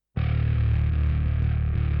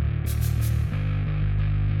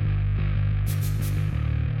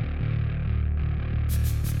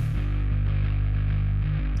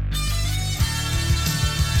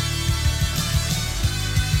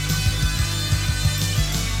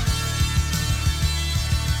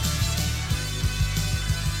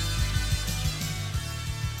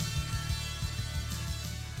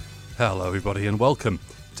Hello everybody and welcome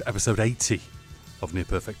to episode 80 of Near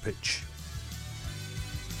Perfect Pitch.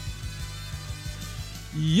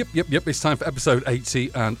 Yep, it's time for episode 80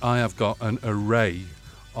 and I have got an array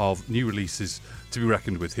of new releases to be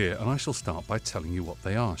reckoned with here, and I shall start by telling you what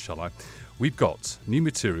they are, shall I? We've got new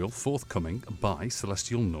material forthcoming by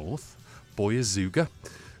Celestial North, Boy Azuga,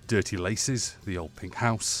 Dirty Laces, The Old Pink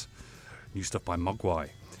House, new stuff by Mogwai.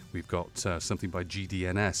 We've got something by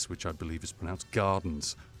GDNS, which I believe is pronounced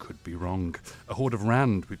Gardens. Could be wrong. A Horde of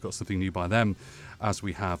Rand, we've got something new by them, as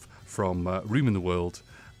we have from Room in the World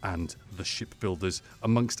and The Shipbuilders,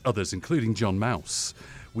 amongst others, including John Mouse.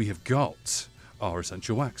 We have got our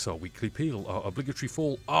Essential Wax, our Weekly Peel, our Obligatory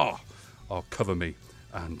Fall, our Cover Me,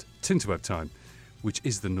 and Tinterweb Time, which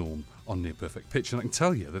is the norm on Near Perfect Pitch. And I can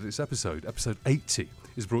tell you that it's episode 80,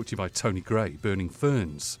 is brought to you by Tony Gray, Burning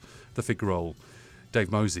Ferns, The Fig Roll, Dave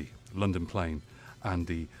Mosey, London Plain, and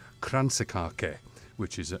the Kransekake,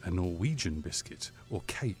 which is a Norwegian biscuit, or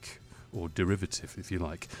cake, or derivative, if you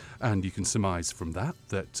like. And you can surmise from that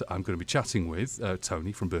I'm going to be chatting with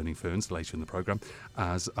Tony from Burning Ferns later in the programme,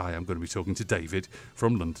 as I am going to be talking to David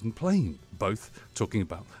from London Plain, both talking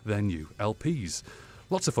about their new LPs.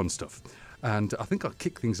 Lots of fun stuff. And I think I'll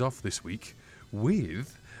kick things off this week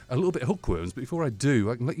with a little bit of Hookworms, but before I do,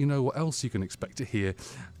 I can let you know what else you can expect to hear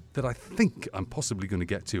that I think I'm possibly going to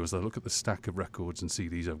get to as I look at the stack of records and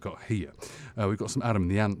CDs I've got here. We've got some Adam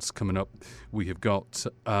and the Ants coming up. We have got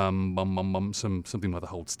something by the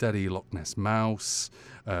Hold Steady, Loch Ness Mouse,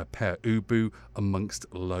 Per Ubu,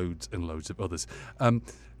 amongst loads and loads of others.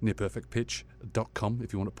 NearPerfectPitch.com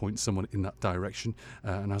if you want to point someone in that direction.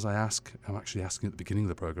 And as I ask, I'm actually asking at the beginning of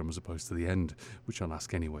the programme as opposed to the end, which I'll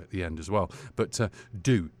ask anyway at the end as well. But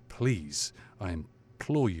do, please, I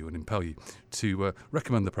implore you and impel you to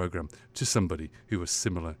recommend the programme to somebody who has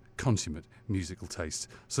similar consummate musical taste,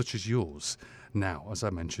 such as yours. Now, as I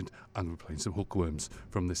mentioned, I'm going to be playing some Hookworms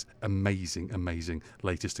from this amazing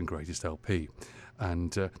latest and greatest LP.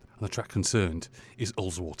 And the track concerned is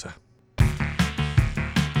Ullswater.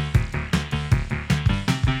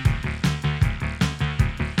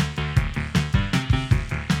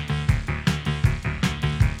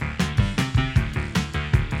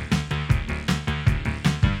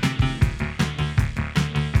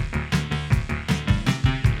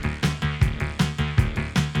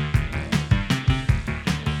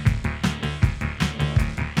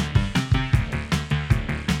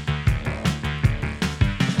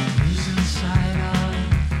 Who's inside of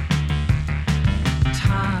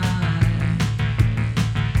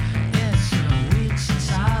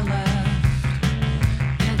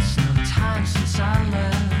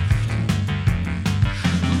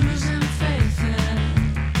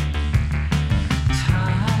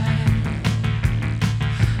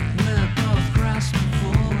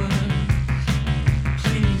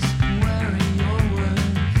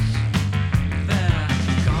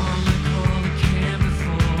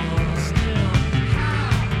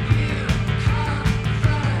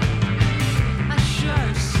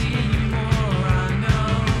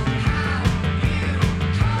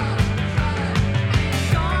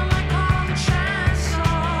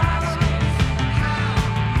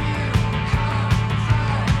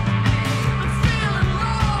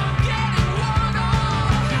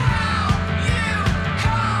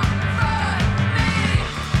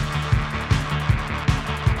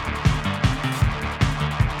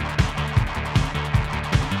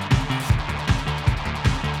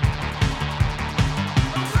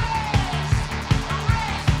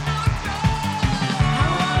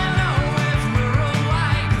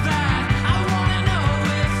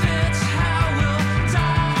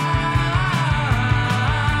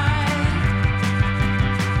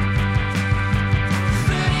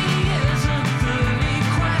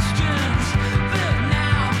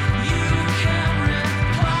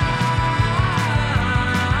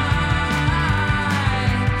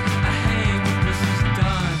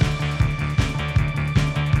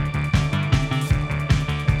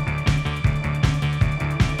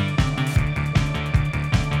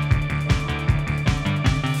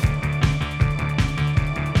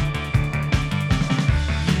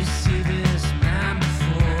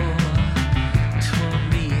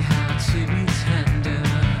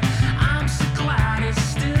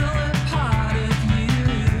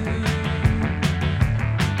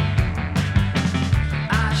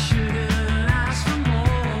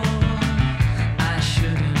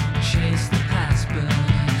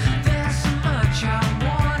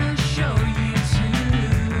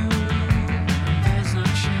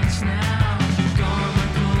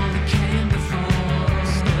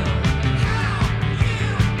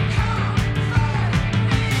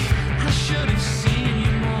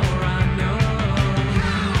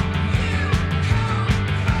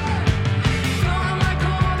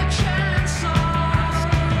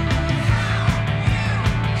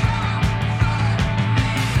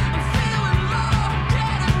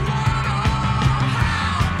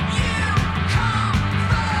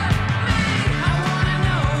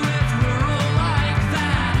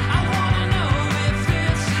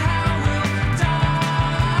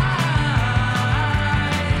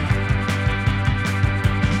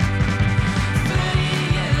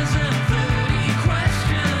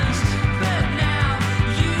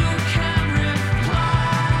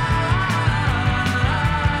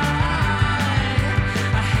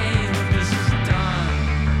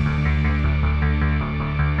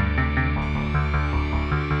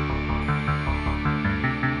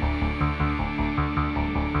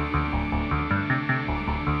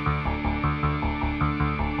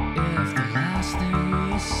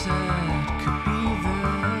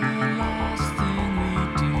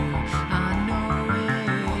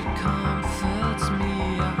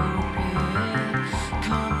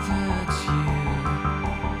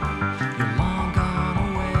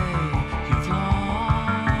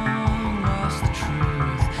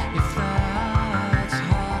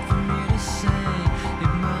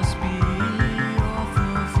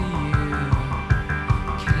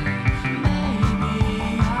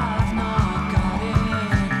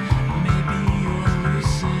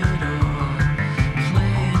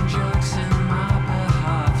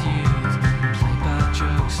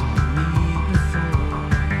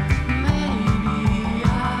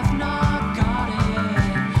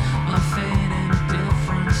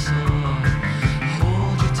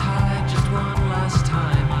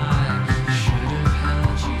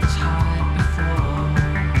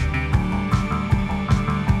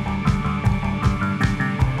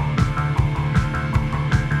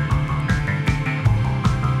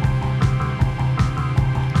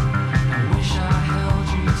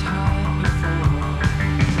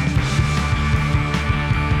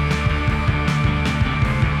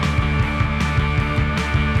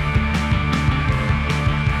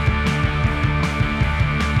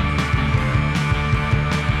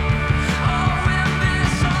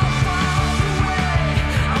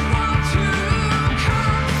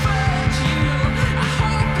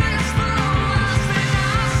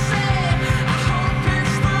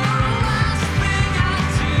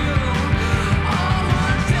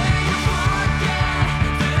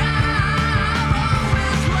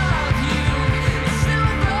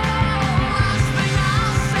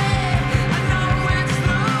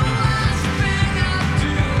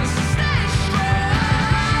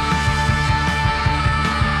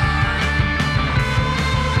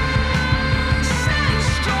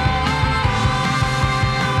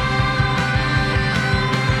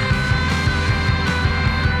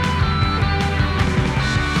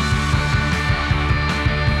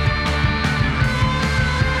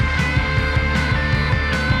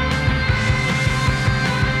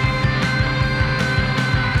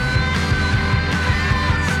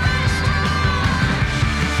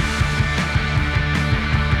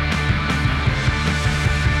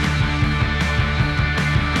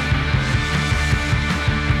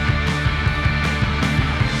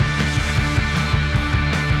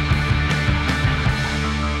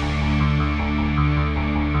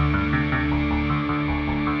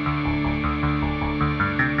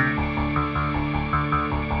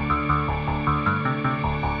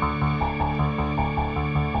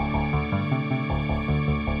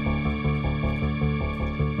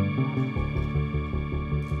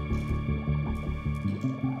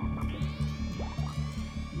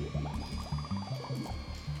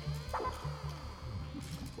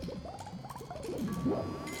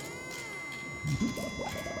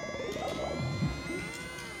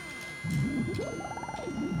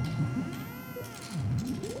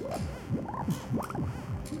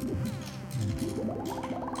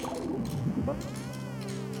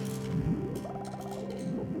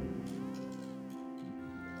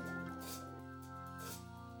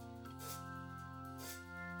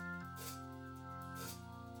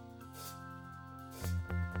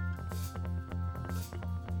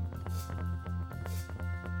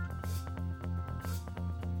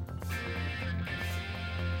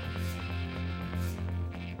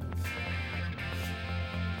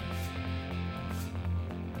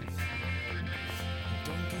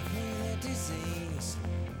Don't give me the disease.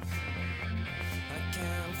 I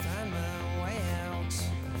can't find my way out.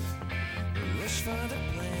 Rush for the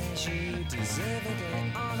pleasure, you deserve it,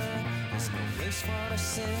 the honor. There's no place for the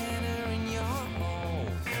sinner in your hole.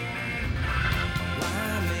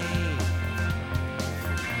 Why me?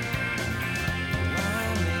 Why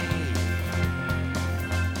me?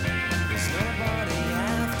 There's nobody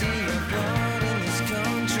after your blood in this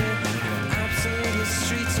country. You're absolutely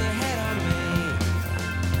streets ahead of me.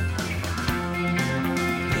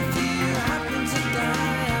 If you happen to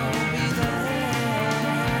die, I will be there.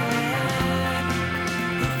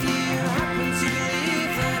 If you happen to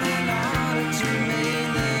believe that in order to remain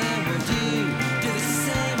there, would you do the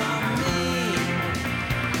same on me?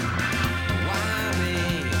 Why me?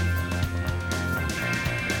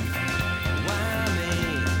 Why me?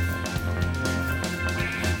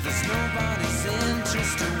 There's nobody's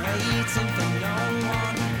interest in waiting for no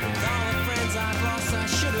one. With all the friends I've lost, I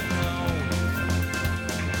should have known.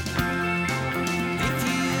 If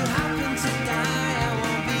you happen to die, I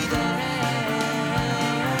won't be there.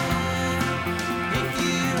 If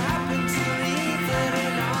you happen to leave there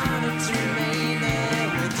in order to remain there,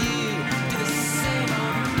 would you do the same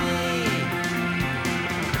on me?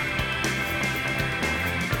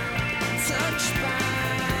 Touched by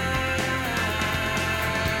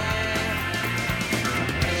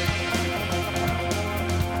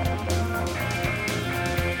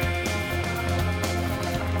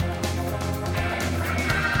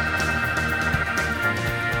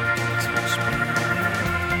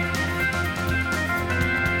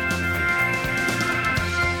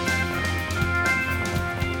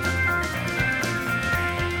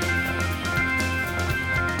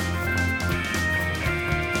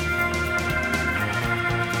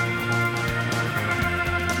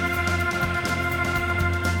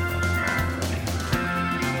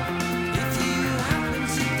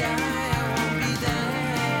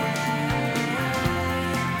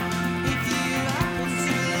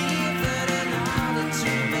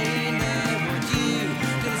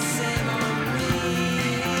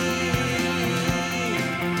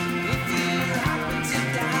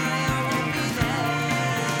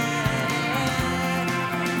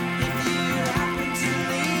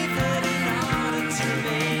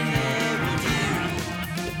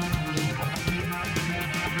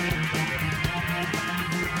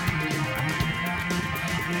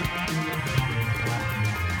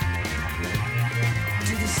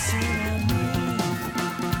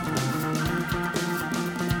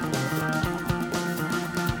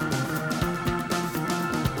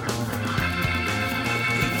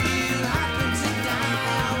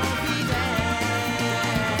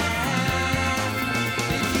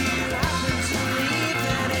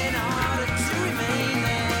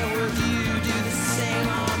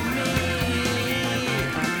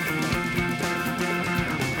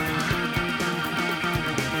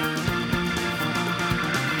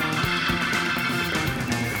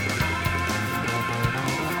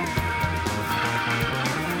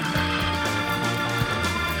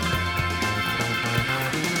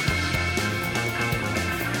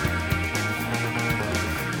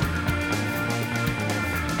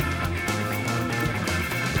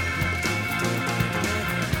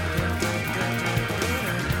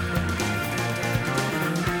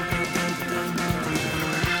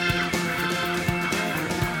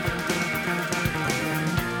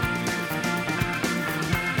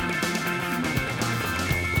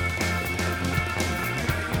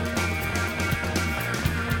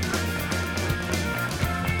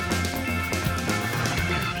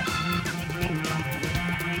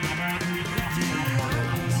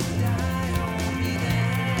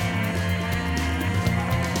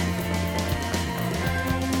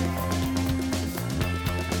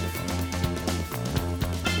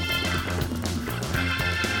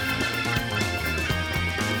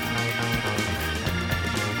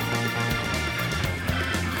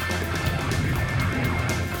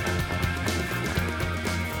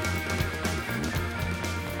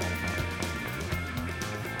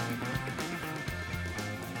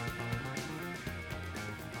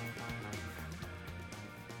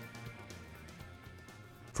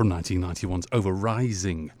from 1991's Over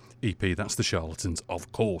Rising EP. That's the Charlatans,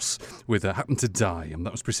 of course, with Happen to Die, and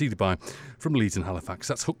that was preceded by, from Leeds and Halifax,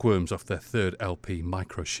 that's Hookworms off their third LP,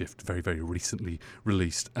 Microshift, very, very recently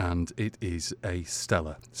released, and it is a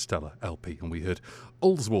stellar LP. And we heard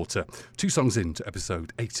Ullswater, 2 songs into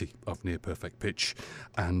episode 80 of Near Perfect Pitch,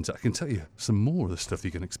 and I can tell you some more of the stuff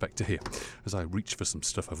you can expect to hear as I reach for some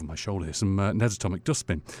stuff over my shoulder here. Some Ned's Atomic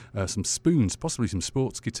Dustbin, some spoons, possibly some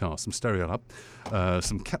sports guitar, some Stereolab,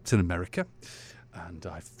 some Captain America, and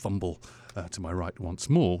I fumble to my right once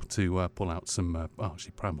more to pull out some,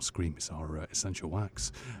 actually Primal Scream is our Essential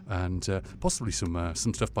Wax, and possibly some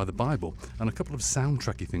stuff by the Bible, and a couple of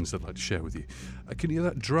soundtracky things I'd like to share with you. Can you hear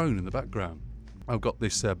that drone in the background? I've got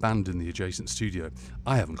this band in the adjacent studio.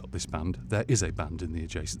 I haven't got this band. There is a band in the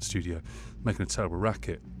adjacent studio making a terrible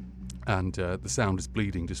racket. And the sound is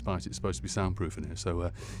bleeding despite it's supposed to be soundproof in here.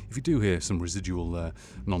 So if you do hear some residual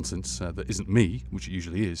nonsense that isn't me, which it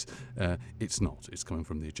usually is, it's not. It's coming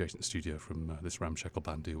from the adjacent studio from this ramshackle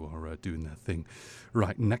band who are doing their thing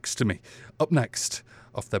right next to me. Up next,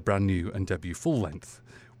 off their brand new and debut full length,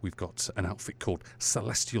 we've got an outfit called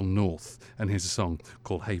Celestial North. And here's a song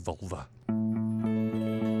called Hey Volva.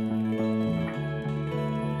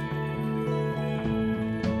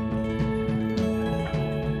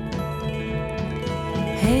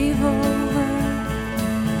 Hey Volva,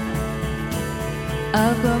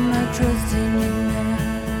 I've got my trust in you now.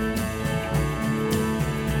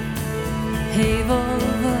 Hey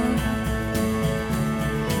Volva,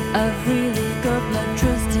 I've really got my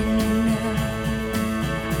trust in you now.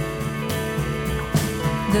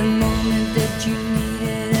 The moment that you need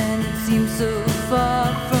it and it seems so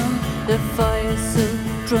far from the fire, so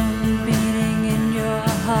drum beating in your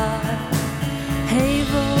heart. Hey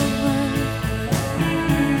Volva,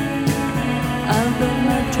 I've got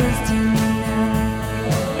my trust in you now.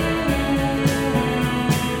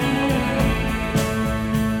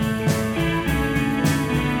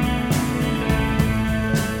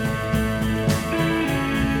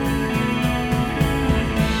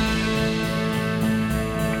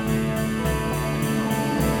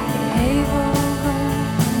 Hey Volva,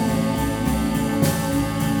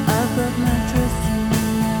 I've got my trust in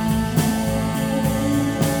you now.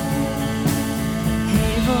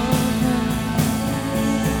 Hey Volva,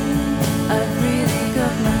 I've really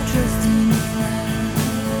got my trust in you now.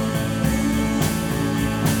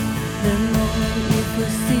 The moment you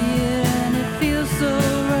foresee it and it feels so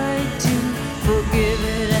right to forgive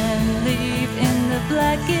it and leave in the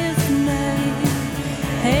blackest night.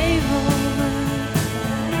 Hey Volva,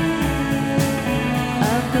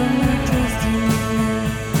 I've got my trust in you now.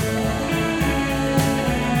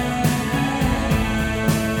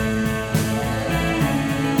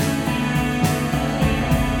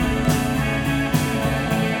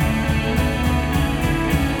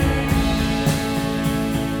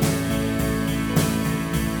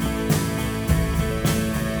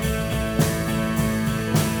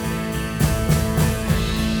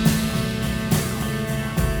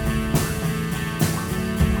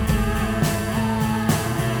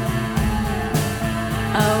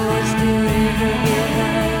 I watched the river get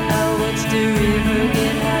high, I watched the river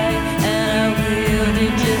get high, and I willed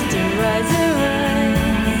it just to rise and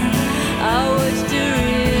rise. I watched the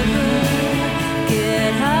river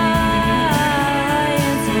get high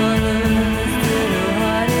and swallow this little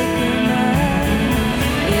heartache of mine.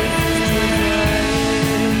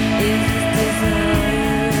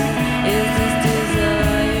 Is this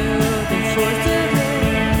desire the force of it?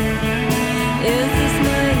 Is this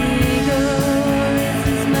my ego? Is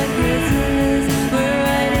this my chrysalis?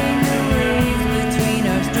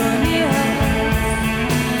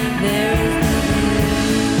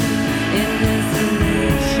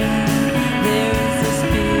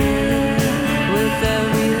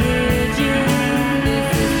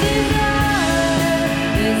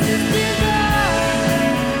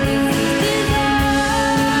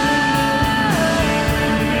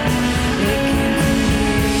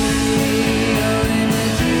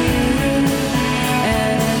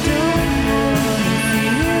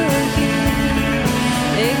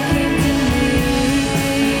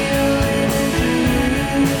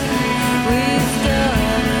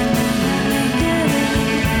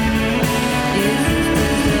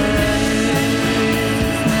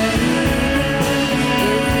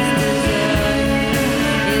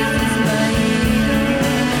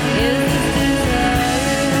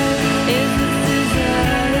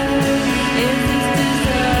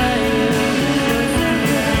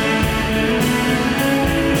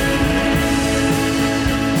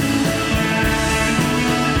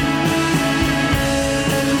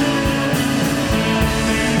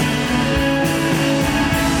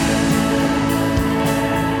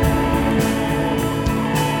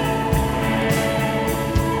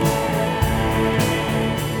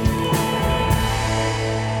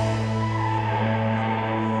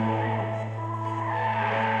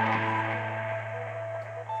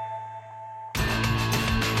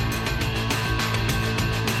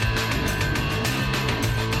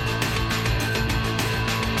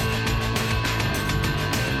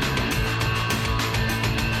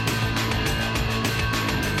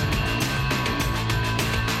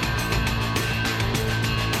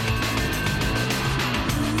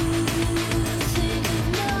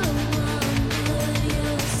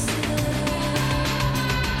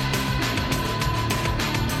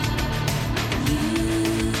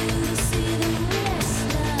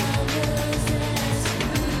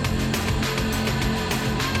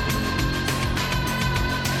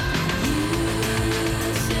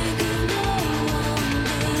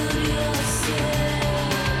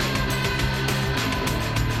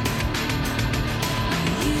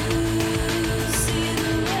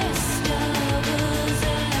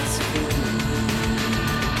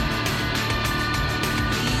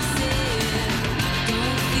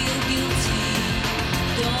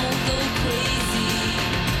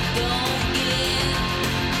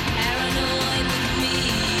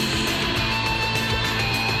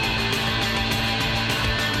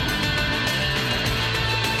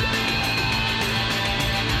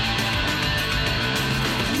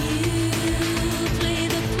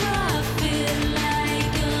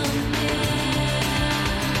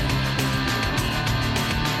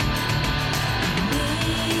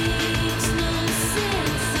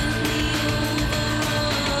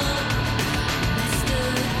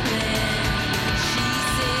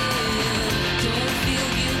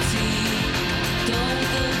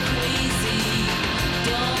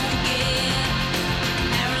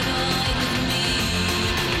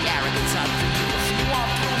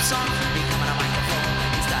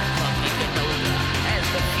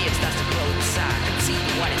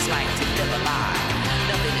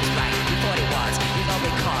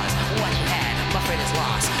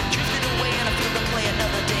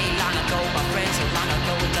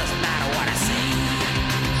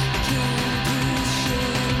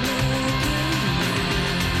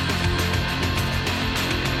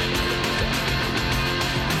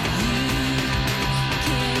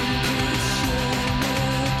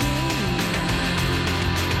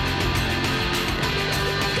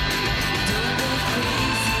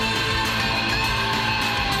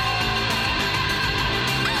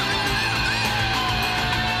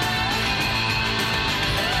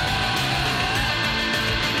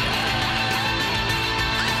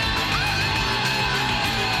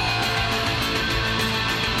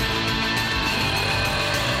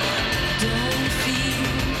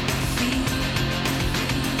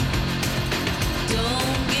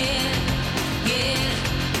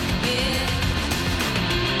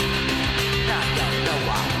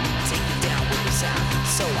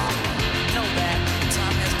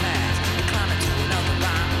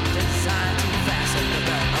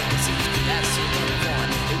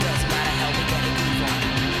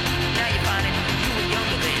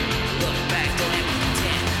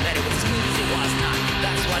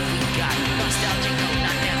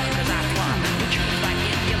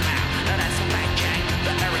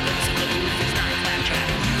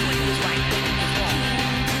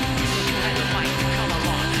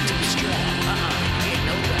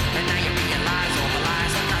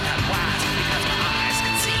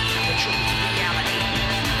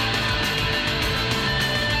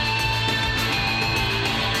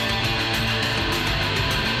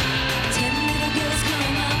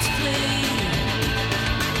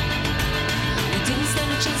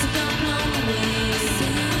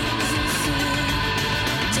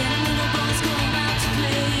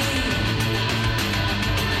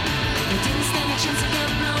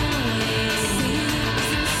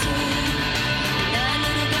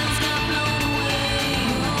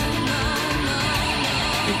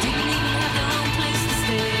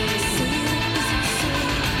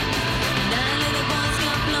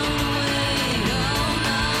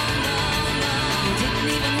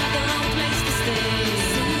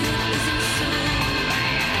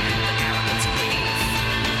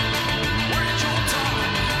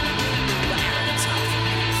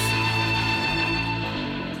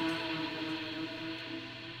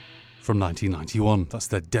 from 1991. That's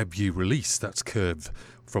their debut release. That's Curve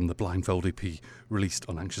from the Blindfold EP released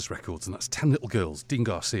on Anxious Records. And that's 10 Little Girls, Dean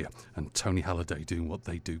Garcia and Tony Halliday doing what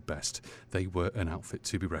they do best. They were an outfit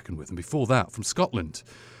to be reckoned with. And before that, from Scotland,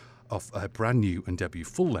 off a brand new and debut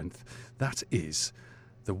full length, that is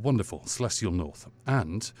the wonderful Celestial North,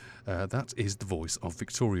 and that is the voice of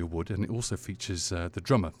Victoria Wood, and it also features the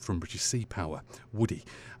drummer from British Sea Power, Woody,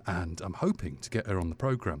 and I'm hoping to get her on the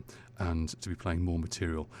programme and to be playing more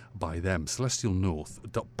material by them.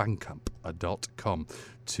 celestialnorth.bandcamp.com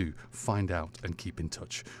to find out and keep in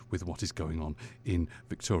touch with what is going on in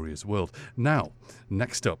Victoria's world. Now,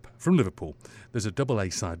 next up, from Liverpool, there's a double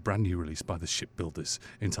A-side brand new release by the Shipbuilders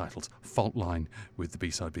entitled Fault Line, with the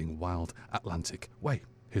B-side being Wild Atlantic Way.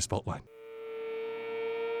 Here's Fault Line.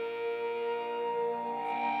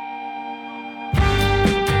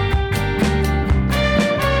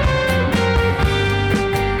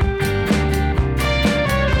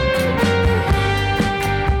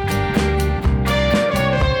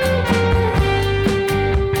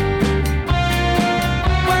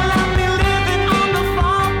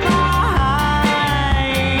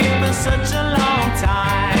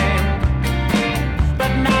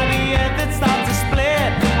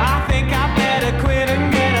 I think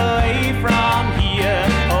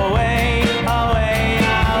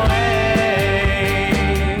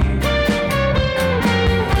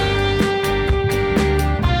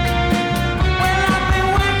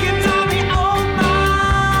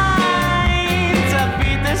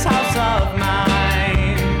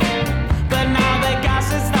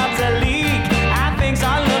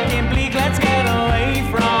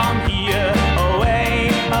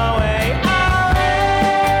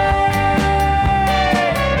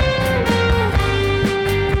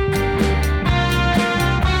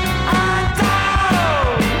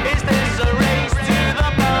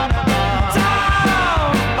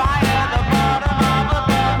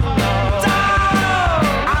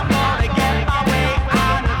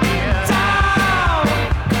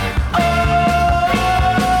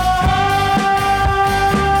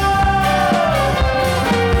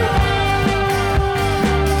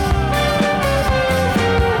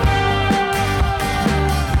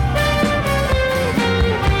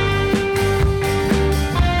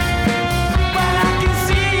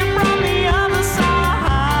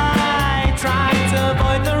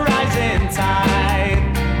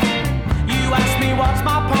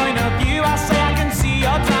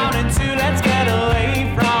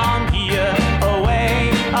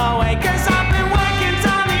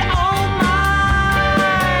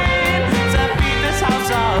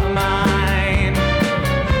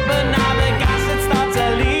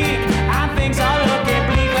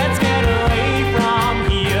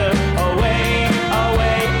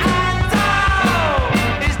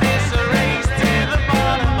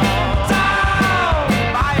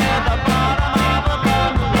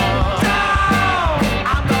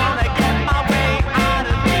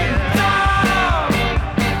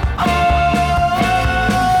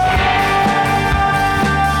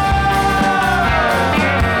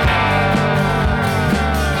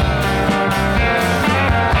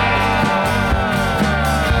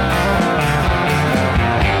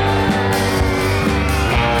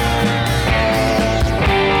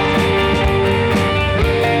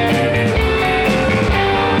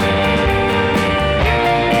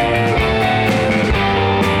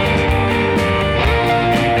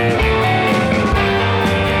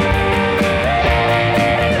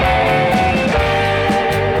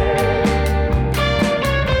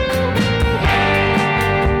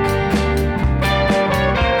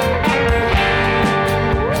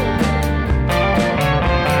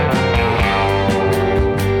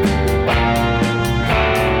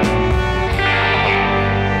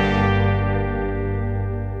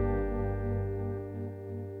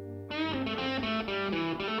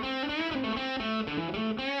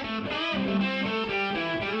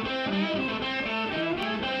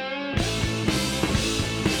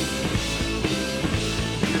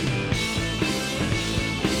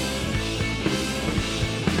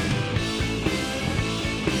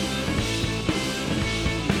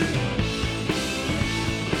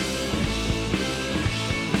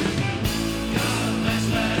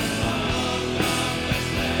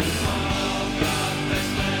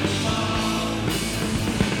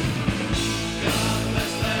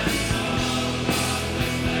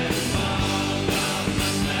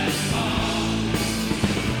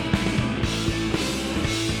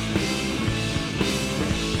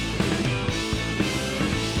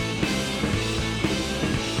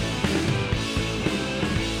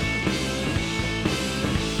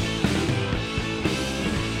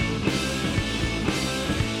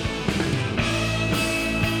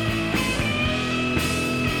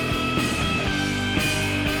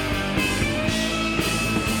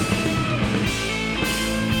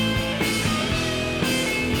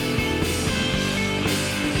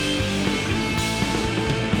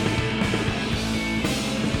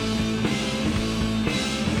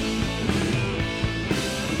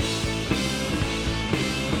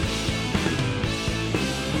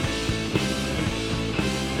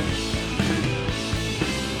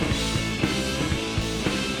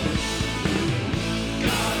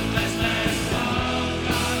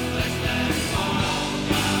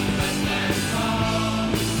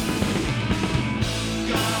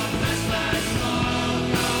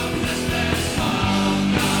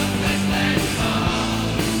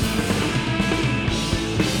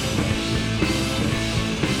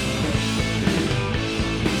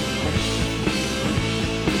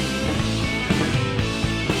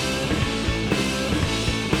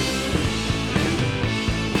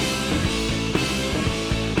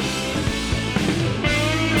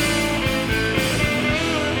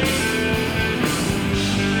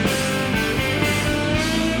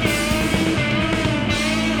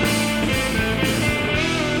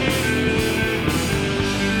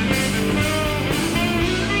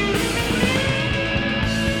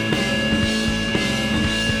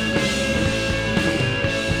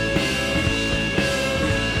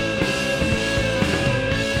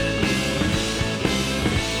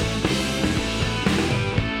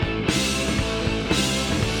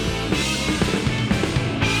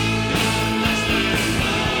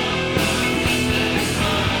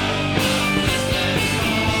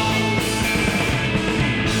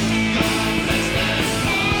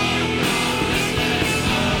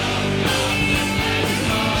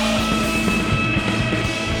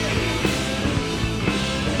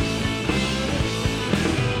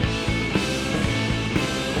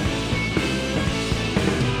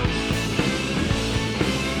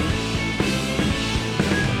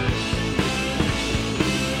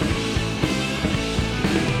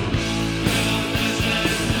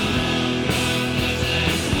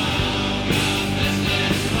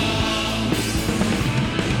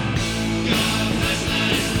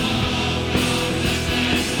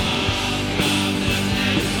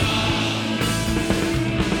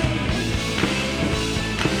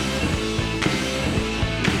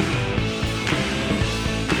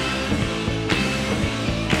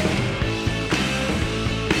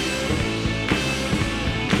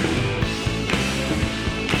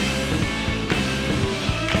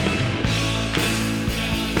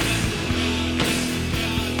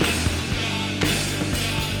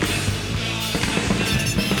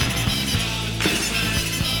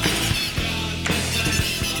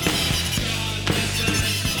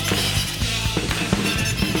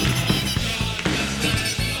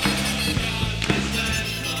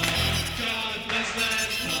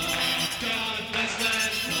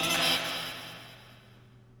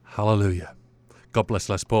Hallelujah. God bless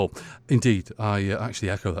Les Paul. Indeed, I actually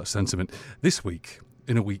echo that sentiment. This week,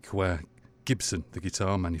 in a week where Gibson, the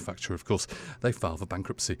guitar manufacturer, of course, they filed for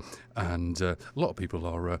bankruptcy, and a lot of people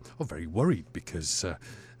are very worried because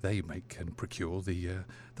they make and procure the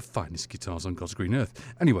finest guitars on God's green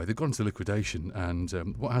earth. Anyway, they've gone into liquidation, and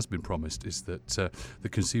what has been promised is that the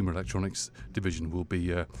Consumer Electronics division will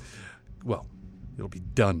be, it'll be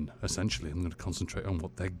done, essentially, and I'm going to concentrate on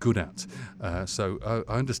what they're good at. So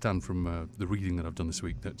I understand from the reading that I've done this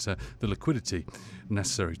week that the liquidity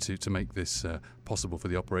necessary to make this possible for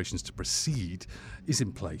the operations to proceed is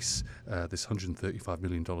in place. This $135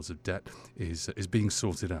 million of debt is being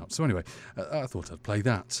sorted out. So anyway, I thought I'd play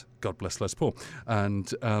that. God bless Les Paul. And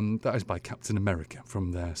that is by Captain America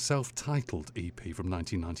from their self-titled EP from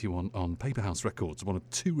 1991 on Paperhouse Records, one of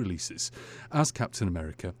two releases as Captain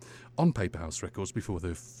America on Paperhouse Records before they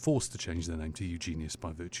were forced to change their name to Eugenius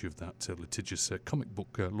by virtue of that litigious comic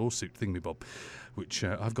book lawsuit thingamabob, which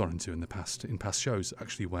I've gone into in past shows,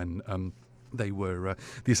 actually, when they were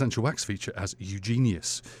the Essential Wax feature as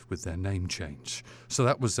Eugenius with their name change. So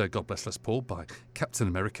that was God Bless Les Paul by Captain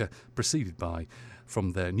America, preceded by,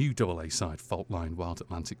 from their new AA side, Fault Line, Wild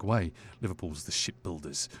Atlantic Way, Liverpool's The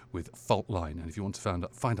Shipbuilders with Fault Line. And if you want to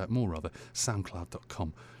find out more,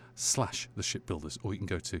 soundcloud.com/The Shipbuilders, or you can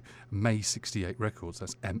go to May68 Records,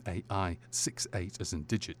 that's MAI 68 as in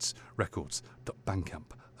digits,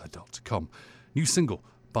 records.bandcamp.com. New single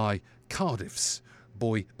by Cardiff's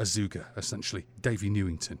Boy Azuga, essentially Davey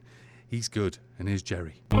Newington. He's good, and here's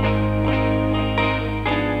Jerry.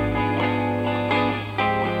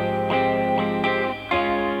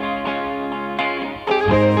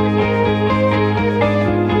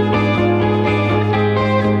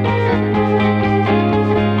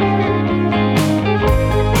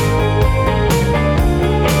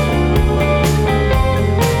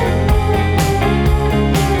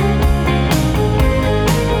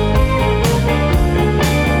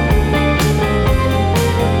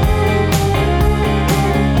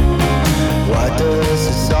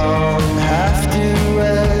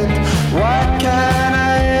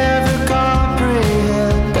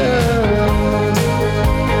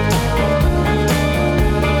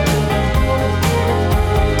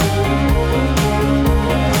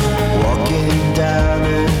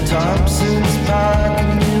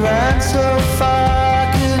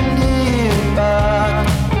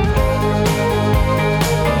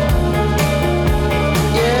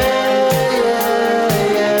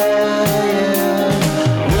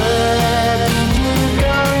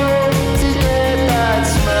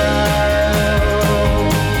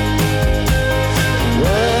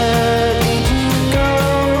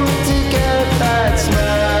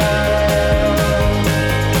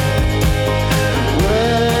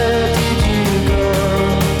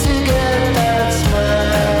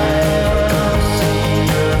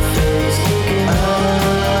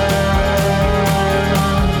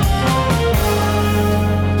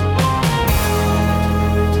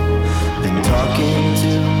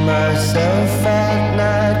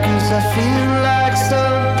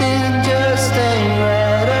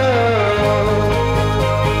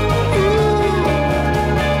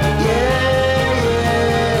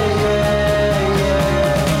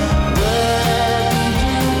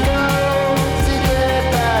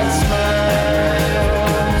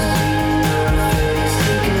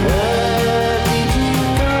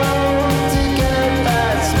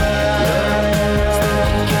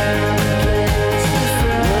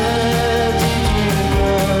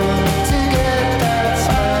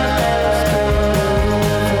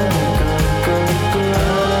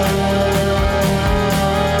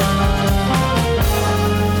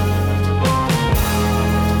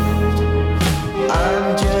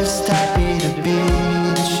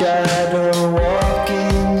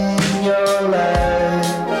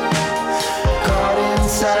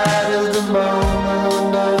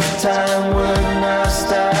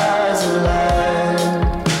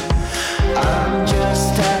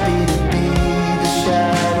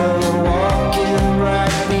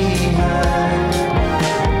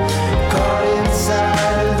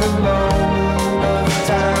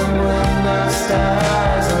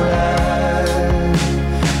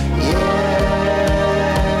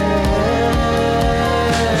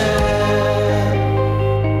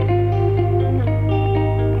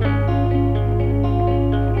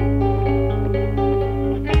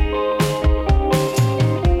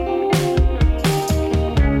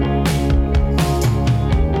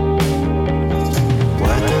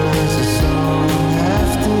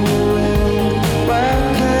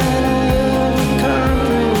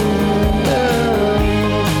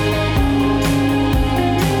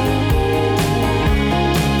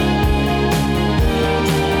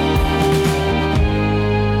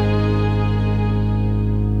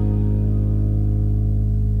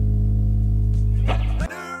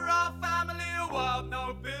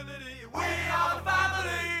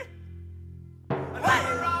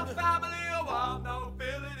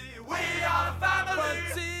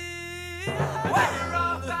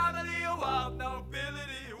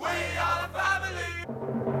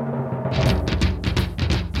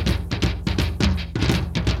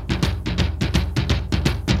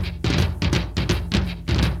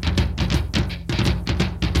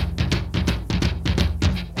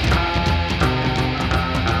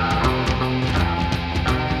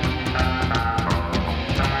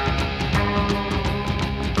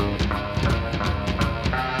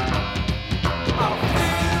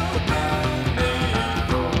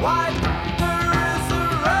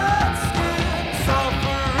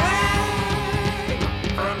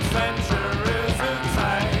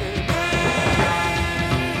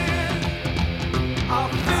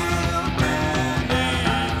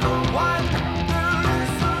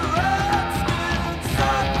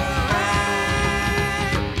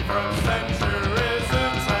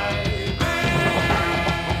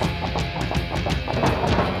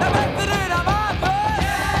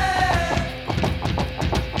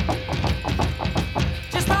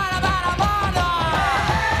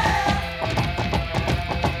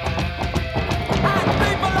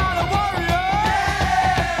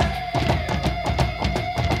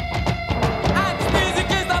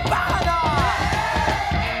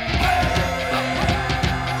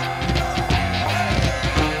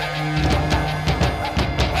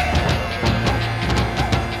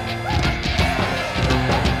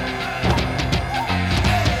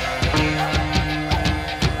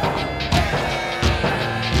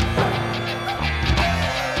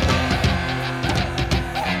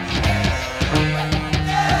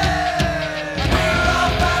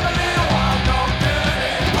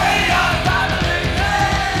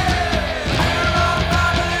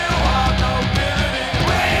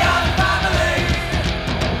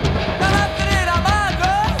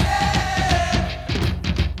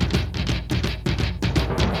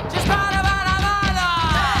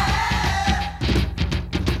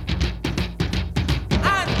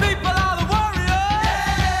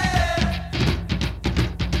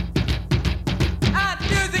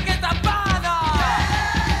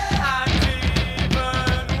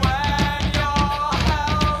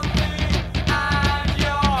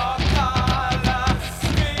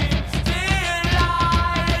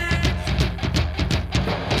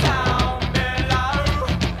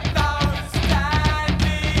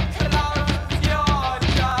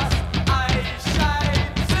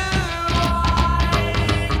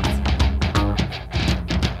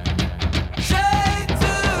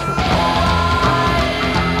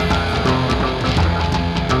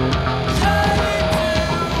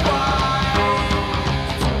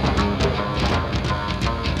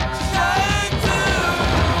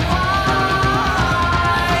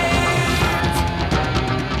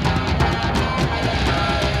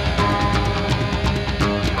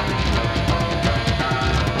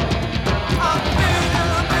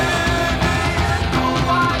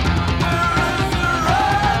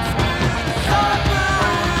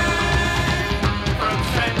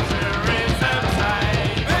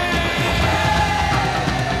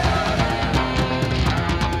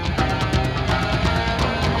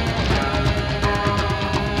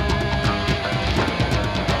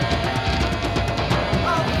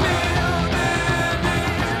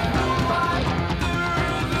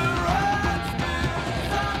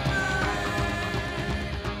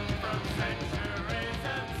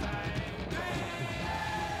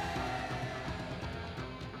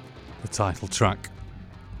 title track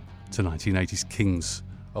to 1980's Kings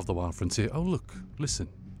of the Wild Frontier. Oh, look, listen,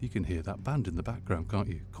 you can hear that band in the background, can't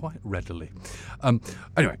you? Quite readily.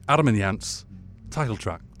 Anyway, Adam and the Ants, title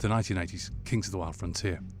track to 1980's Kings of the Wild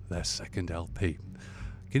Frontier, their second LP.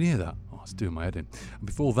 Can you hear that? Oh, it's doing my head in. And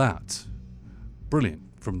before that, brilliant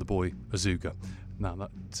from the boy Azuga. Now,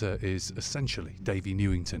 that is essentially Davey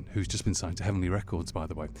Newington, who's just been signed to Heavenly Records, by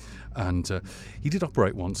the way. And he did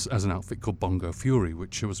operate once as an outfit called Bongo Fury,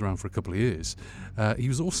 which was around for a couple of years. He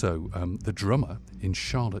was also the drummer in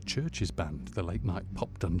Charlotte Church's band, the Late Night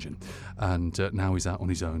Pop Dungeon. And now he's out on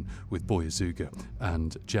his own with Boy Azuga.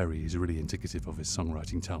 And Jerry is really indicative of his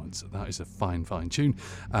songwriting talents. That is a fine, fine tune.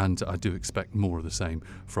 And I do expect more of the same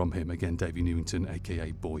from him. Again, Davey Newington,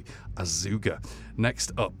 a.k.a. Boy Azuga.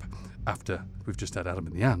 Next up, after we've just had Adam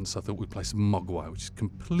and the Ants, I thought we'd play some Mogwai, which is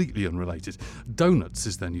completely unrelated. Donuts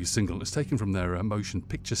is their new single. It's taken from their motion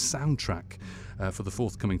picture soundtrack for the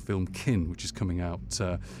forthcoming film Kin, which is coming out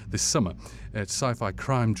this summer. It's sci-fi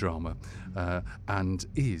crime drama and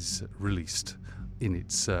is released in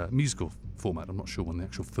its musical format. I'm not sure when the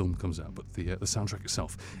actual film comes out, but the soundtrack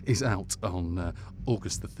itself is out on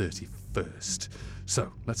August the 31st.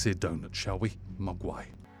 So let's hear Donuts, shall we? Mogwai.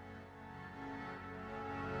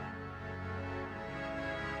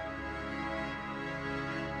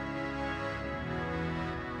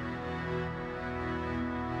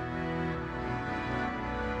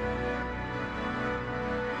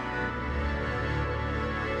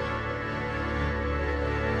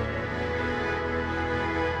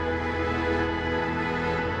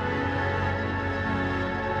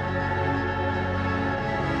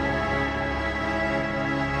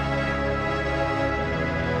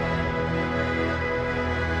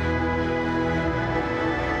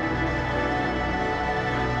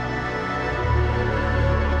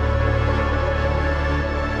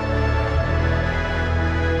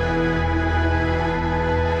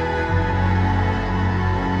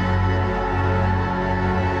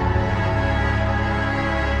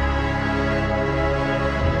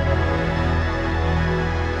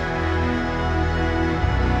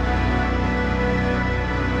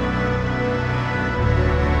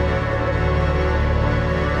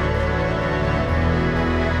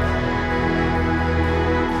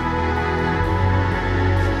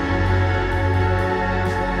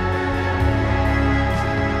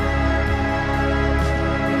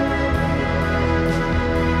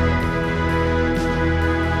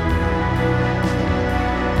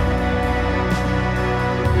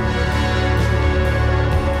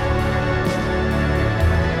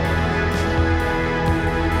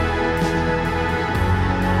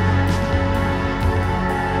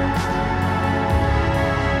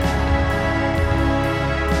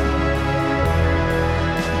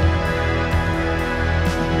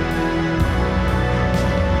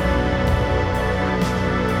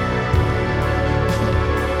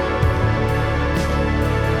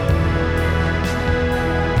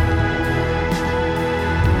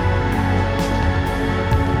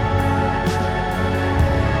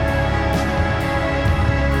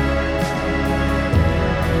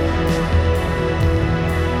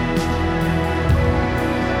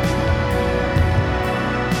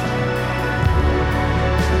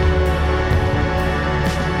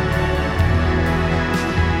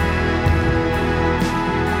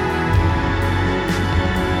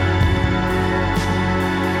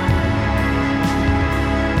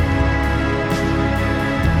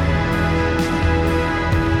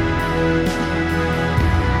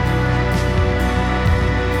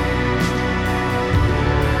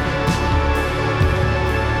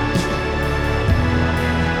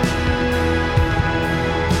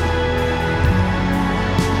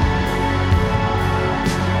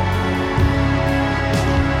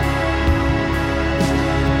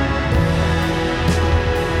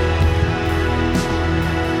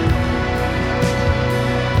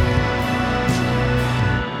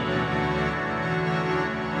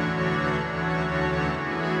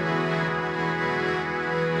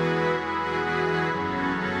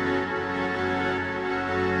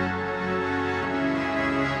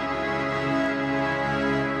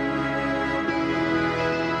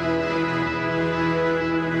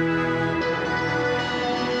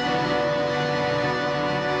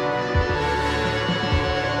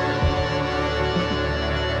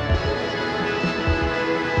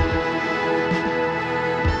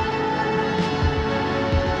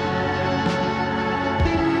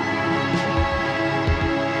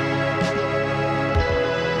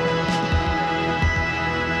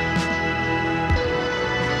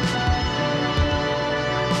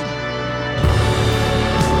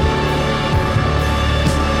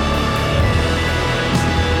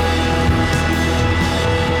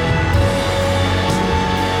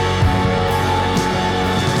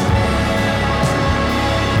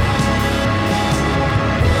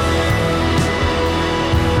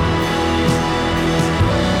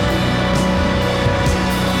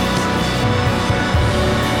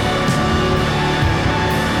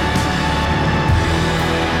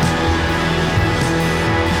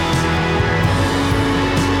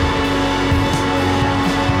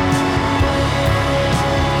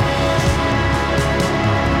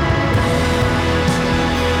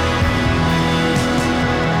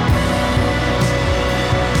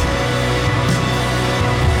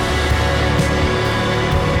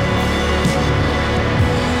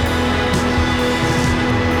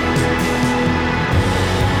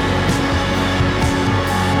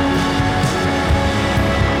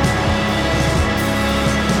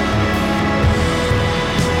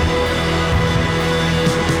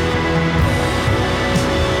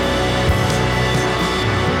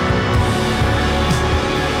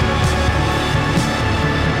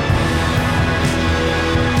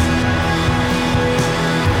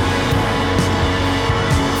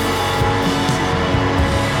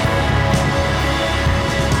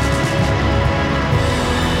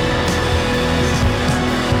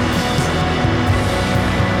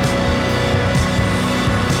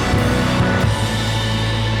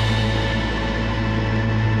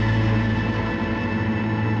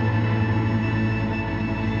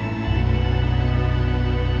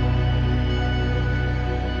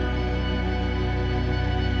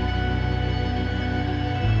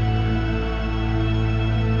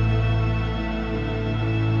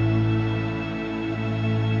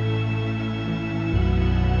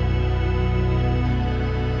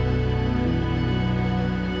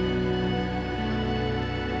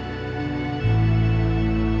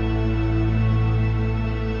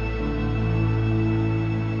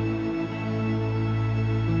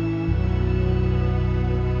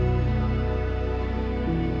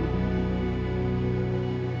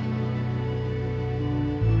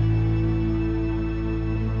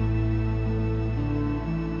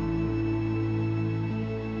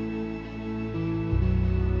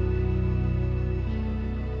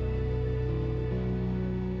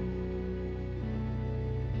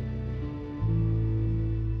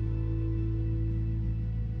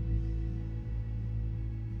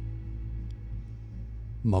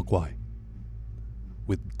 Mogwai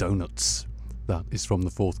with Donuts. That is from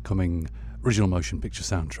the forthcoming original motion picture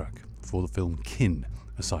soundtrack for the film Kin,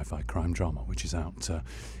 a sci-fi crime drama, which is out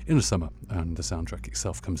in the summer, and the soundtrack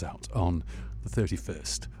itself comes out on the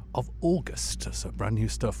 31st of August. So brand new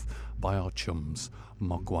stuff by our chums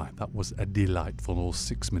Mogwai. That was a delightful, all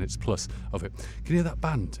 6 minutes plus of it. Can you hear that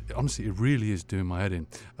band? Honestly, it really is doing my head in.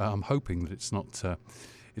 I'm hoping that it's not sort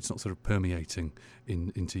of permeating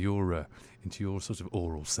into your sort of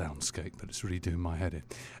oral soundscape, but it's really doing my head in.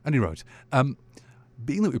 Anyway,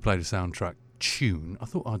 being that we played a soundtrack tune, I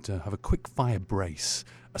thought I'd have a quick fire brace,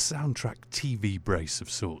 a soundtrack TV brace of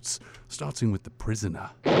sorts, starting with The Prisoner.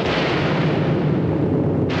 Where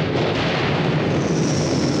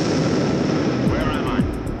am I?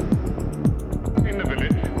 In the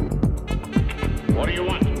village. What do you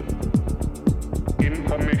want?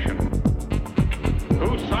 Information.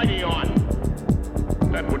 Whose side are you on?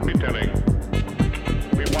 That would be telling.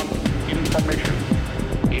 We want information.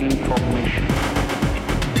 Information.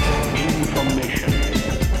 Information.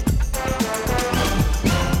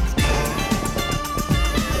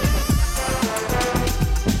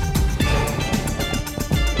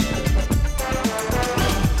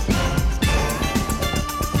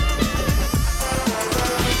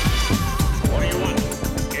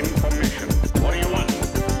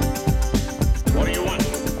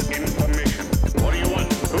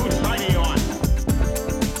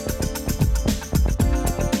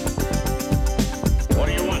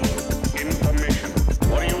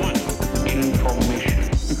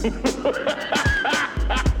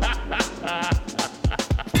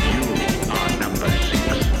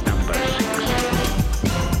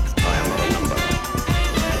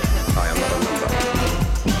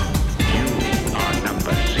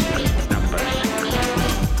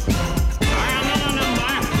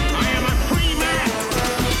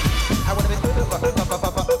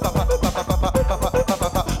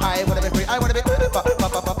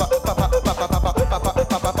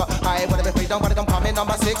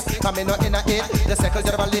 Me not in a hit. The seconds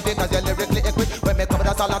you're live because you're lyrically equipped. When me come,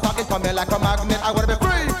 that's all I'm talking for me like a magnet. I wanna be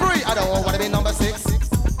free, free. I don't wanna be number 6.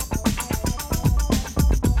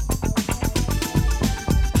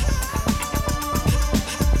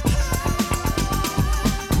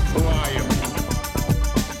 Who are you?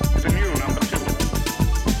 The new number 2.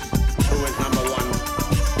 Who is number 1?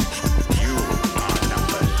 You are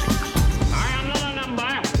number 6. I am not a number.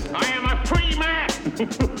 I am a free man.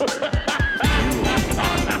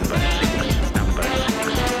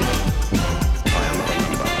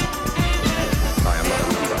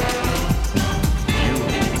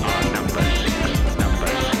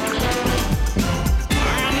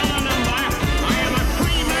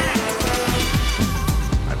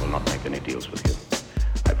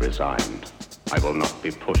 I will not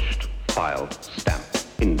be pushed, filed, stamped,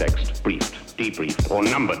 indexed, briefed, debriefed, or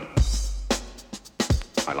numbered.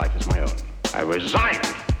 My life is my own. I resign.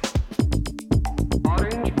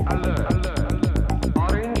 Orange alert.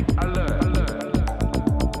 Orange alert.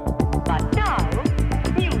 But now,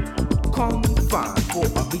 music. Confined for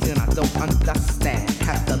a reason I don't understand.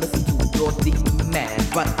 Have to listen to your demand.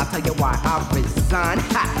 But I'll tell you why I resign.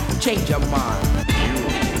 Ha! Change your mind.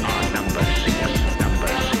 You are number 6.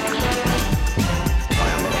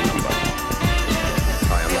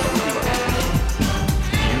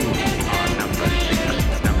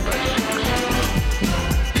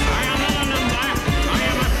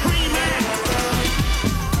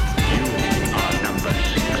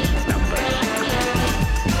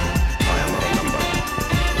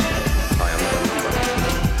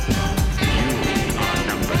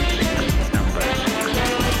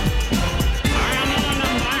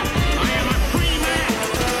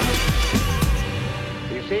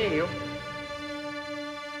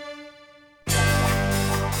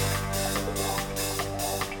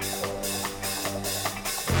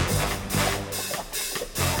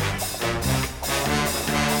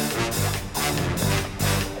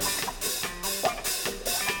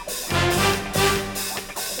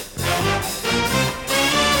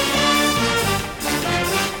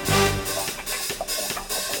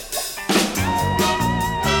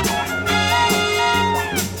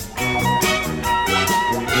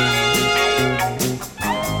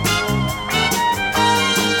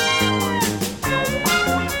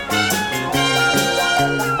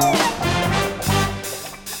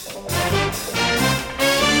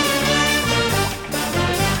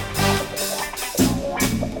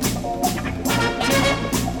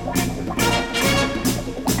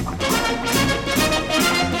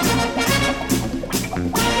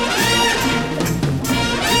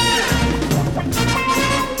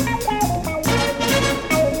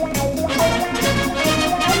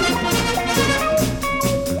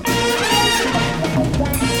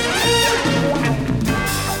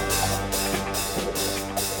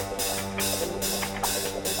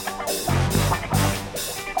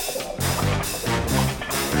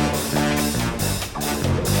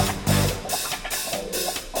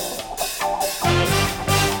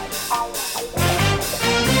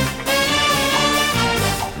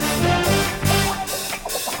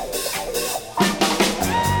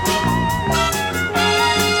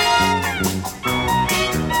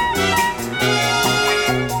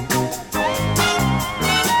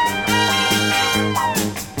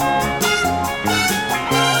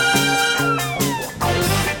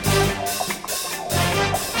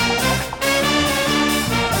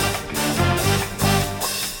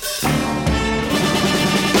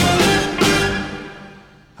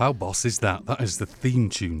 How boss is that? That is the theme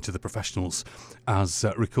tune to The Professionals as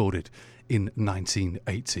recorded in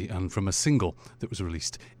 1980 and from a single that was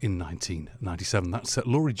released in 1997. That's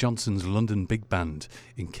Laurie Johnson's London Big Band,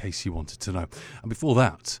 in case you wanted to know. And before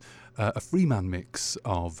that, a Freeman mix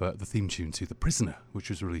of the theme tune to The Prisoner, which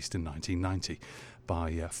was released in 1990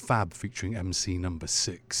 by Fab featuring MC Number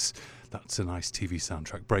 6. That's a nice TV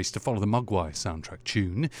soundtrack. Brace to follow the Mogwai soundtrack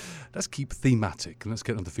tune. Let's keep thematic and let's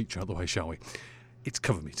get on the feature out of the way, shall we? It's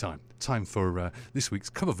Cover Me time. Time for this week's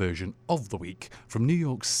cover version of the week from New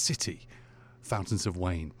York City, Fountains of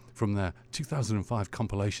Wayne, from their 2005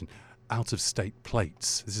 compilation, Out of State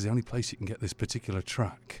Plates. This is the only place you can get this particular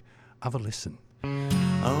track. Have a listen.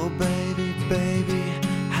 Oh baby, baby,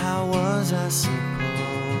 how was I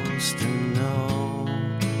supposed to know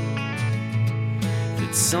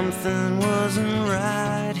that something wasn't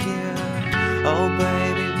right here? Oh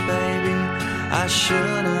baby, baby, I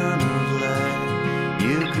shouldn't have let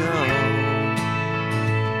you go.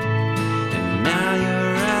 And now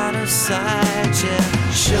you're out of sight,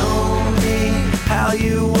 yeah. Show me how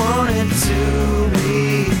you want it to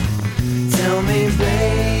be. Tell me,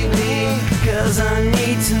 baby, 'cause I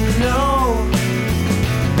need to know.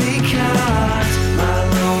 Because my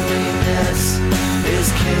loneliness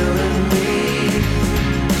is killing me.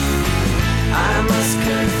 I must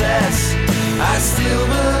confess, I still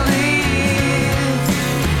believe.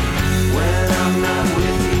 When I'm not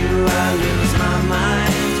with you, I lose my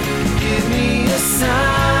mind. Give me a sign.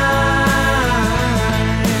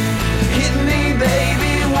 Hit me,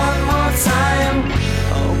 baby, one more time.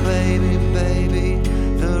 Oh, baby, baby,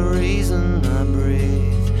 the reason I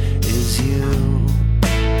breathe is you.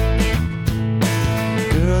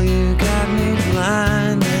 Girl, you got me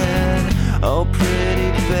blinded. Oh,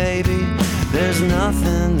 pretty baby, there's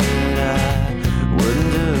nothing that I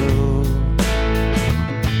wouldn't do.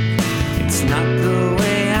 It's not the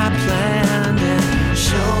way I planned it.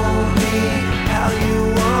 Show me how you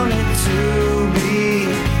want it to be.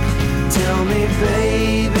 Tell me,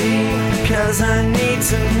 baby, 'cause I need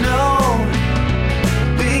to know.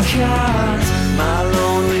 Because my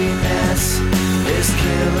loneliness is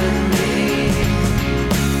killing me.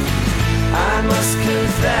 I must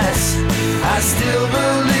confess, I still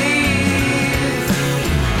believe.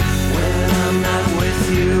 When I'm not with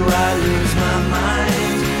you, I lose my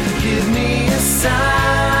mind. Give me a sign.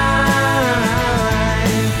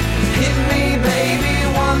 Hit me, baby,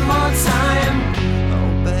 one more time. Oh,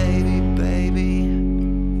 baby, baby.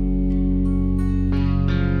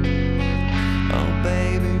 Oh,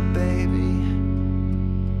 baby, baby.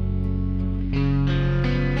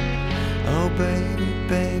 Oh, baby,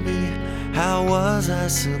 baby, how was I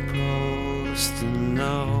supposed to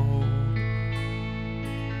know?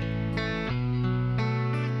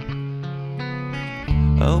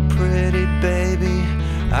 Oh, pretty baby,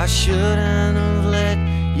 I shouldn't have let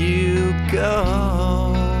you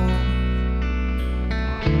go.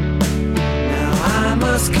 Now I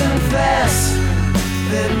must confess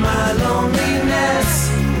that my loneliness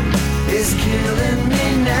is killing me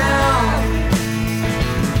now.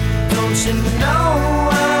 Don't you know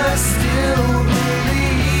I still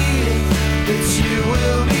believe that you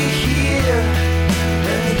will be here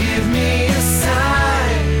and give me a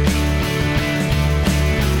sign.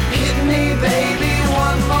 Hit me, baby,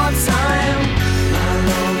 one more time. My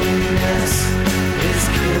loneliness is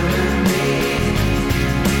killing me.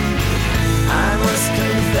 I must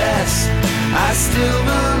confess, I still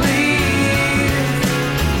believe.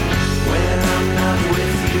 When I'm not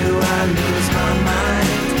with you, I lose my mind.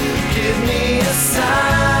 Give me a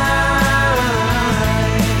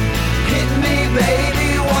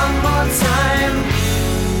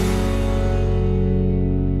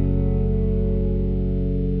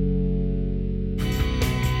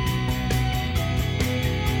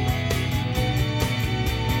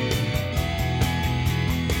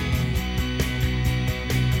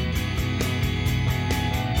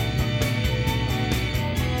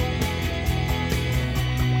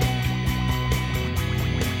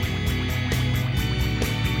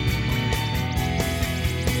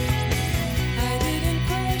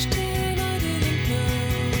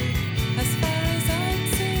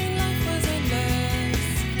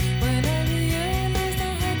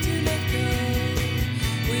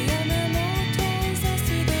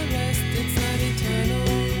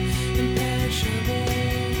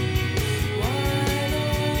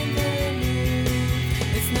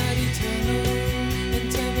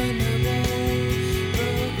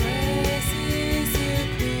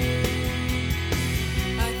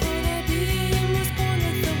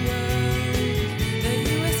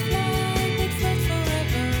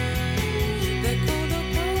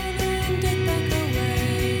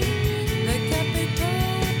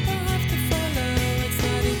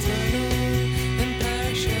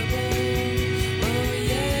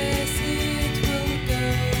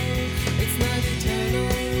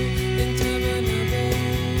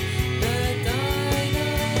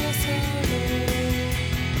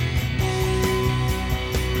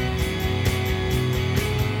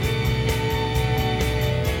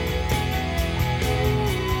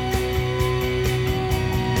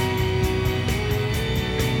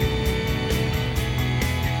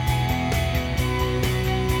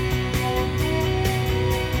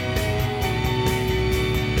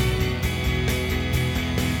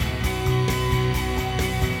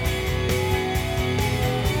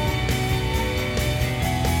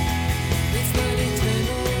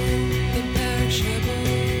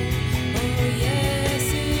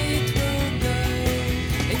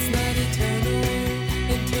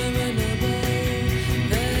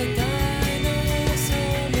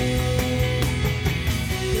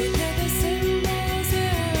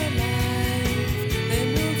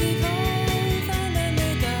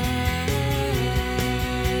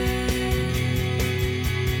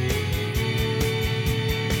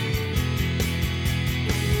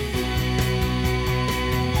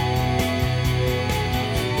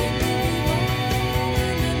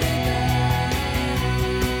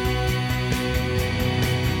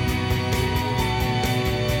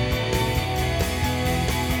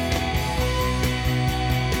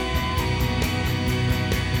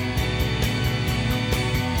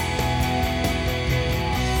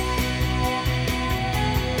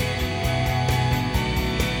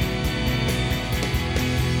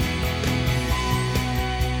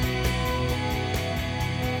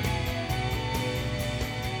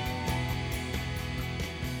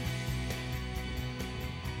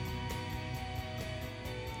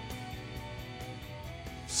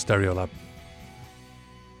Stereolab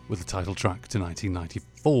with the title track to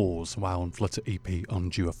 1994's Wow and Flutter EP on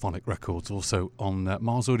Duophonic Records, also on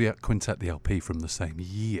Mars Audio Quintet, the LP from the same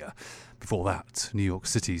year. Before that, New York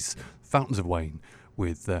City's Fountains of Wayne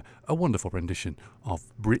with a wonderful rendition of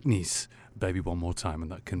Britney's Baby One More Time,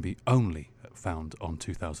 and that can be only found on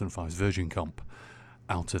 2005's Virgin Comp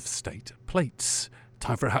Out of State Plates.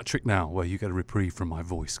 Time for a hat trick now, where you get a reprieve from my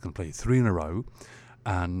voice. Going to play 3 in a row,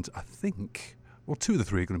 and I think, well, 2 of the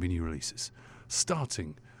 3 are going to be new releases,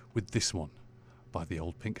 starting with this one by the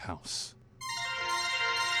Old Pink House.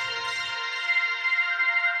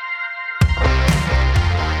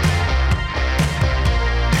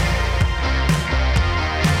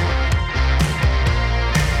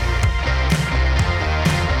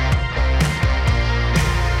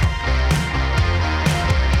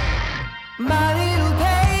 My little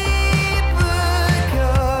paper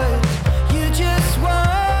cut, you just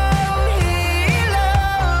won't heal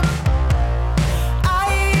up.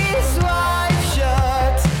 Eyes wide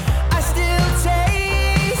shut, I still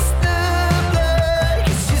taste the blood.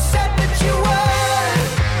 'Cause you said that you would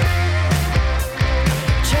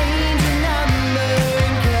change your number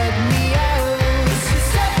and cut me out. 'Cause you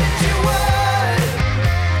said that you would,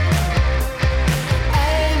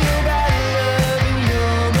 and you're bad love and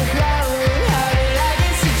you're my cloud. How did I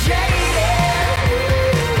get so jaded?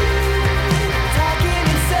 Talking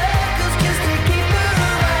in circles just to keep her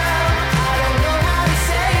around. I don't know how to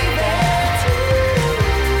save it.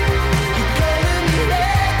 You're calling me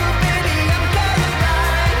red, but baby I'm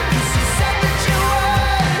colorblind. 'Cause you said that you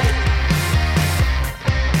would.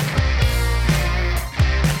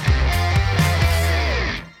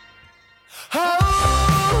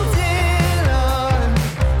 Holding on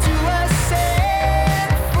to a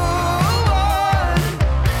sinful one.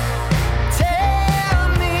 Tear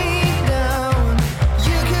me down.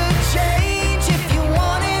 You could change if you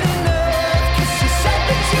wanted enough. 'Cause you said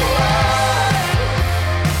that you would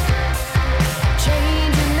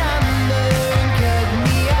change your number and cut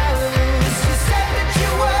me out. 'Cause you said that you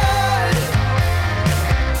would,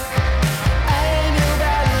 and you're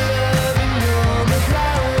bad love and you're my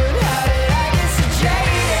cloud. How did I get so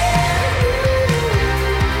jaded?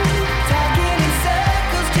 Talking in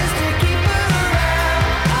circles just to keep her around.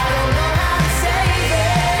 I don't know how to save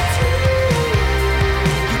it.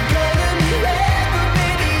 You're calling me red, but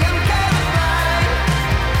baby I'm colorblind.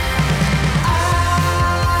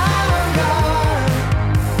 I'm gone.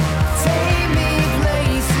 Take me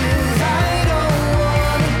places I don't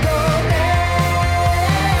wanna go.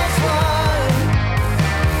 Next one.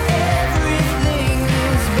 Everything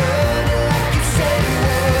is burning like you said it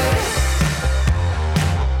would.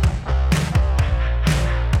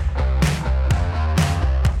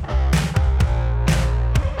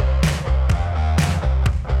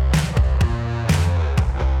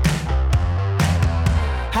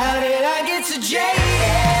 How did I get so jaded?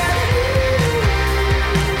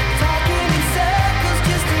 Talking in circles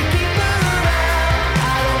just to keep her around.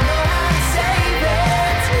 I don't know how to save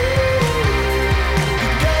it.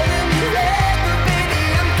 You're calling me red, but baby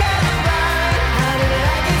I'm colorblind. How did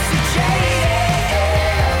I get so jaded?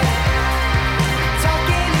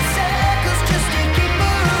 Talking in circles just to keep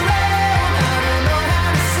her around. I don't know how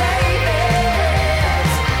to save it.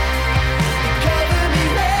 You cover me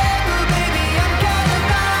red, but baby I'm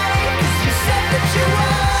colorblind. 'Cause you said that you would.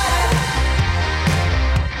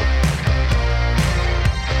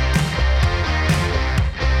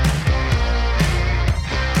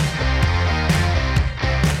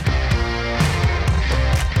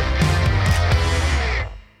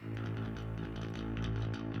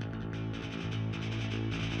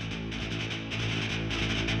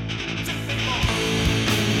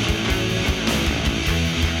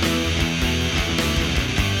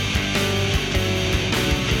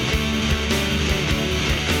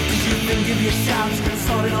 You think of your shouts, can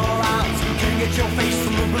sort it all out, can get your face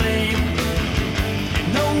from the blame.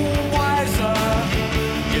 You're no wiser,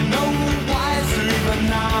 you're no wiser even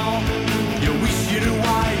now. You wish you knew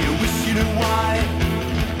why, you wish you knew why.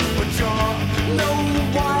 But you're no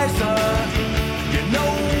wiser, you're no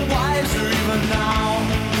wiser even now.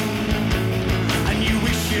 And you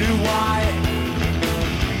wish you knew why.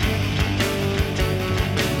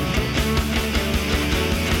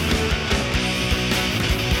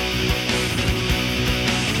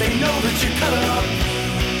 They know that you cut up,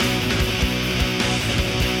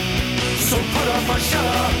 so put up or shut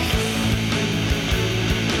up.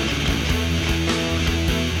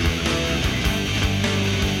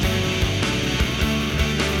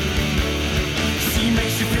 She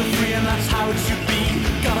makes you feel free and that's how it should be.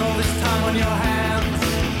 Got all this time on your hands.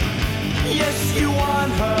 Yes, you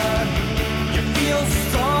want her, you feel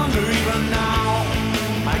strong. stronger even now.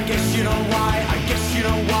 I guess you know why, I guess you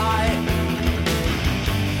know why.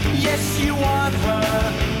 Yes, you want her,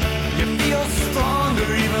 you feel stronger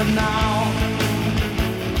even now.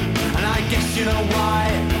 And I guess you know why.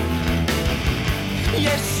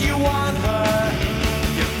 Yes, you want her,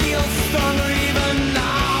 you feel stronger even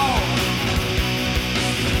now.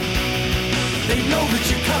 They know that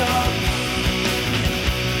you cut up,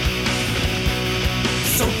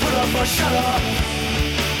 so put up or shut up.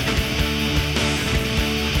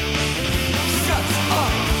 Shut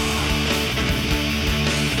up.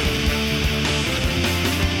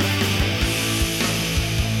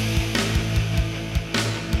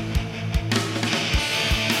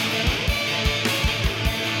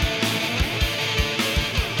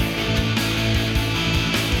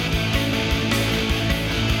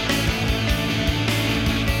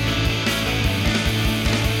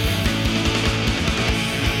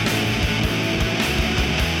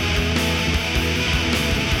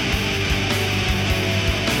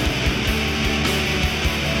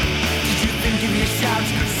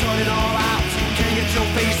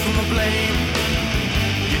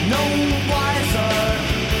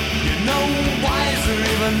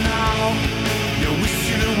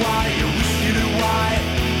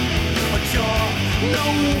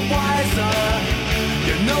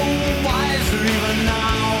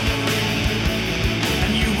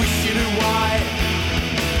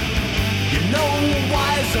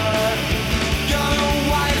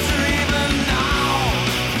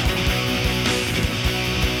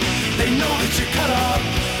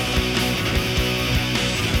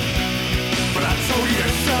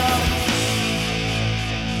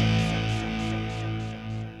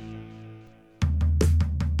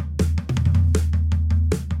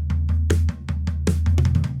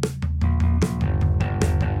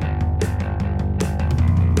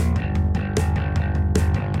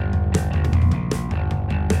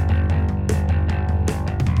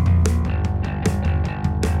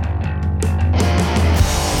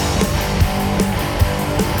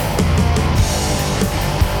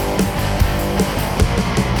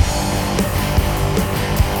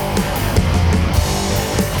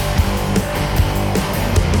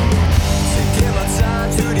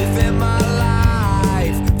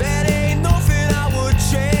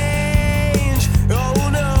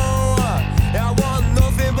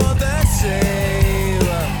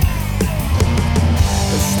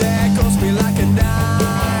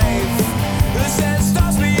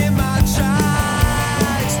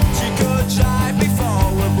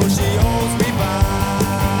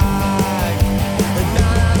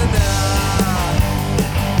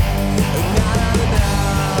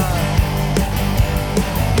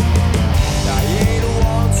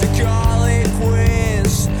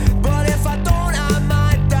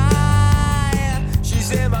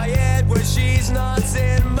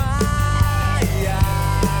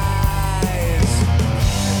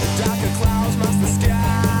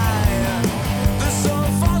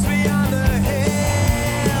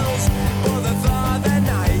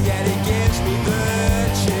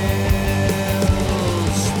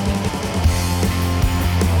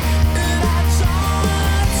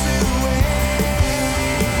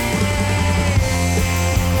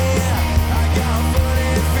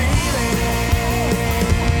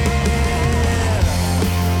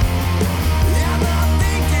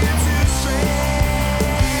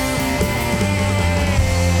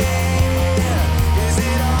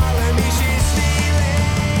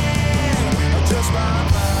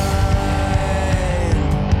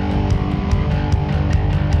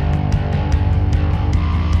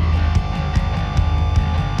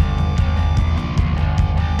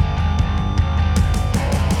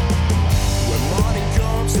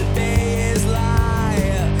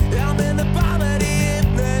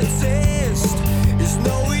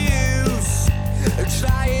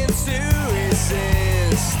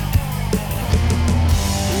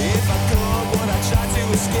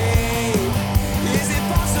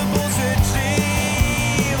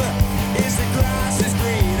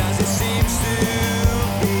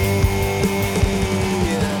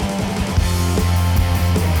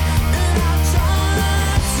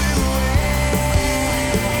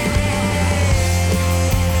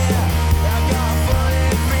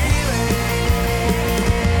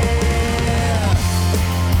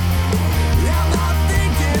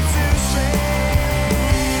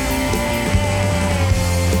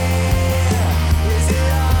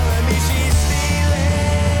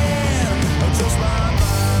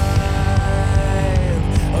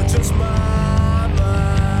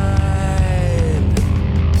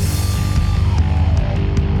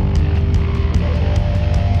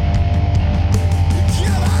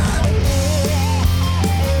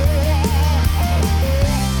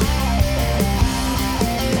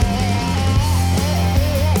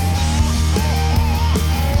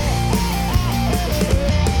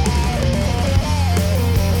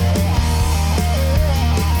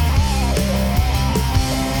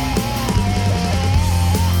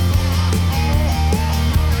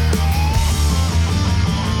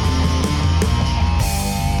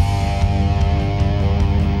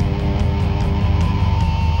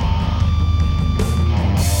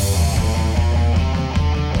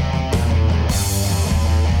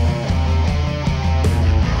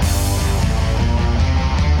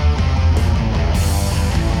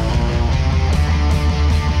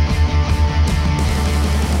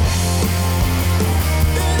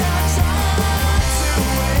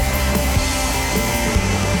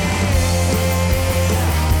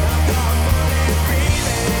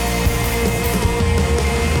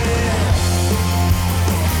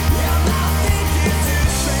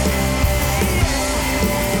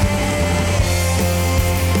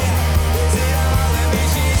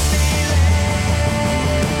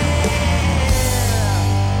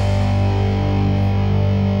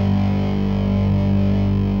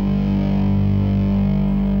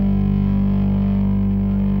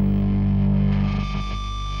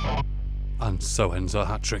 And so ends our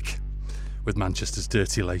hat trick with Manchester's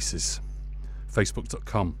Dirty Laces.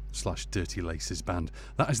 Facebook.com/Dirty Laces Band.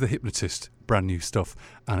 That is The Hypnotist, brand new stuff,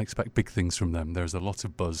 and expect big things from them. There's a lot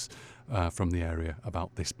of buzz from the area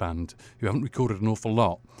about this band, who haven't recorded an awful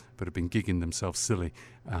lot, but have been gigging themselves silly,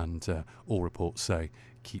 and all reports say,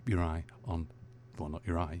 keep your eye on, well, not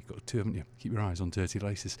your eye, you've got two, haven't you? Keep your eyes on Dirty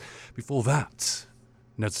Laces. Before that,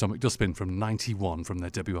 Ned Stomach Dustbin from 91 from their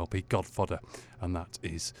debut LP Godfodder, and that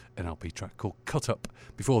is an LP track called Cut Up.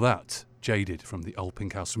 Before that, Jaded from the Old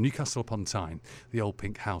Pink House from Newcastle upon Tyne,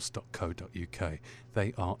 theoldpinkhouse.co.uk.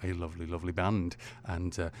 They are a lovely, lovely band,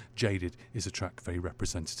 and Jaded is a track very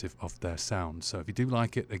representative of their sound. So if you do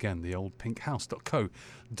like it, again,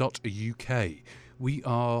 theoldpinkhouse.co.uk. We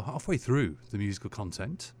are halfway through the musical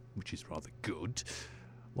content, which is rather good.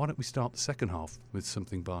 Why don't we start the second half with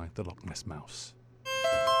something by the Loch Ness Mouse?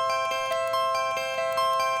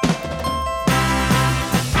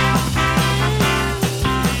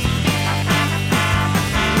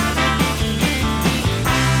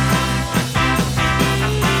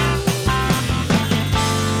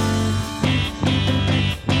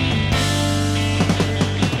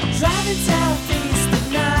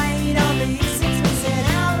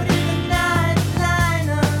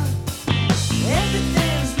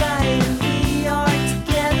 Everything's right and we are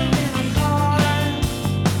together in a car.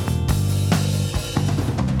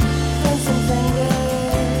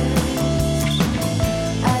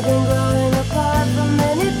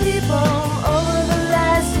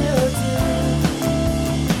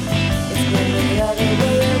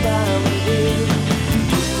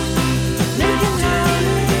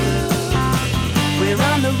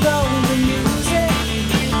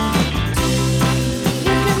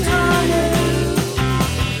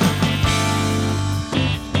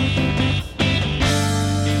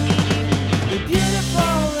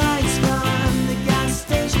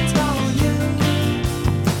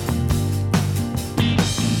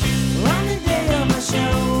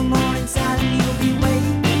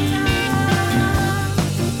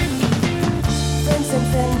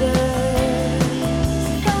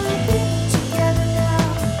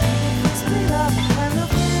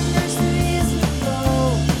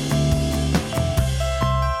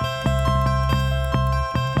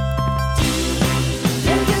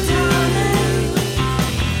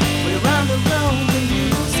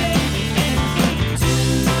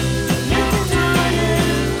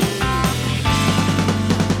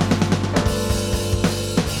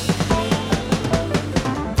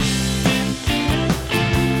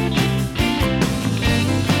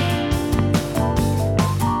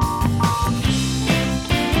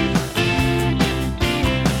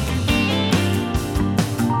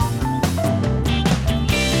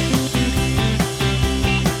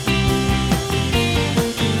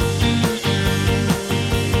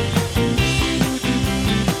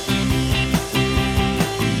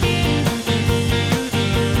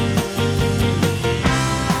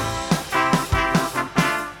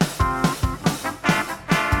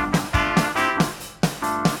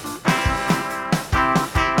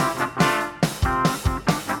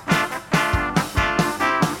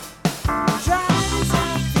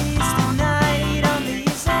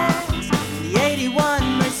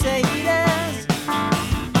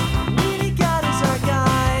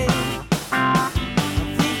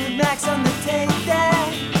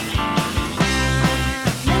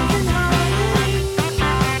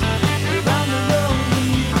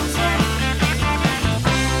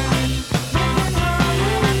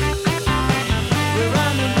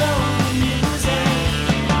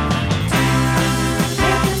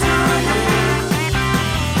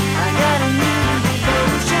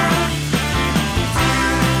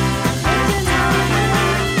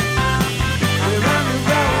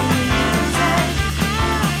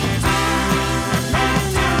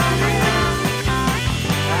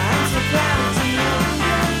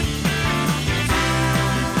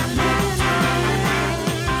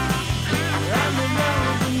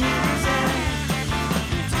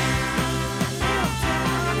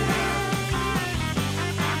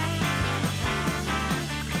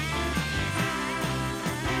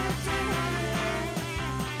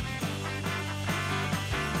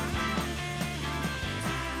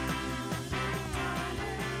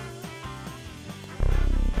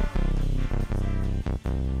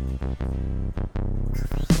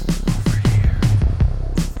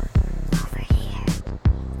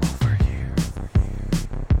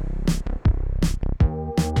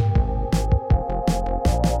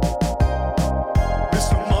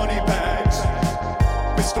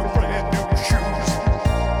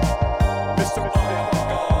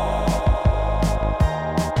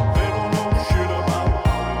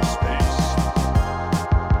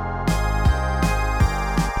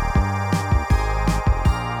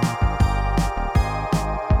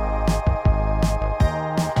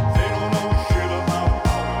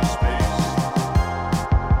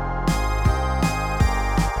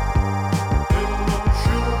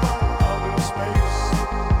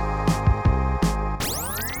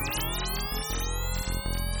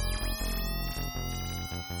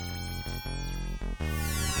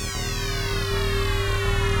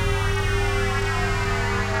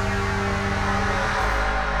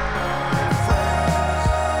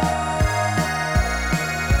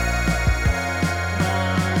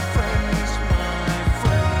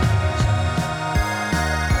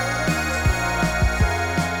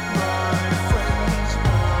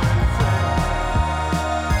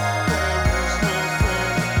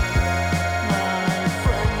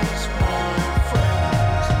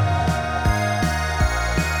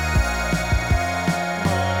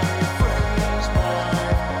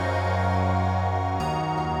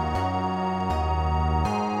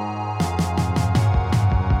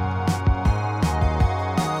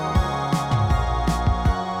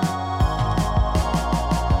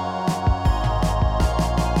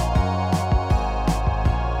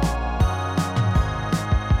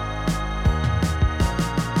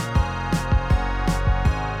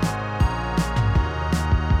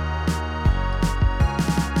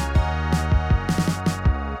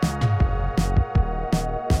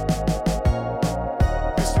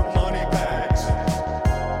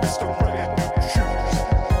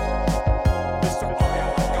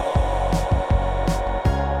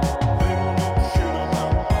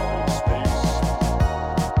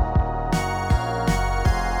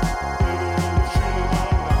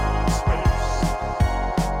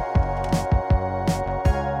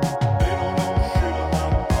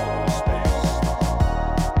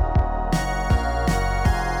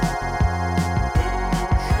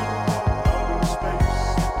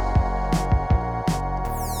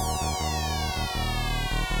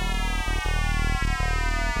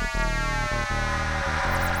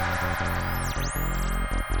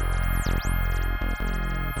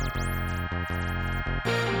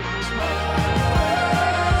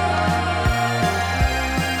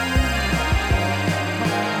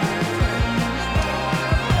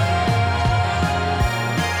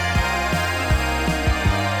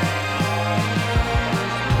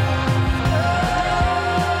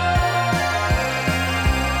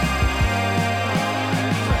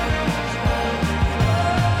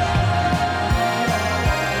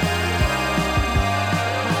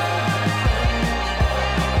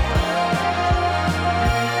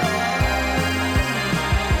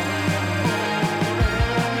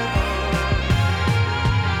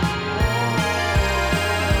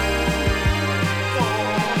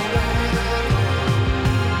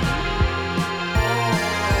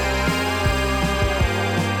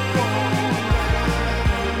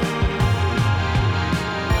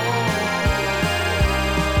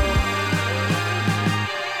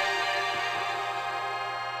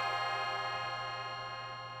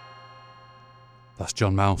 That's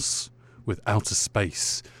John Mouse with Outer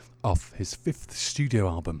Space off his 5th studio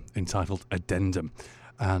album entitled Addendum.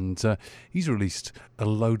 And he's released a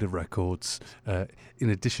load of records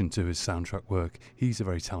in addition to his soundtrack work. He's a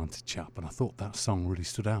very talented chap, and I thought that song really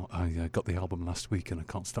stood out. I got the album last week and I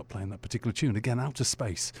can't stop playing that particular tune. Again, Outer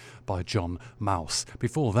Space by John Mouse.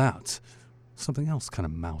 Before that, something else kind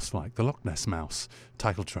of mouse-like, the Loch Ness Mouse,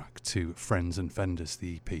 title track to Friends and Fenders,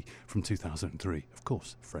 the EP from 2003. Of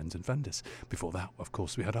course, Friends and Fenders. Before that, of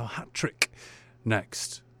course, we had our hat trick.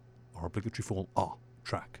 Next, our obligatory fall R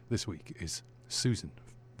track this week is Susan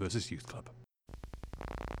versus Youth Club.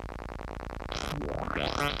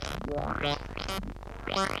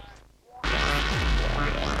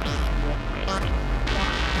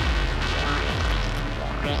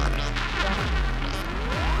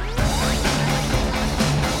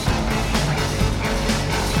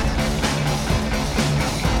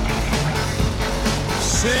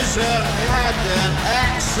 Susan had an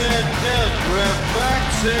accident,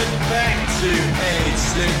 reverted back to age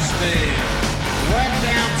 16. Went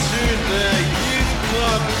down to the youth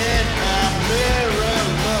club in a mirror,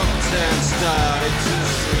 looked and started to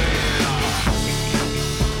swim.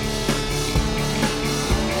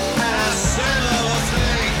 And a similar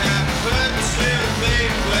thing happened to me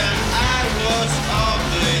when I was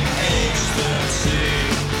only age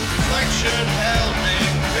 13. Reflection held a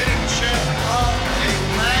picture of a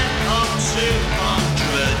man of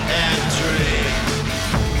 203.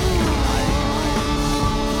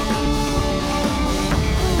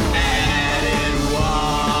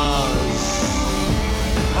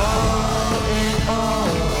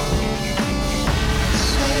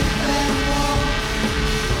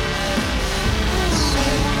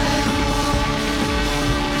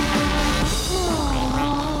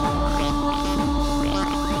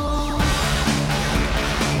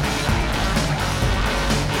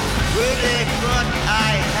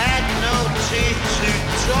 To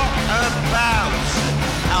talk about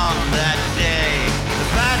on that day. The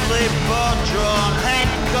badly bought had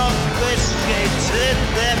confiscated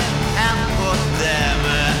them and put them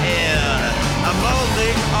in a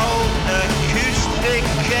moldy old acoustic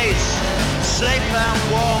case, safe and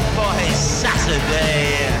warm for his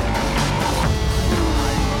Saturday.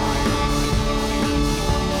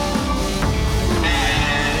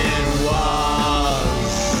 And it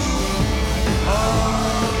was all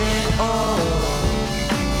in all.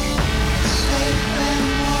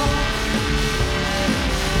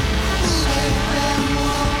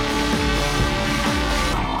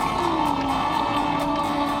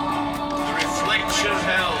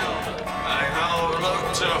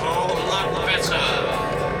 A whole lot better.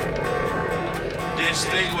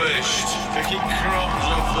 Distinguished, picking crumbs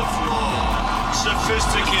off the floor.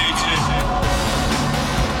 Sophisticated.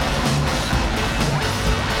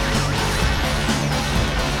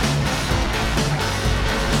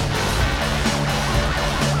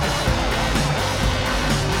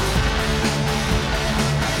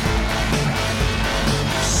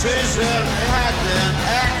 Susan had an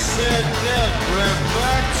accident,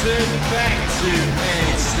 reverted back to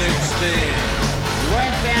age 16.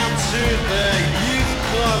 Went down to the youth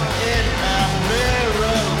club in a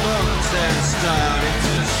mirror, looked and started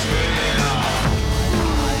to swim.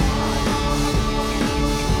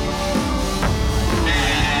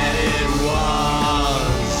 And it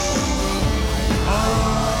was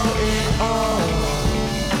all in all.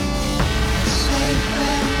 Safe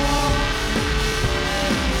and warm.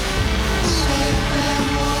 Safe and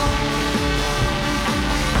warm.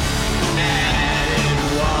 And it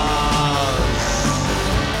was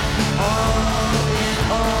all in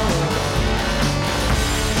all.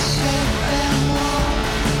 Safe and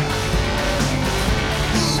warm.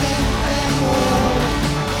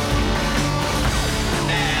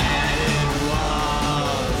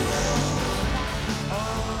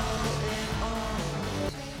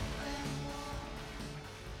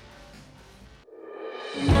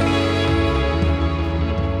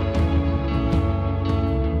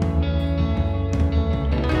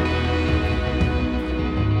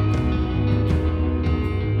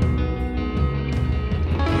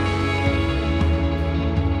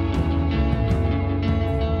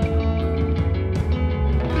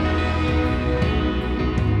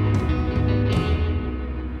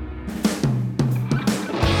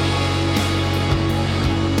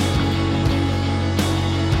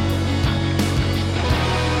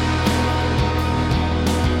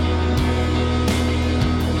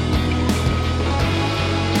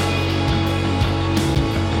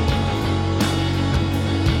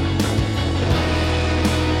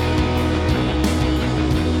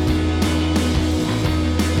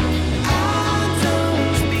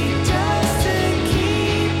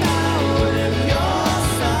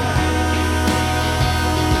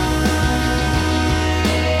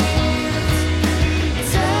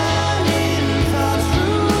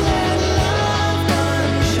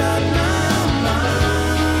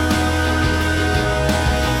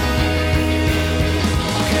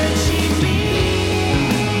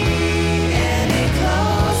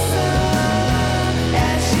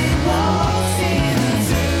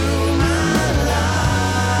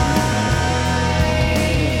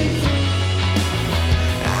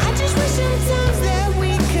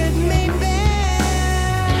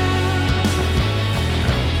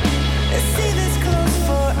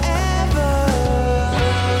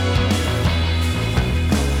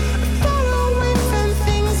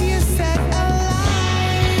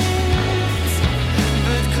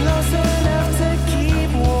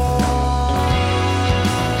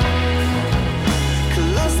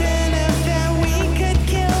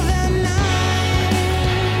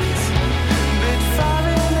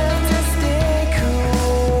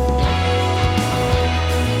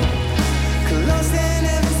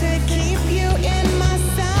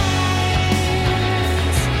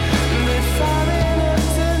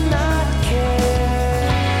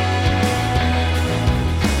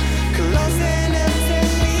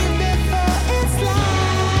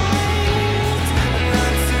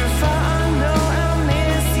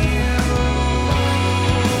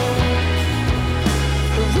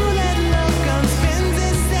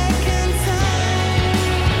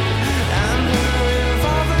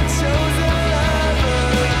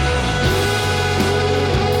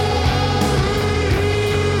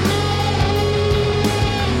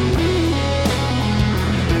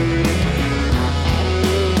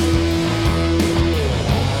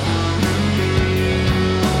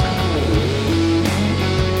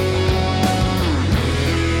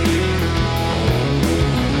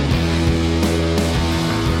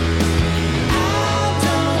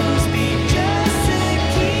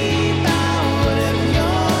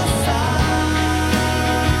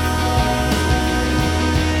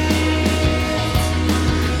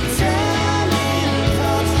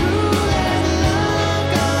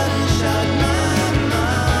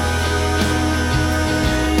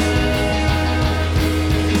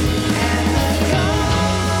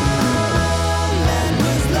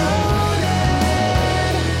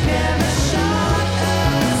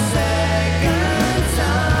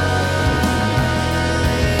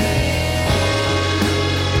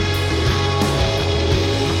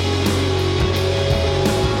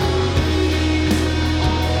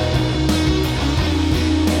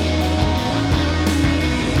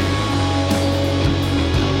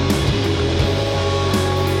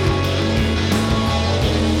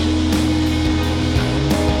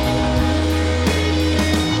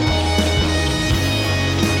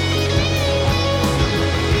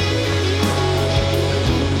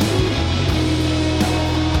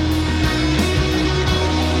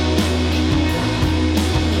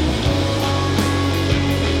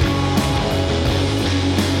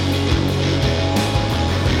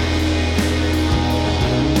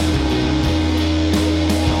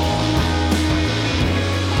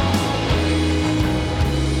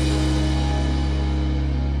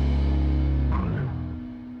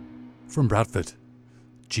 from Bradford.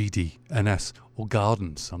 GDNS or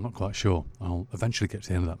Gardens, I'm not quite sure. I'll eventually get to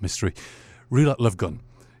the end of that mystery. Really like Love Gun.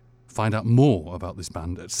 Find out more about this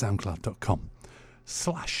band at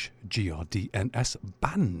soundcloud.com/GRDNS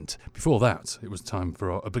band. Before that, it was time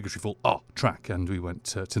for our obligatory full R track, and we went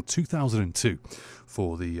to 2002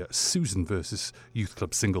 for the Susan versus Youth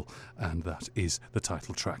Club single, and that is the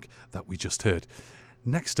title track that we just heard.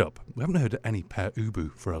 Next up, we haven't heard any Per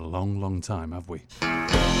Ubu for a long, long time, have we?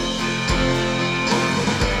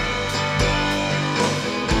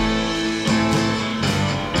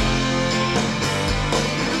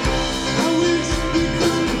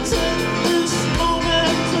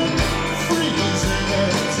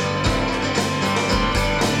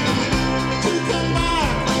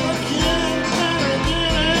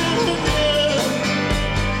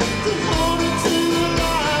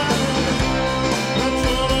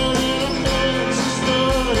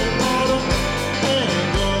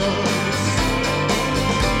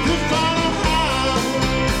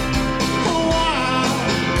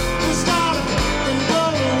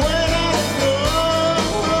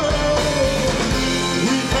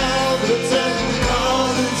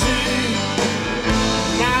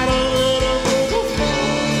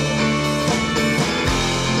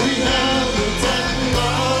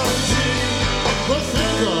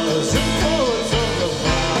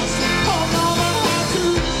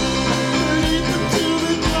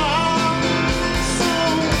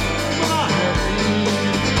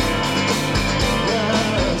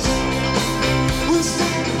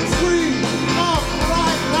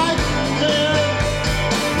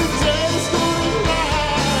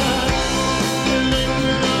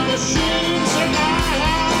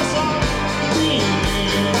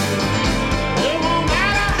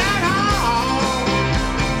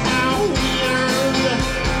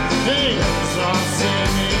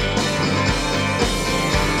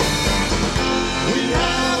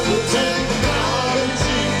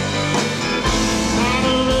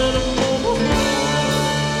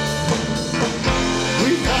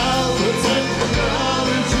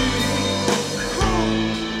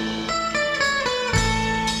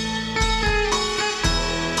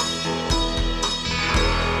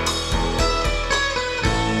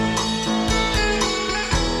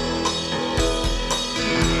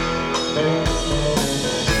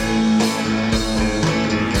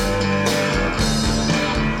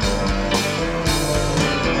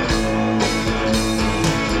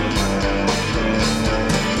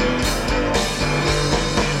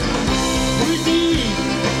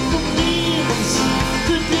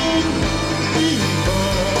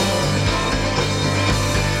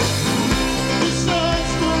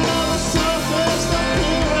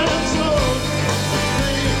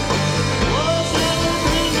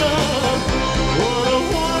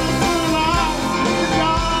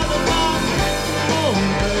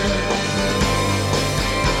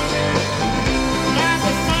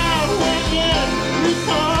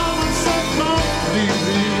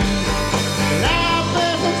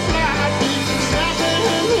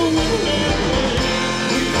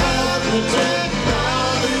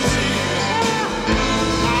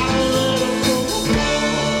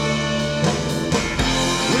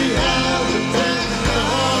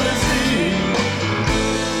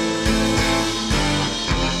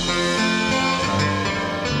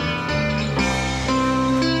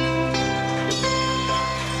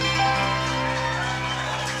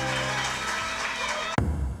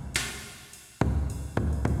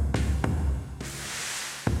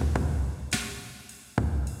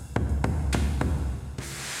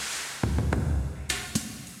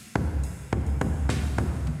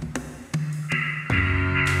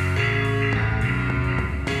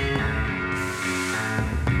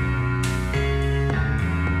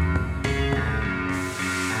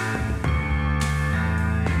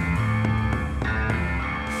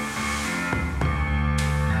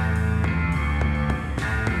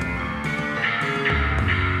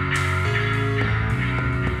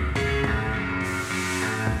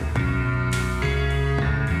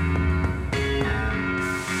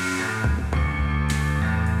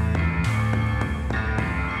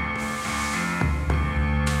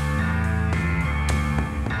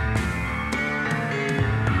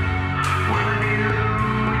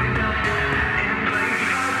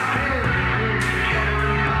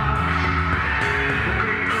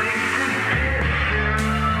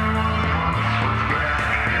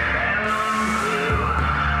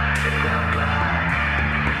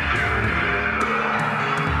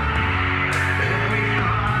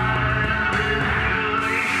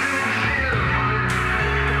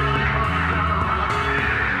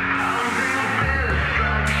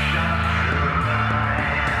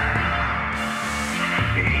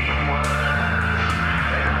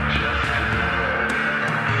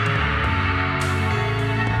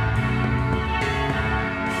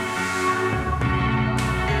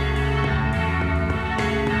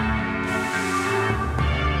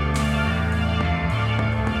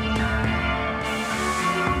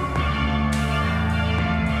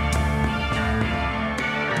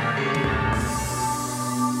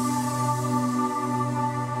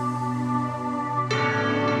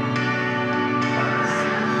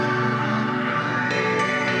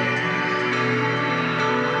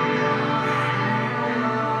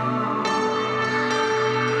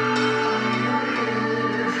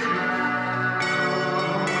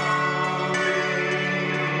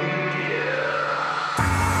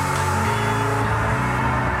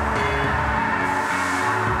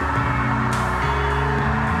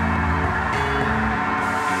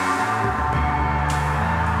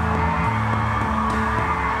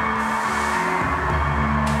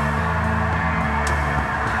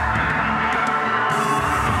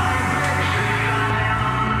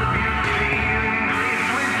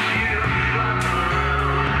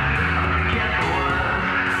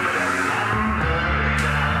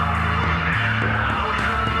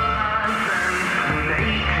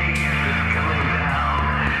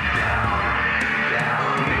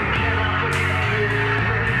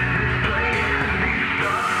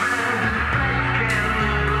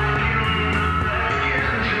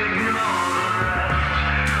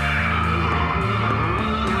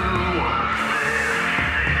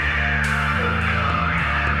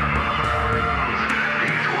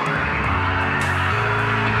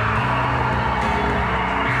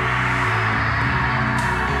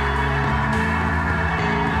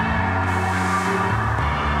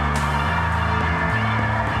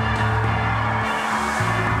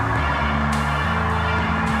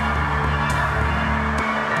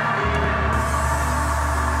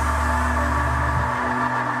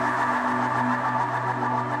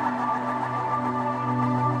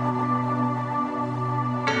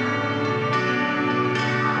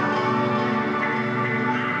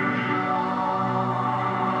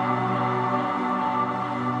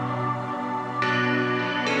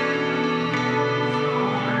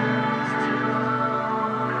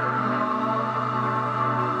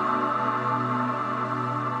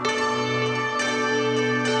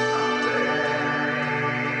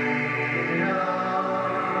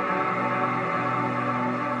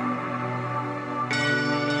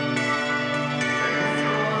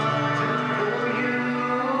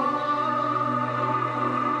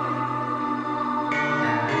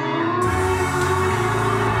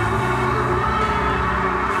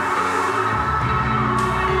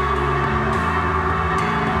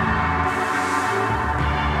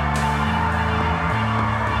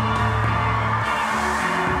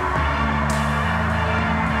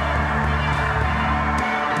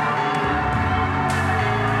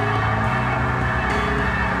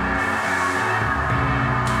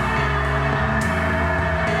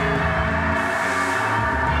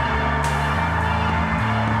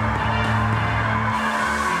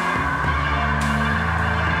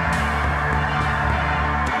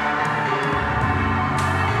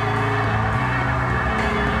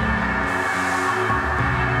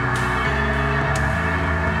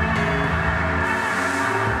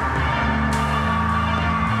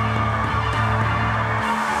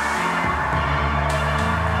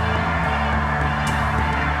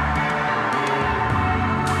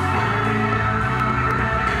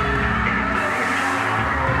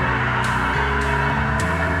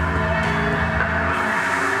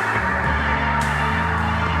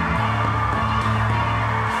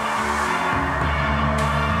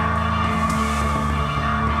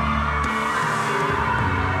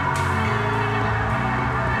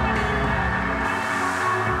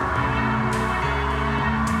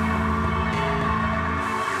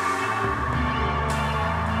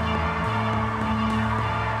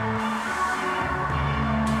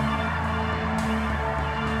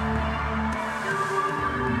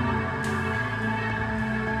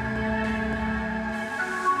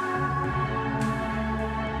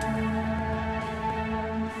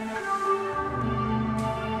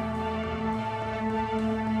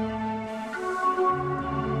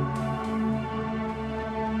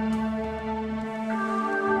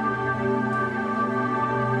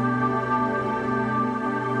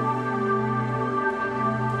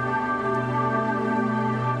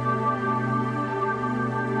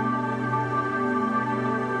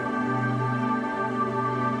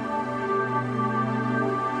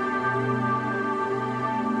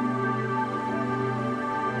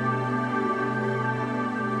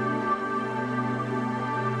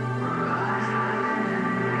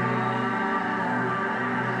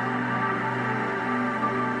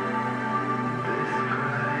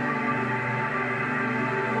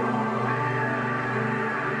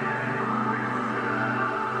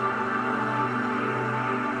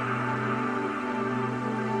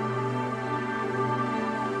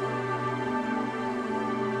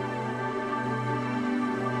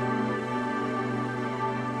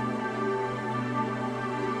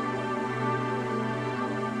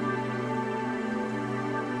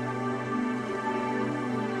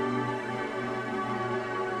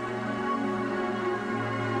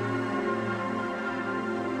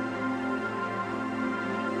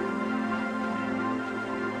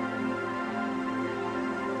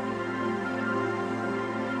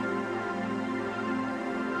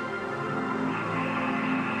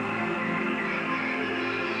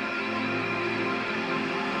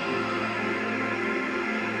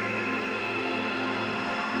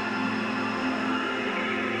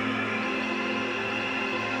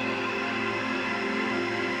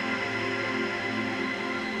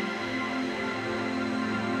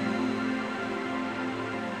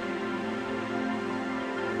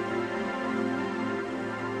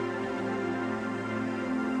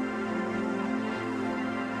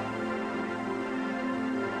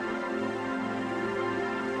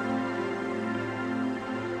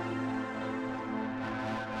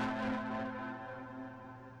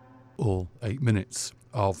 all 8 minutes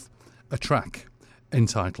of a track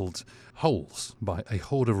entitled Holes by A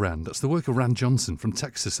Horde of Rand. That's the work of Rand Johnson from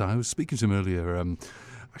Texas. I was speaking to him earlier,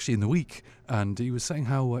 actually in the week, and he was saying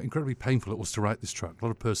how incredibly painful it was to write this track. A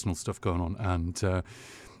lot of personal stuff going on, and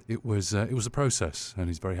it was a process, and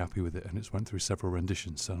he's very happy with it, and it's went through several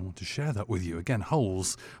renditions, so I want to share that with you. Again,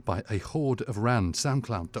 Holes by A Horde of Rand,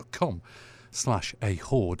 soundcloud.com/A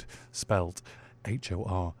Horde, spelled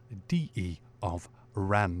HORDE of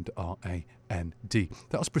Rand, R-A-N-D.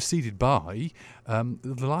 That was preceded by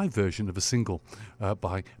the live version of a single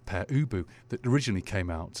by Pere Ubu that originally came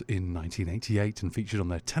out in 1988 and featured on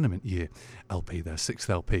their Tenement Year LP, their 6th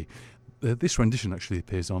LP. This rendition actually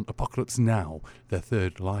appears on Apocalypse Now, their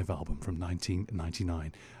 3rd live album from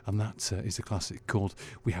 1999, and that is a classic called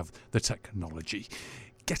We Have the Technology.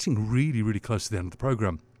 Getting really, really close to the end of the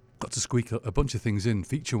programme. Got to squeak a bunch of things in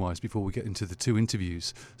feature-wise before we get into the 2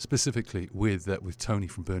 interviews, specifically with Tony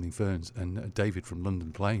from Burning Ferns and David from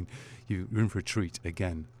London Plain. You're in for a treat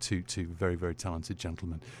again, two very, very talented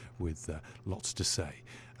gentlemen with lots to say,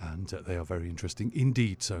 and they are very interesting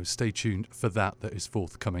indeed, so stay tuned for that is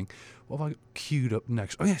forthcoming. What have I queued up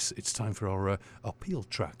next? Oh yes, it's time for our Peel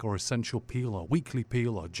track, our Essential Peel, our Weekly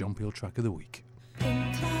Peel, our John Peel track of the week.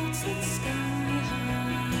 In clouds that sky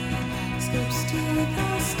high, slips to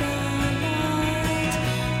the starlight,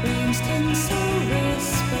 rain's tinsel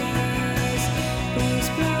whispers, breeze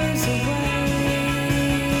blows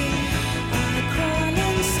away. I crawl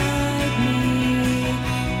inside me,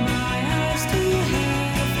 my eyes to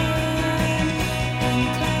heaven. In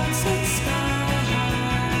clouds that sky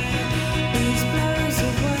high, breeze blows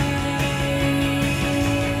away.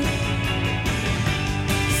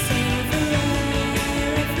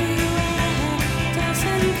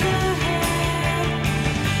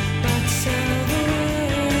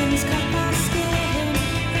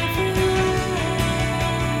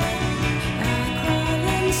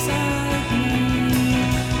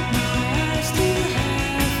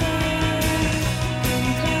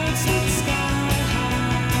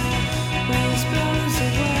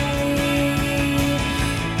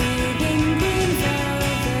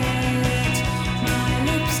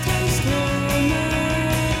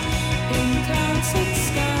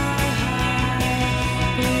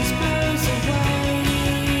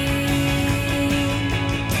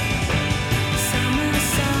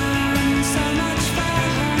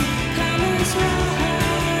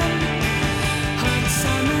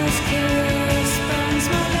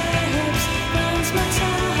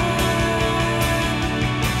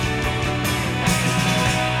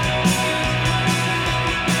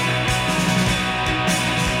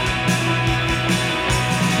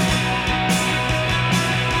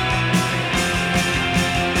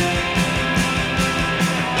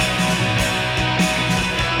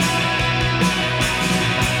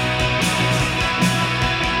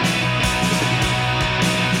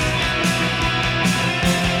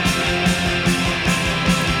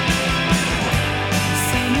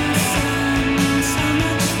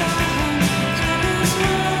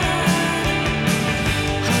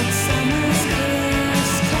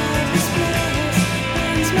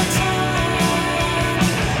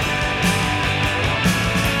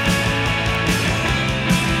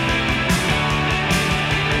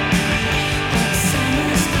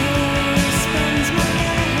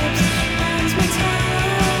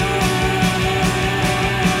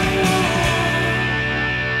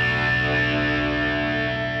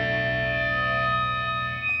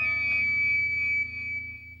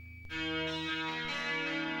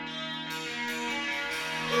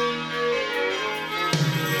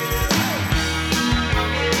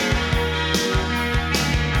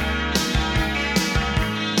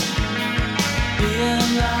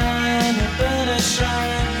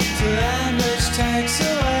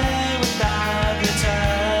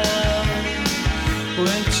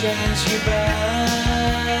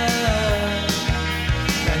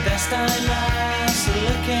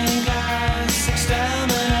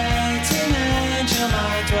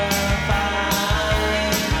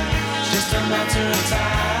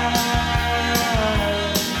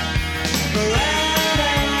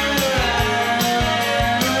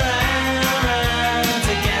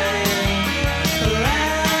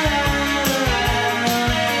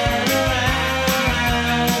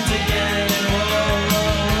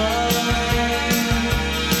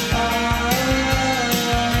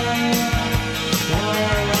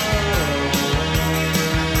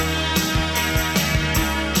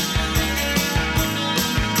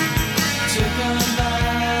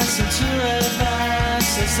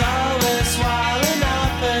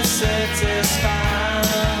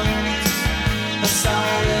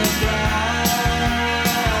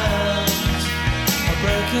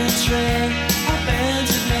 like a tree up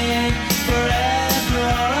into me forever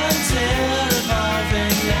until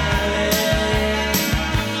evolving knowing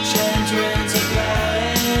change winds are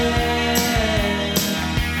blowing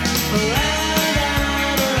around and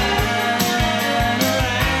around,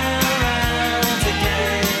 around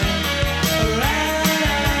again, around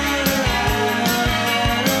and around,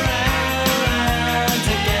 around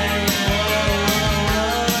again.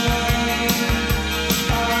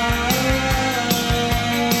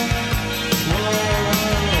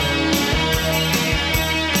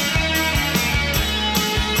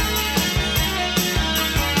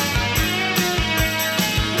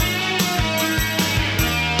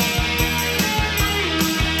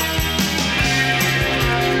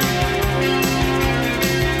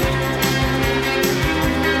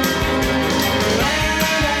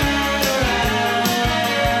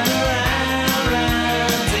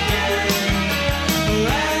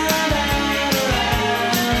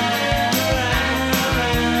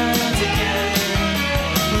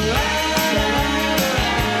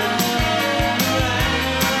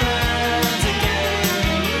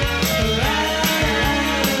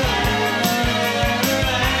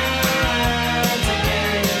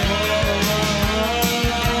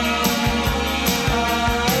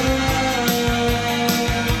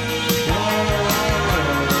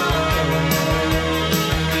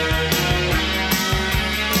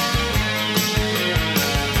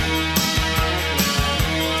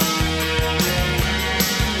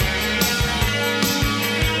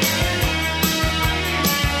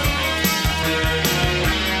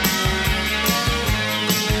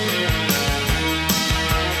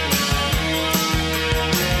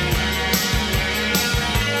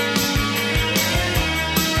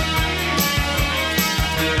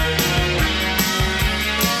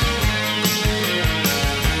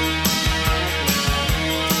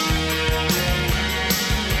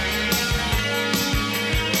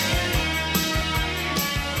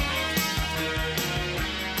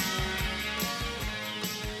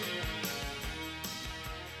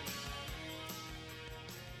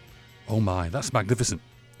 Oh my, that's magnificent.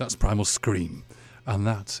 That's Primal Scream. And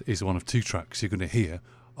that is one of two tracks you're going to hear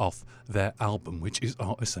off their album, which is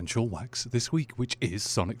our Essential Wax this week, which is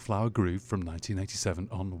Sonic Flower Groove from 1987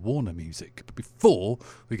 on Warner Music. But before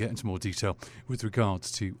we get into more detail with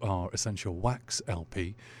regards to our Essential Wax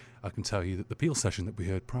LP, I can tell you that the Peel session that we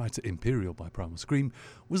heard prior to Imperial by Primal Scream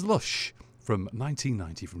was Lush from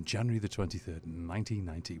 1990, from January the 23rd,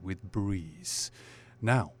 1990, with Breeze.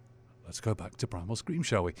 Now, let's go back to Primal Scream,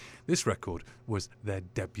 shall we? This record was their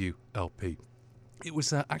debut LP. It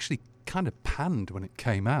was actually kind of panned when it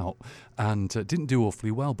came out and didn't do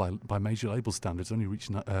awfully well by major label standards, only reached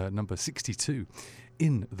number 62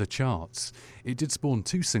 in the charts. It did spawn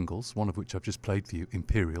two singles, one of which I've just played for you,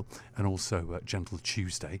 Imperial, and also Gentle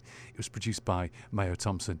Tuesday. It was produced by Mayo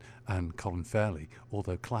Thompson and Colin Fairley,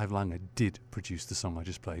 although Clive Langer did produce the song I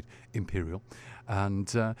just played, Imperial.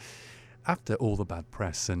 And after all the bad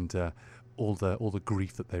press and all the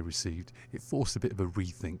grief that they received, it forced a bit of a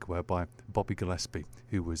rethink, whereby Bobby Gillespie,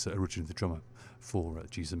 who was originally the drummer for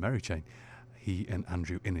Jesus and Mary Chain, he and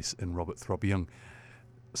Andrew Innes and Robert Throb Young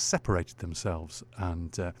separated themselves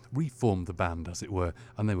and reformed the band, as it were,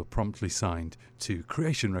 and they were promptly signed to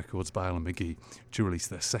Creation Records by Alan McGee to release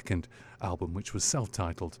their second album, which was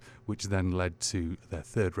self-titled, which then led to their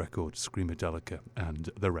third record, Screamadelica, and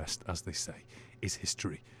the rest, as they say, is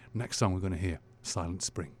history. Next song we're going to hear, Silent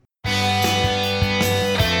Spring.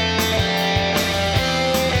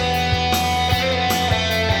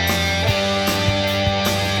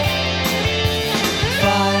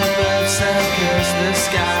 Firebird circles the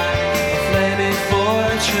sky, a flaming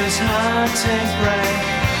fortress haunting prey.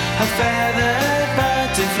 A feathered bird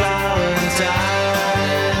to flowers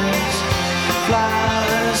dies,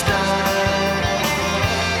 flowers die.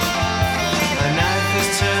 A knife is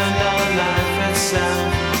turned on life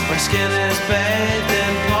itself, where skin is bathed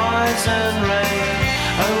in poison rain.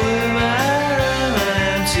 A woman in an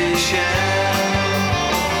empty shell,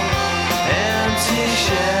 empty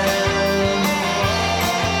shell.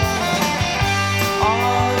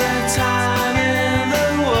 All the time in the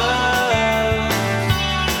world,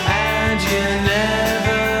 and you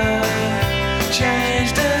never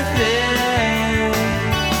changed a thing.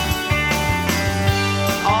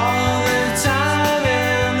 All the time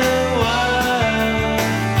in the world,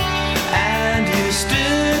 and you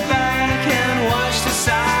stood back and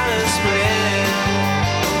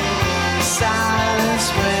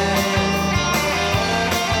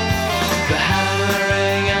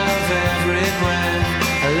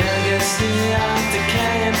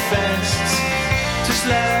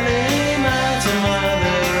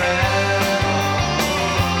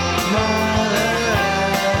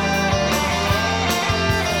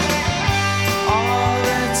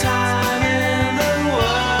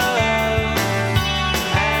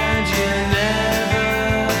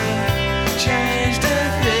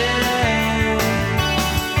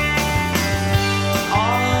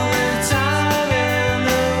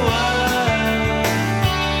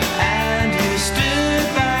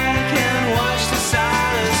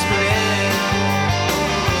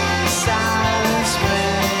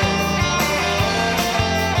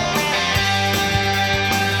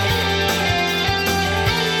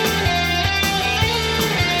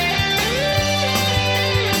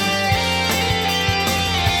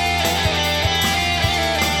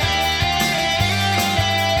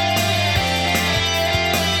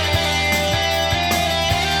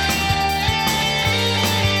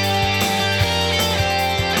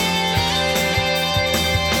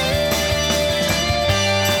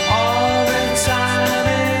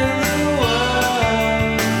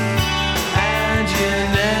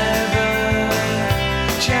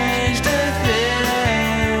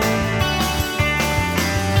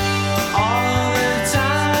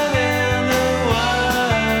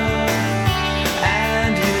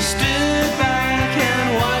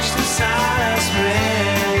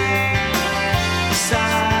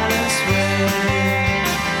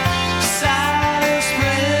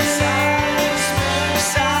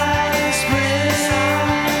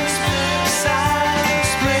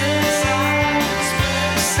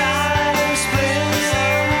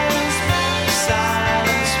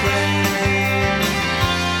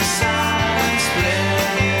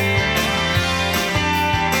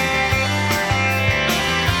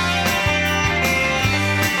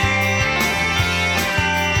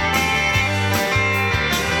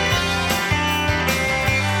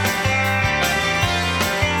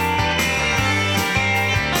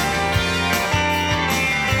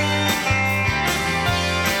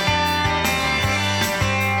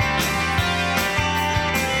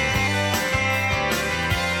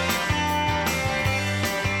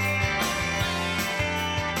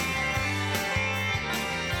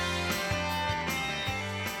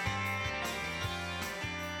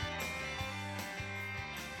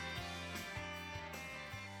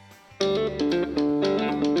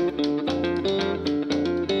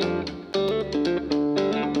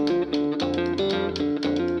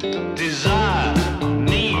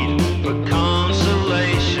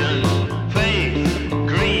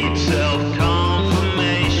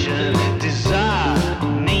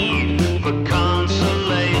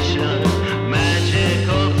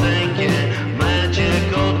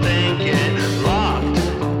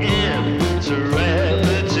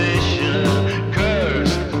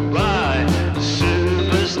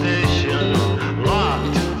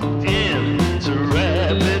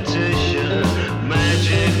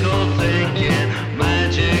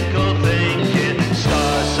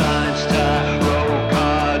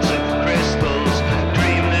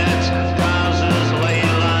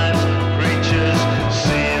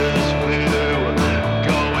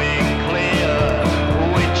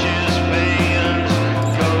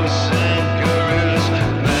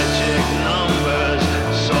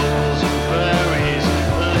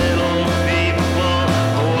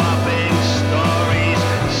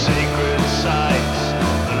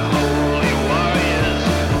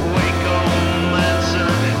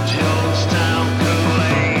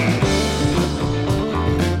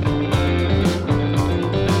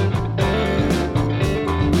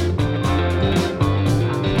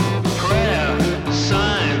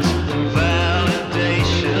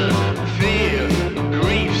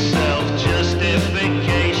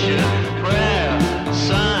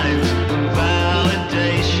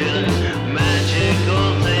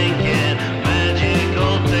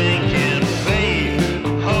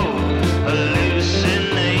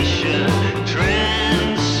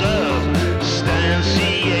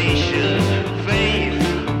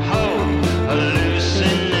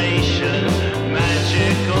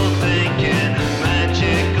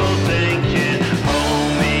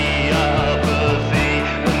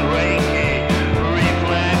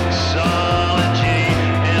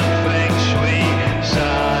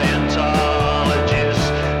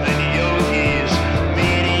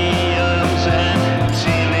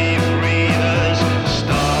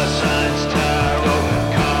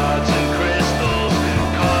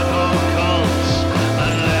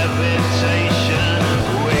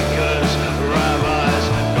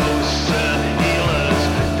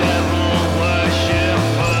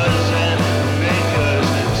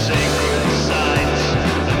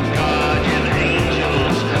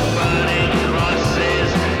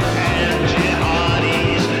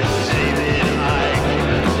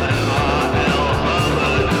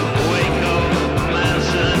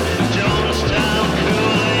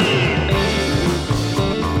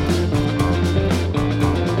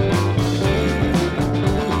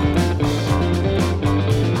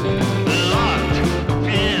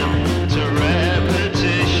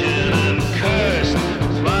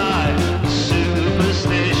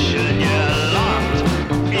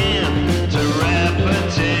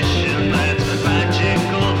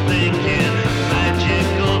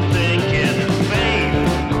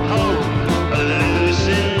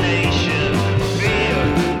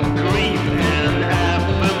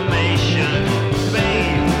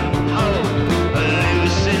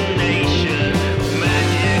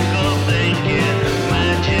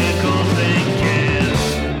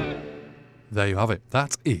there you have it.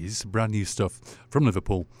 That is brand new stuff from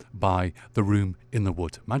Liverpool by The Room in the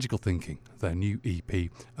Wood. Magical Thinking, their new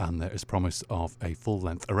EP, and there is promise of a full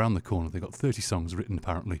length around the corner. They've got 30 songs written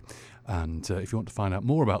apparently. And if you want to find out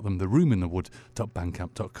more about them,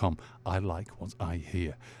 theroominthewood.bandcamp.com. I like what I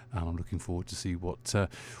hear, and I'm looking forward to see what the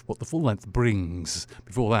full length brings.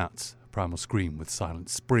 Before that, Primal Scream with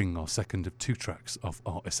Silent Spring, our second of 2 tracks of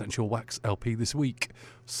our Essential Wax LP this week,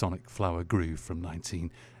 Sonic Flower Groove from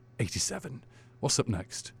 1987. What's up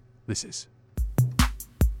next? This is...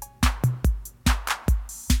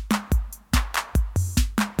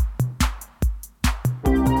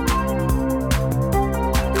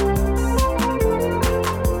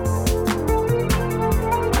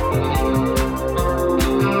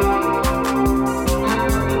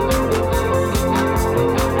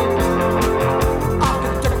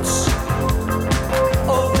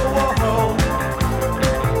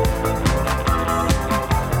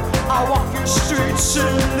 Streets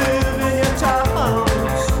and live in your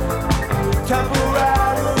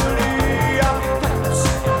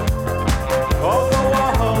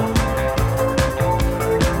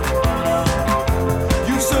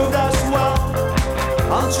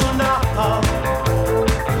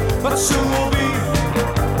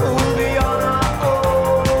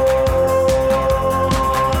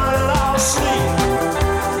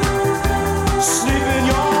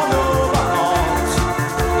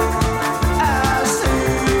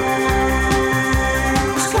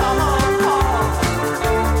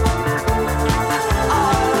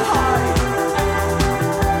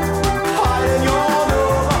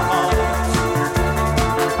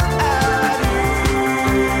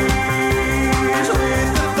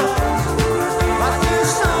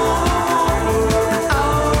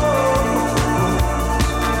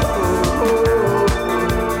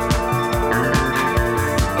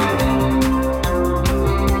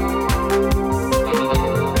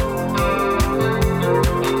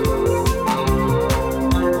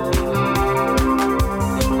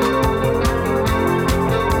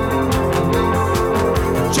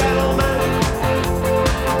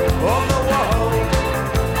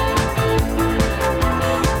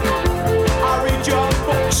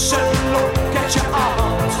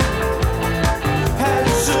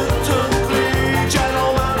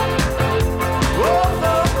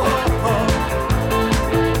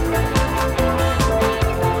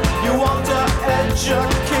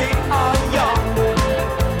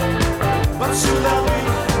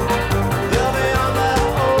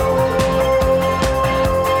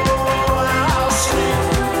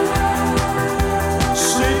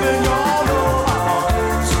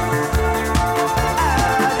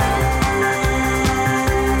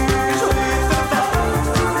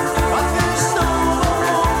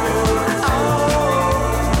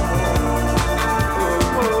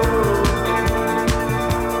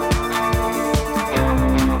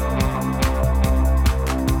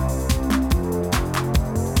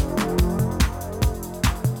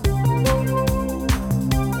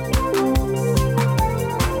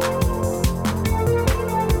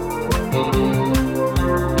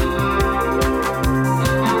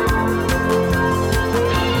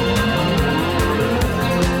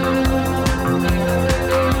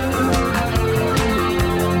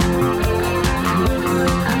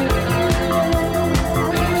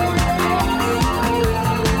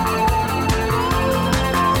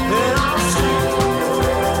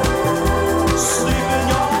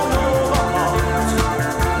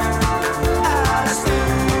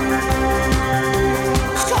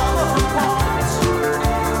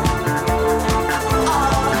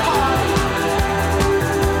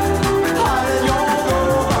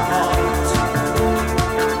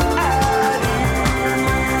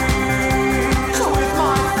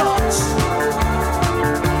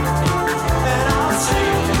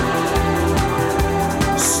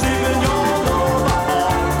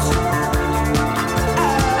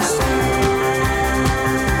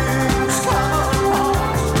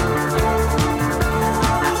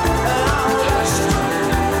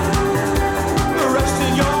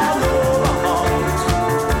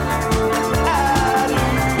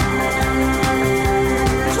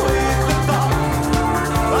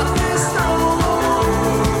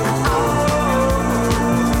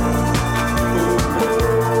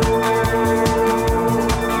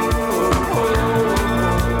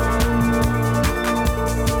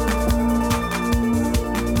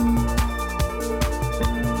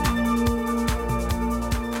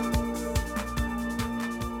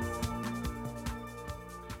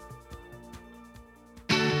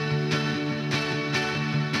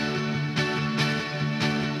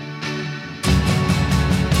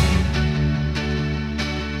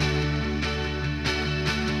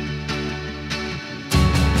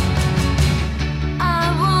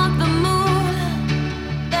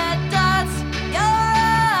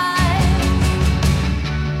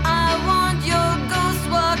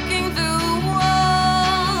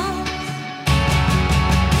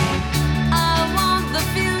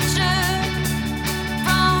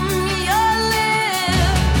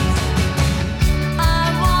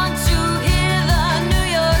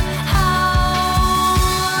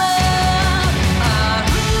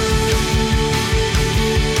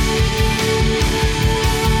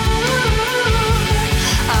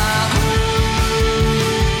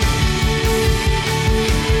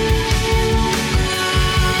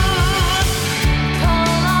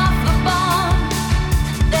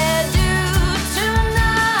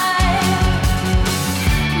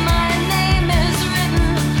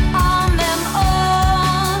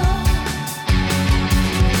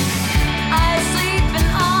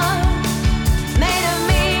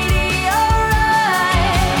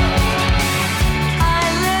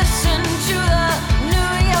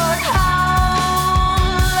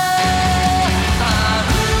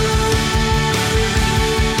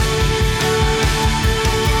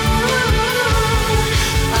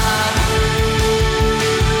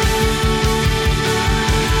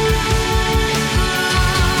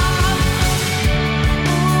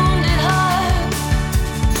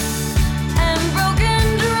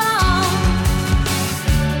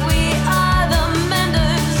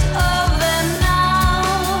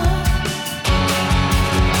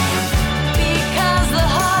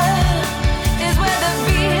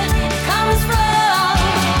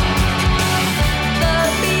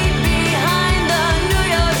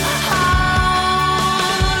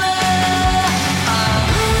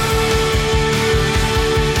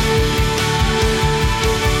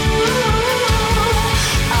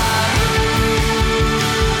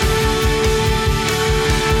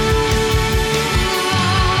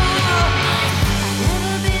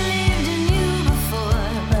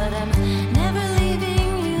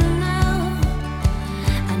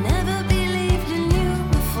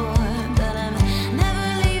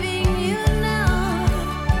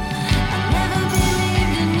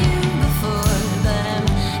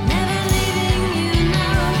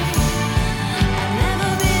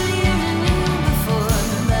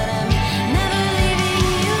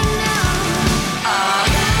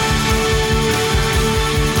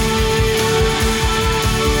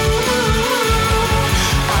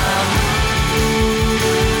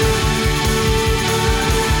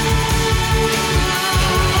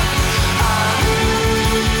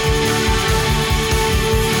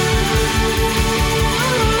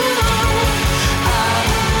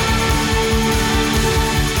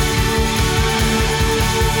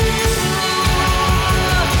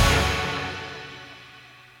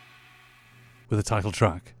with a title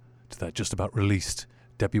track to their just about released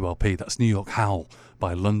debut LP. That's New York Howl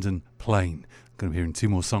by London Plain. Going to be hearing 2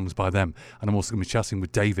 more songs by them, and I'm also going to be chatting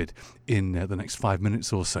with David in the next 5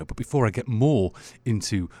 minutes or so. But before I get more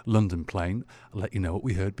into London Plain, I'll let you know what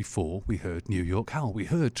we heard before. We heard New York Howl. We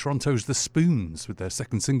heard Toronto's The Spoons with their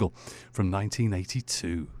second single from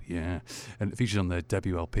 1982. Yeah, and it features on their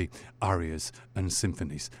debut LP, Arias and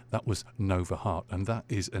Symphonies. That was Nova Heart, and that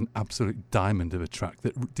is an absolute diamond of a track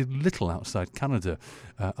that did little outside Canada.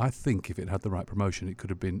 I think if it had the right promotion, it could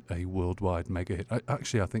have been a worldwide mega hit.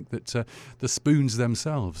 I think that the Spoons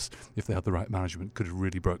themselves, if they had the right management, could have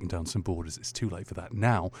really broken down some borders. It's too late for that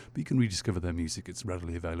now, but you can rediscover their music. It's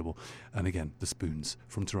readily available. And again, the Spoons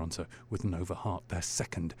from Toronto with Nova Heart, their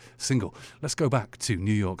second single. Let's go back to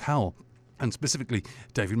New York Howl. And specifically,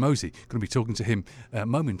 David Mosey. Going to be talking to him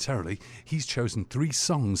momentarily. He's chosen 3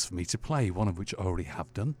 songs for me to play, one of which I already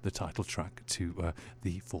have done, the title track to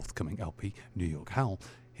the forthcoming LP, New York Howl.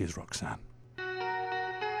 Here's Roxanne.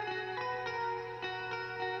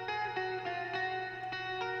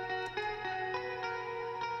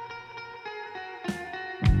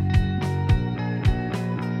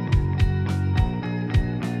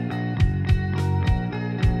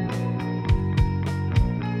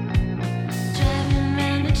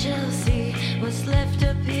 Chelsea, what's left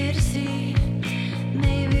up here to see?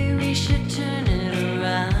 Maybe we should turn it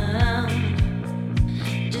around.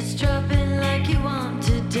 Just drop it like you want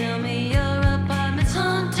to. Tell me your apartment's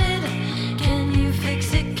haunted. Can you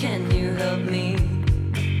fix it? Can you help me?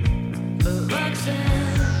 But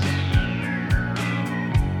Roxanne,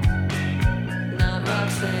 not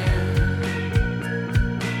Roxanne.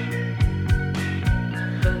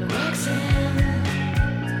 But Roxanne.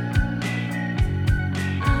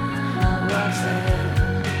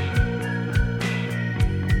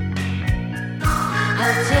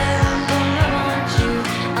 I'll tell I'm gonna want you.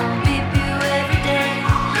 I'll beep you every day.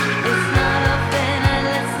 It's not often I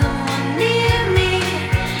let someone near me,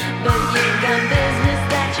 but you got business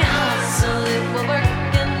that you hustle. It will work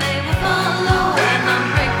and they will follow. And I'll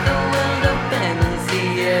break the world open and see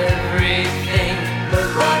everything. But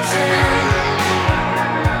Roxanne,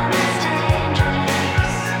 it's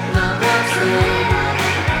dangerous. Not Roxanne.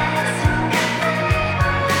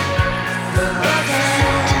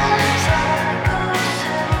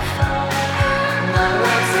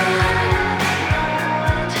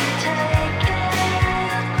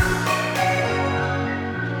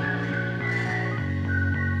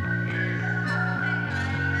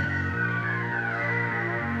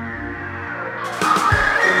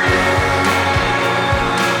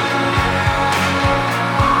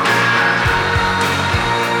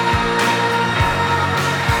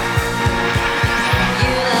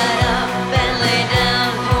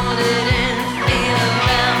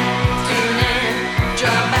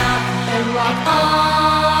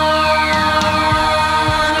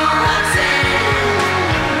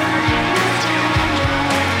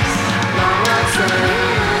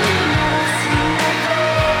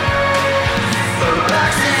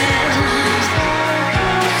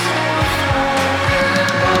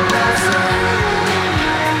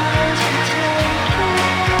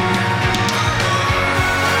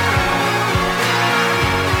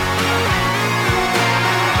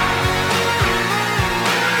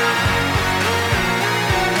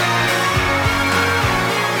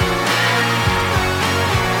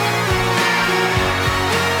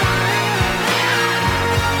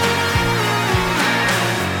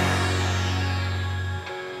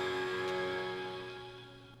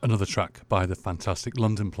 Another track by the fantastic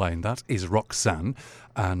London Plain. That is Roxanne.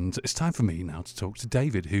 And it's time for me now to talk to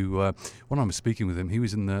David, who, when I was speaking with him, he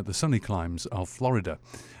was in the sunny climes of Florida,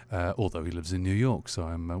 although he lives in New York. So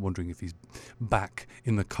I'm wondering if he's back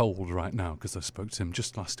in the cold right now, because I spoke to him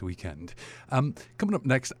just last weekend. Coming up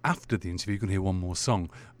next, after the interview, you're going to hear one more song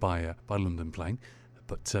by London Plain.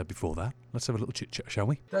 But before that, let's have a little chit-chat, shall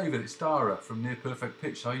we? David, it's Dara from Near Perfect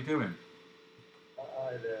Pitch. How are you doing?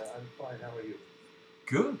 Hi there, I'm fine. How are you?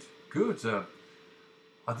 Good, good.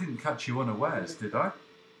 I didn't catch you unawares, did I?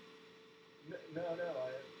 No.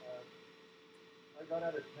 I got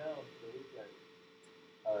out of town for the weekend.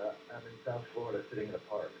 I'm in South Florida, sitting in a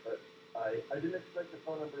park. But I didn't expect the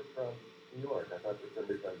phone number from New York. I thought for some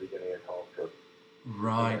reason I was getting a call from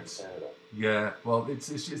Right. Canada. Yeah. Well, it's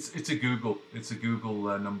a Google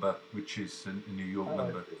number, which is a New York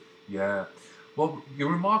number. Yeah. Well,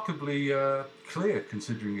 you're remarkably clear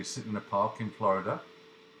considering you're sitting in a park in Florida.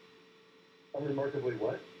 I'm remarkably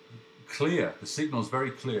what? Clear. The signal's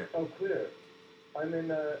very clear. Oh, clear. I'm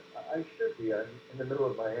in. I should be. I'm in the middle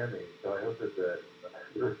of Miami, so I hope that the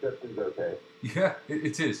reception's okay. Yeah,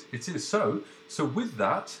 it is. It is. So with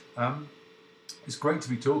that, It's great to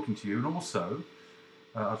be talking to you, and also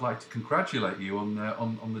I'd like to congratulate you on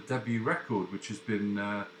the debut record, which has been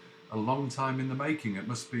a long time in the making. It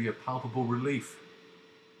must be a palpable relief.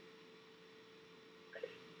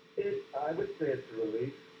 I would say it's a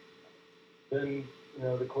relief. Then,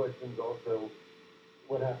 the question's also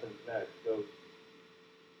what happens next. So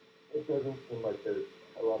it doesn't seem like there's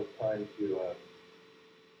a lot of time to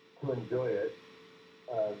enjoy it.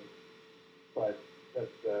 But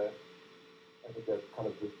that's, I think that's kind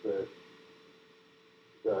of just the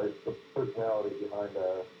personality behind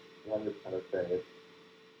this kind of thing.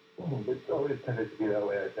 It's always tended to be that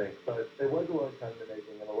way, I think. But it was a long time in the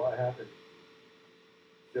making, and a lot happened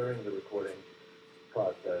during the recording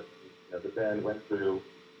process. The band went through.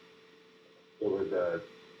 There was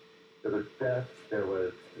death. There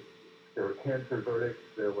were cancer verdicts.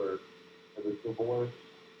 There was divorce,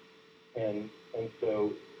 and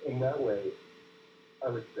so in that way, I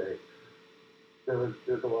would say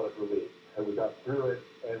there's a lot of relief. And we got through it,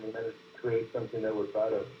 and we managed to create something that we're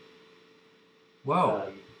proud of. Wow!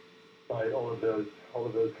 By all of those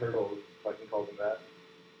hurdles, if I can call them that.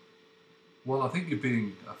 Well, I think you're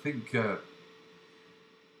being. I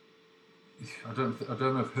don't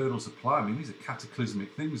know if hurdles apply. I mean, these are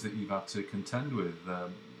cataclysmic things that you've had to contend with.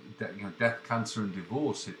 Death, cancer, and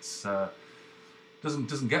divorce. It's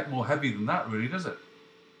doesn't get more heavy than that, really, does it?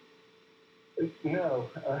 No,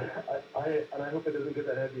 I hope it doesn't get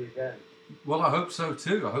that heavy again. Well, I hope so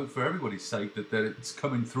too. I hope for everybody's sake that it's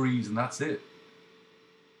come in threes and that's it.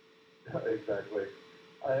 Exactly.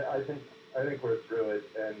 I think we're through it,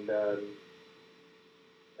 and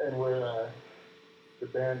we're the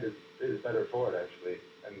band is better for it, actually,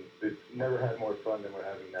 and we've never had more fun than we're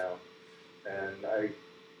having now, and I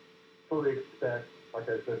fully expect, like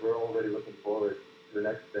I said, we're already looking forward to the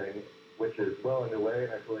next thing, which is well underway,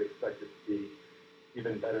 and I fully expect it to be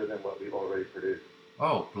even better than what we've already produced.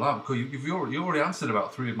 Oh, blam! You already answered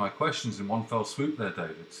about 3 of my questions in one fell swoop there,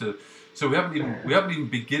 David. So we haven't even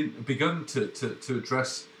begun to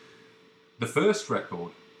address the first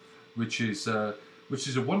record, which is a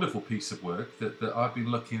wonderful piece of work that I've been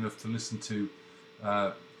lucky enough to listen to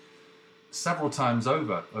several times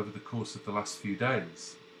over the course of the last few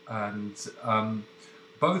days, and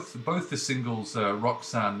both the singles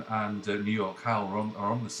Roxanne and New York Howl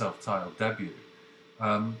are on the self-titled debut.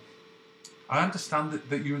 I understand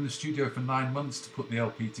that you're in the studio for 9 months to put the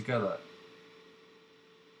LP together.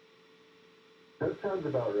 That sounds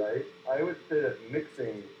about right. I would say that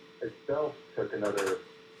mixing itself took another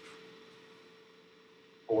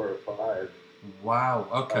 4 or 5. Wow.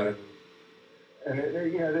 Okay. And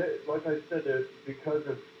like I said, because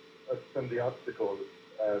of some of the obstacles,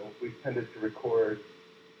 we tended to record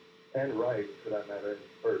and write, for that matter, in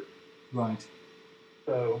spurts. Right.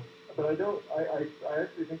 So, but I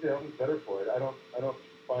actually think the album's better for it. I don't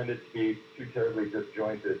find it to be too terribly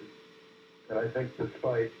disjointed. And I think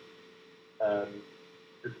despite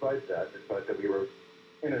that we were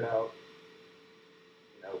in and out,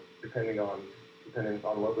 depending on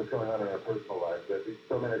what was going on in our personal lives, but we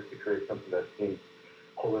still managed to create something that seemed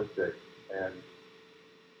holistic and.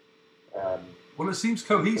 Well, it seems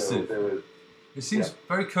cohesive. So it seems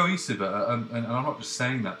very cohesive, and I'm not just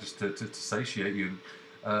saying that just to satiate you.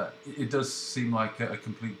 It does seem like a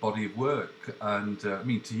complete body of work, and I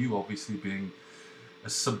mean, to you, obviously being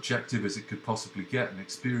as subjective as it could possibly get, and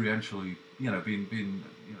experientially, being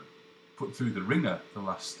put through the ringer the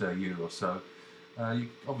last year or so. You're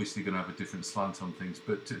obviously going to have a different slant on things,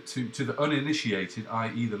 but to the uninitiated,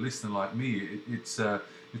 i.e., the listener like me, it's a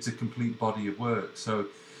complete body of work. So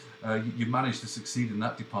you managed to succeed in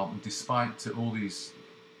that department despite all these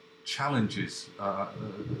challenges. I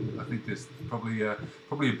think there's probably a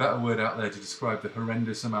better word out there to describe the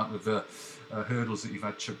horrendous amount of hurdles that you've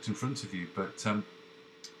had chucked in front of you. But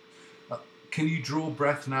can you draw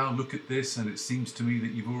breath now, look at this, and it seems to me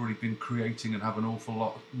that you've already been creating and have an awful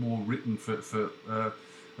lot more written for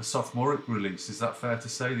a sophomoric release. Is that fair to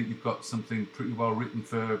say that you've got something pretty well written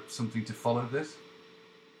for something to follow this?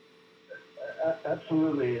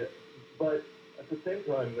 Absolutely, but at the same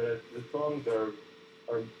time, the songs are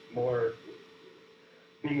more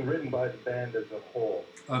being written by the band as a whole.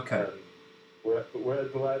 Okay.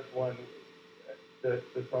 Whereas the last one, the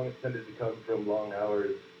songs tended to come from long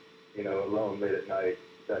hours, alone late at night,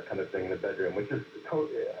 that kind of thing in the bedroom, which is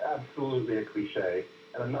absolutely a cliche.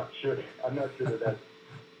 And I'm not sure that that's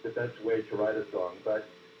the best way to write a song, but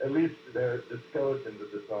at least the skeletons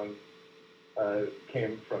of the song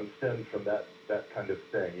stemmed from that kind of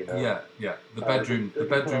thing, Yeah. The bedroom.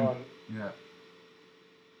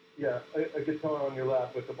 Yeah, a guitar on your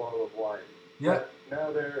lap with a bottle of wine. Yeah. But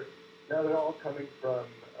now they're all coming from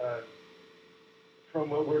from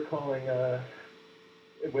what we're calling,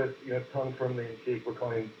 with tongue firmly in cheek, we're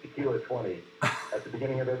calling Tequila 20. At the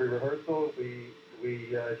beginning of every rehearsal, we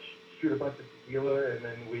shoot a bunch of tequila, and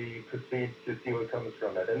then we proceed to see what comes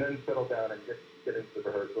from it, and then settle down and get into the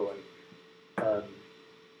rehearsal,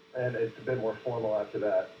 and it's a bit more formal after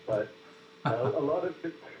that. But a lot of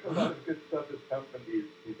good stuff has come from these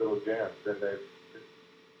little jams, and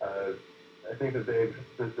I think that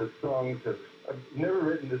the songs have never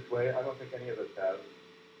written this way. I don't think any of us have,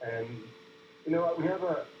 and we have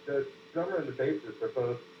the drummer and the bassist are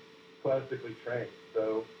both classically trained,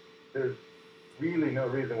 so there's really no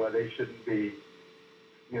reason why they shouldn't be,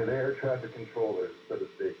 the air traffic controllers, so to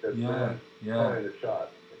speak. They're calling the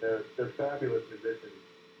shots. They're fabulous musicians,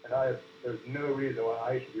 and there's no reason why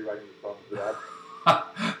I should be writing the songs without.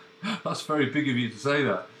 That's very big of you to say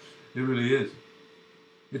that. It really is.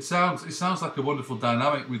 It sounds like a wonderful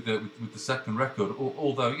dynamic with the second record.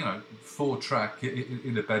 Although 4-track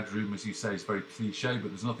in a bedroom, as you say, is very cliche,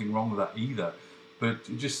 but there's nothing wrong with that either. But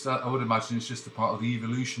I would imagine it's just a part of the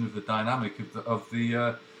evolution of the dynamic of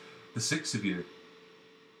the six of you.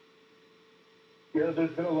 Yeah,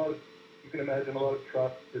 there's been you can imagine a lot of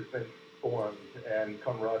trust has been formed and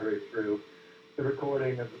camaraderie through the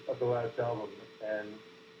recording of the last album,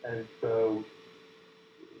 and so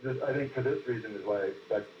I think for this reason is why I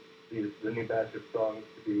expect the new batch of songs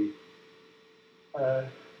to be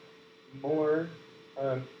more,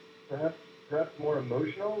 perhaps more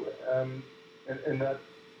emotional, and that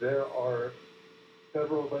there are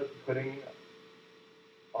several of us putting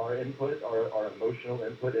our input, our emotional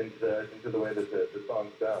input into the way that the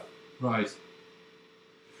songs sound. Right.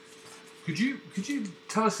 Could you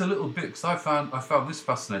tell us a little bit? Because I found this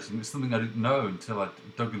fascinating. It's something I didn't know until I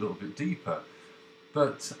dug a little bit deeper.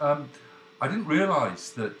 But I didn't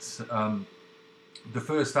realise that the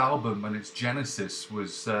first album and its genesis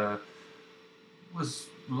was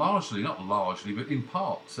largely, not largely, but in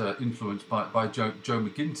part influenced by Joe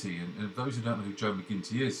McGinty. And those who don't know who Joe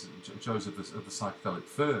McGinty is, Joe's of the Psychedelic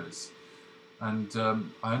Furs. And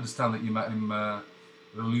I understand that you met him at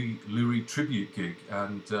a Lou Reed tribute gig,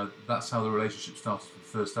 and that's how the relationship started for the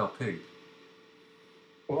first LP.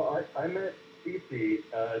 Well, I met Cece,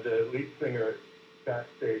 the lead singer,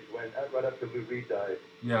 backstage right after Lou Reed died.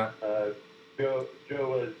 Yeah. Joe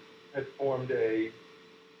had formed a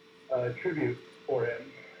tribute for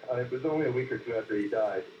him. It was only a week or two after he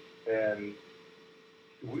died, and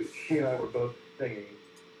she and I were both singing.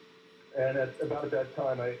 And about that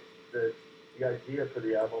time, the idea for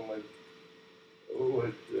the album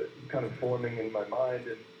was kind of forming in my mind,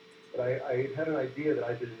 but I had an idea that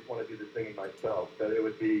I didn't want to do the singing myself. That there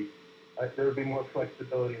would be more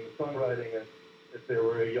flexibility in the songwriting if there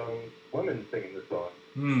were a young woman singing the song.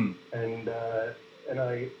 Mm. And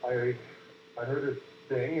I heard her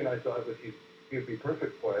sing, and I thought she would be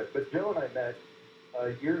perfect for it. But Joe and I met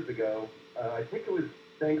years ago. I think it was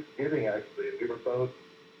Thanksgiving, actually. We were both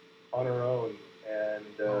on our own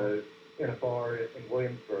and in a bar in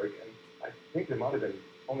Williamsburg, and I think there might have been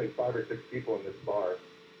only 5 or 6 people in this bar,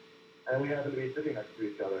 and we happened to be sitting next to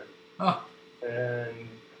each other, and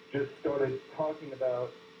just started talking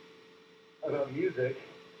about music,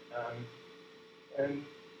 and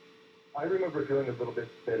I remember feeling a little bit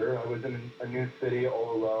bitter. I was in a new city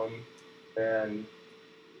all alone, and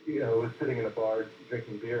was sitting in a bar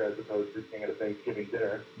drinking beer as opposed to being at a Thanksgiving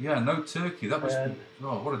dinner. Yeah, no turkey. That must be...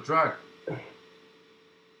 Oh, what a drag.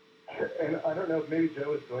 And I don't know if maybe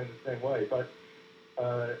Joe was going the same way, but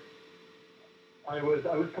I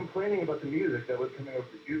was complaining about the music that was coming over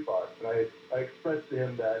the jukebox, and I expressed to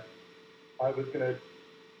him that I was going to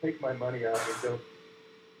take my money out and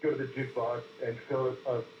go to the jukebox and fill it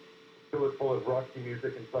full of Roxy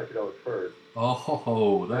Music and Psychedelic Furs.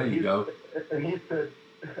 Oh, there you go. And he said,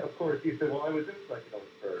 of course, well, I was in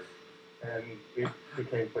Psychedelic Furs, and we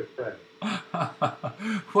became quick friends.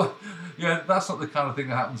 Well, yeah, that's not the kind of thing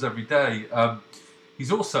that happens every day.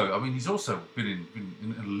 He's also been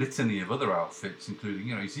in a litany of other outfits, including,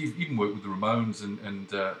 he's even worked with the Ramones and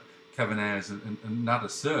Kevin Ayers and Nada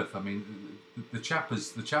Surf. I mean, the chap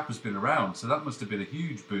has been around, so that must have been a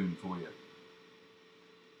huge boon for you.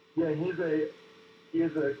 Yeah, he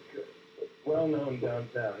is a well-known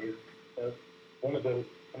downtown. He's one of the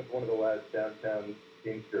last downtown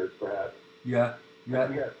singers, perhaps. Yeah.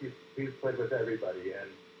 Yes, he's played with everybody,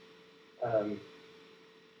 and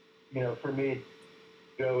for me,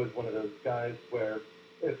 Joe is one of those guys where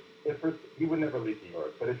if he would never leave New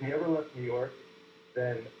York, but if he ever left New York,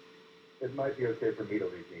 then it might be okay for me to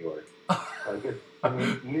leave New York.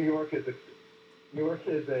 New York is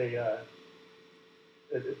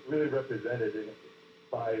it's really represented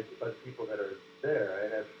by the people that are there,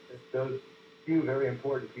 and if those few very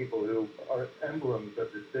important people who are emblems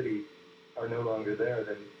of the city are no longer there,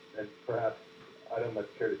 then perhaps I don't much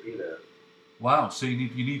care to be there. Wow, so you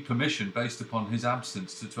need permission based upon his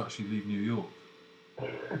absence to actually leave New York.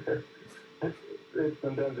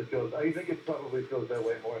 Sometimes it feels. I think it probably feels that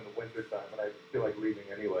way more in the winter time, and I feel like leaving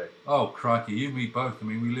anyway. Oh crikey, you and me both. I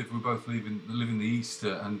mean, we both live in the east,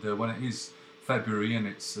 and when it is February and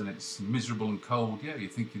it's miserable and cold, yeah, you're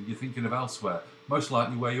thinking of elsewhere. Most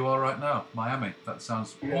likely where you are right now, Miami. That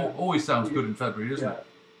sounds always sounds good in February, doesn't it?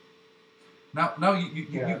 Now you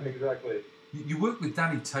exactly. You work with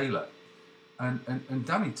Danny Taylor, and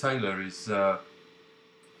Danny Taylor is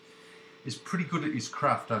pretty good at his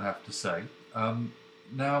craft, I'd have to say.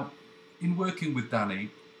 Now, in working with Danny,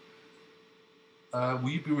 will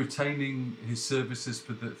you be retaining his services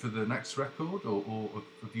for the next record, or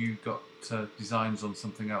have you got designs on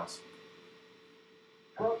something else?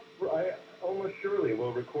 I almost surely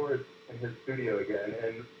will record in his studio again,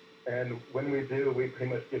 and when we do, we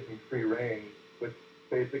pretty much give him free reign, which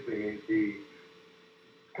basically means he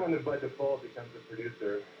kind of by default becomes a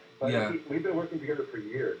producer. But Yeah. We've been working together for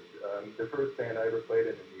years. The first band I ever played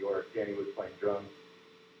in New York, Danny was playing drums.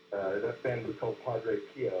 That band was called Padre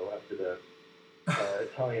Pio, after the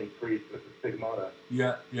Italian priest with the stigmata.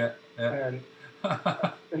 Yeah. And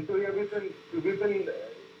and so yeah,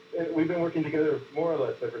 we've been working together more or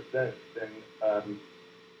less ever since. And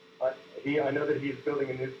I know that he's building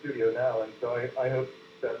a new studio now, and so I hope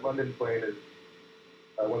that London Plane is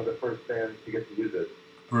one of the first bands to get to use it.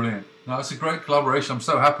 Brilliant. No, it's a great collaboration. I'm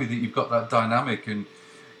so happy that you've got that dynamic, and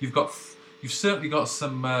you've certainly got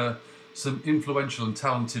some influential and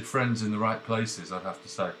talented friends in the right places, I'd have to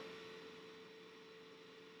say.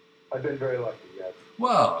 I've been very lucky, yes.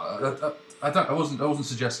 Well, I wasn't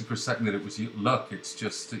suggesting for a second that it was luck. It's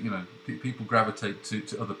just people gravitate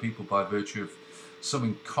to other people by virtue of some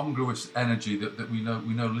incongruous energy that we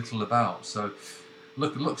know little about. So,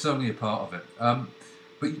 luck's only a part of it.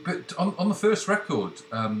 But on the first record,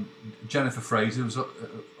 Jennifer Fraser was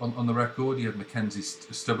on the record. You had Mackenzie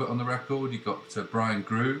Stubbart on the record. You got Brian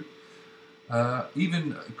Grew,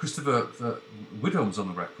 even Christopher Widholm's on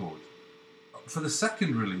the record. For the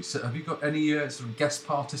second release, have you got any sort of guest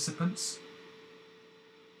participants?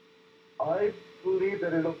 I believe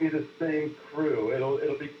that it'll be the same crew. It'll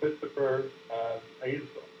be Christopher.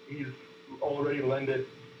 He's already lended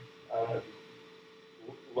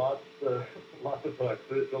lots of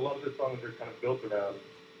books. A lot of the songs are kind of built around.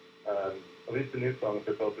 At least the new songs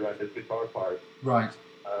are built around his guitar part. Right.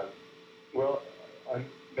 Well,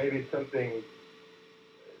 maybe something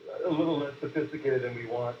a little less sophisticated than we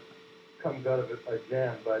want comes out of a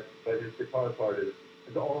jam, but his guitar part is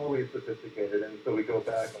always sophisticated, and so we go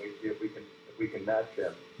back and we see if we can match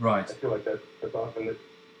him. Right. I feel like that's often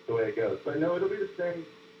the way it goes. But no, it'll be the same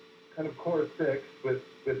kind of core six with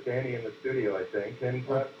Danny in the studio, I think, and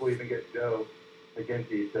perhaps we'll even get Joe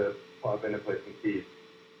McGinty to pop in and play some keys.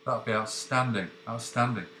 That'd be outstanding.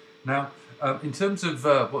 Now, in terms of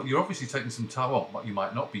you're obviously taking some time. Well, you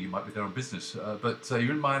might not be. You might be there on business. But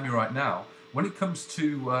you're in Miami right now. When it comes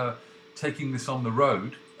to taking this on the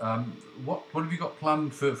road, what have you got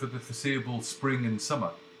planned for the foreseeable spring and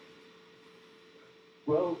summer?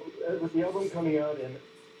 Well, with the album coming out in,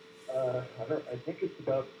 I think it's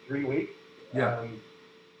about 3 weeks. Yeah.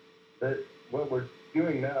 What we're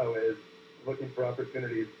doing now is looking for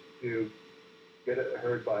opportunities to get it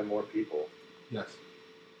heard by more people. Yes.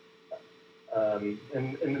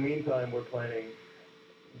 In the meantime, we're planning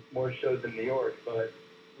more shows in New York, but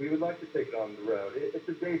we would like to take it on the road. It's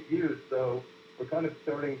a debut, so we're kind of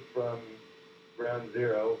starting from ground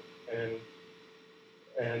zero,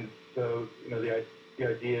 and so the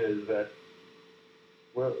idea is that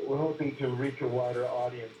we're hoping to reach a wider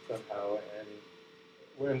audience somehow, and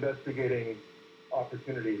we're investigating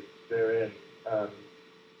opportunities therein. I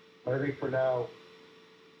think for now,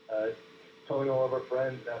 telling all of our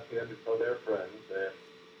friends and asking them to tell their friends.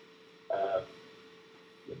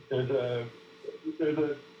 There's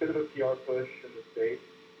a bit of a PR push in the States,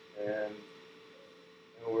 and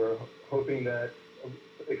we're hoping that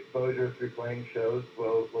exposure through playing shows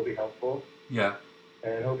will be helpful. Yeah.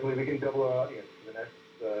 And hopefully we can double our audience for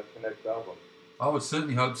the next album. I would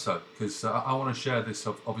certainly hope so, because I want to share this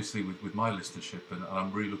obviously with my listenership, and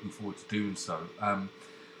I'm really looking forward to doing so.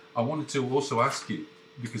 I wanted to also ask you,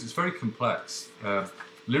 because it's very complex,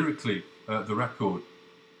 lyrically, the record,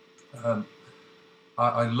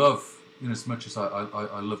 I love, as much as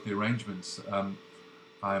I love the arrangements,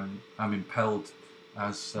 I'm impelled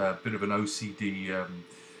as a bit of an OCD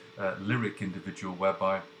lyric individual,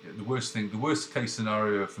 whereby the worst case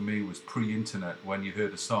scenario for me was pre-internet, when you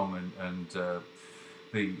heard a song and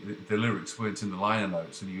the lyrics weren't in the liner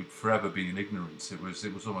notes, and you'd forever be in ignorance. It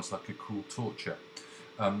was almost like a cruel torture.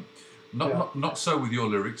 Not so with your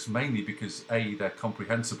lyrics, mainly because A, they're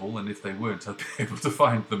comprehensible, and if they weren't, I'd be able to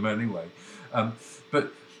find them anyway.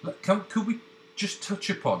 But could we just touch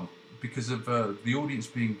upon, because of the audience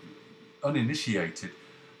being uninitiated,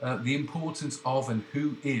 the importance of and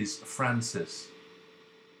who is Francis?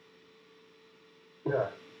 Yeah.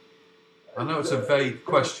 I know it's a vague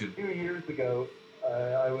question. A few years ago,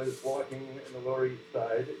 I was walking in the Lower East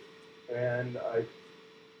Side, and I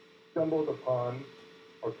stumbled upon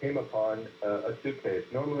or came upon a suitcase.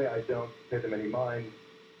 Normally, I don't pay them any mind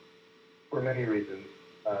for many reasons,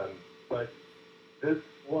 but this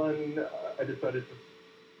one, I decided to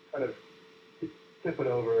kind of tip it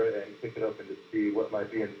over and pick it open to see what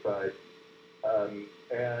might be inside.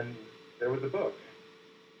 And there was a book.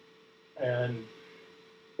 And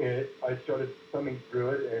I started thumbing through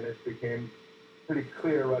it, and it became pretty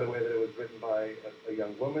clear right away that it was written by a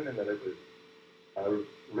young woman and that it was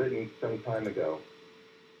written some time ago.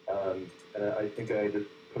 And I think I just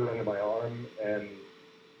put it under my arm and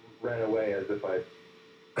ran away as if I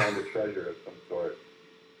found a treasure of some sort.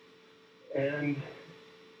 And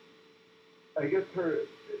I guess her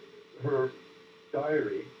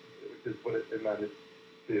diary, which is what it amounted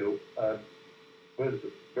to, was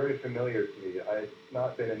very familiar to me. I had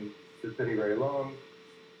not been in the city very long,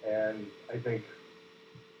 and I think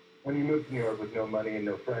when you move to New York with no money and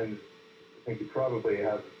no friends, I think you probably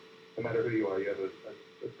have, no matter who you are, you have a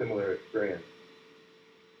similar experience.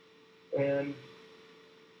 And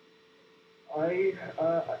I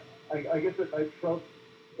guess that it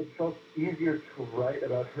felt easier to write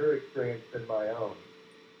about her experience than my own.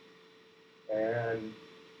 And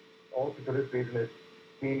also for this reason, it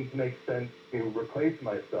seemed to make sense to replace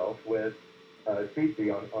myself with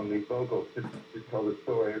Cici on lead vocals to tell the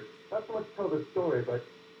story. Not so much tell the story, but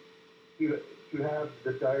to have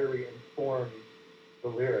the diary inform the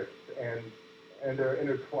lyrics, and they're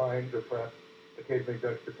intertwined or perhaps occasionally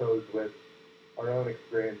juxtaposed with our own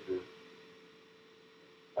experiences.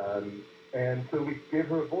 And so we gave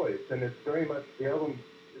her a voice, and it's very much, the album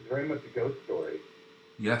is very much a ghost story.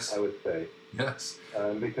 Yes. I would say. Yes.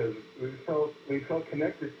 Because we felt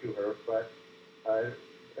connected to her, but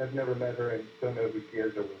I've never met her and don't know who she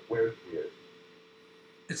is or where she is.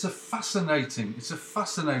 It's a fascinating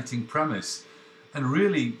premise, and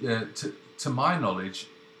really, to my knowledge,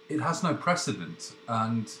 it has no precedent.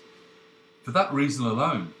 And for that reason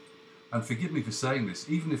alone, and forgive me for saying this,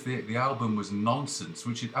 even if the album was nonsense,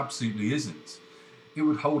 which it absolutely isn't, it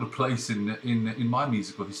would hold a place in my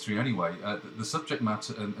musical history anyway. The subject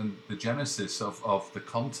matter and the genesis of the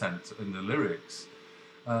content and the lyrics,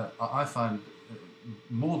 I find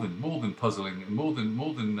more than puzzling, and more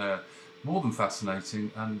than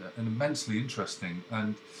fascinating, and immensely interesting.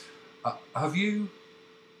 And have you?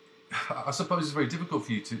 I suppose it's very difficult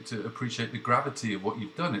for you to appreciate the gravity of what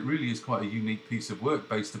you've done. It really is quite a unique piece of work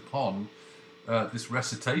based upon this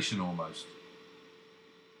recitation almost.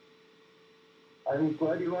 I'm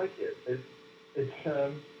glad you like it.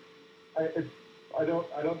 I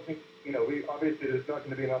don't think, we obviously there's not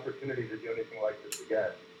going to be an opportunity to do anything like this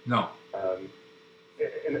again. No.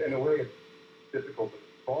 In a way, it's difficult to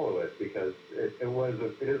follow it because it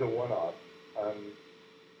is a one-off.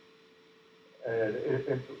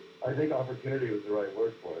 And I think opportunity was the right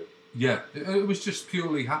word for it. Yeah, it was just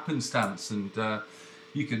purely happenstance, and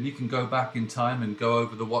you can go back in time and go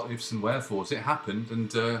over the what ifs and wherefores. It happened,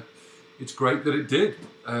 and it's great that it did,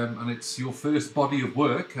 and it's your first body of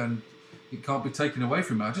work, and it can't be taken away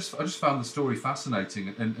from it. I just found the story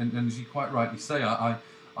fascinating, and as you quite rightly say, I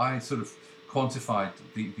sort of quantified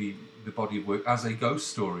the body of work as a ghost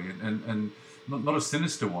story, and not a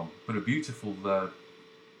sinister one, but a beautiful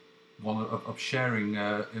one of sharing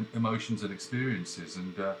emotions and experiences.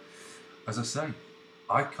 And as I say,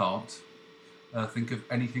 I can't think of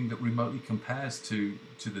anything that remotely compares to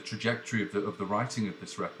the trajectory of the writing of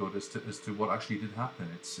this record as to what actually did happen.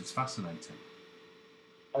 It's fascinating.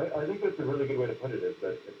 I think that's a really good way to put it, is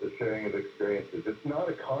that it's a sharing of experiences. It's not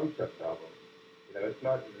a concept album. It's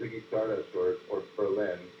not Ziggy Stardust or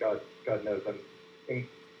Berlin. God knows I'm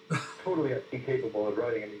totally incapable of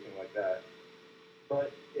writing anything like that.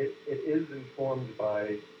 But it is informed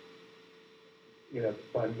by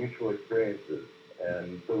mutual experiences.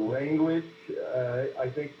 And the language, I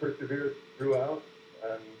think, perseveres throughout,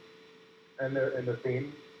 and the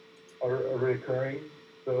themes are recurring.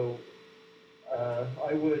 So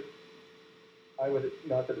I would,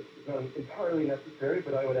 not that it's not entirely necessary,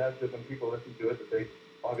 but I would ask that when people listen to it, that they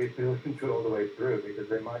obviously listen to it all the way through, because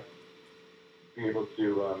they might be able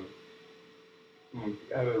to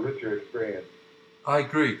have a richer experience I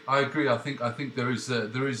agree. I think there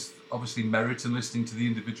is obviously merit in listening to the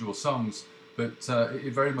individual songs, but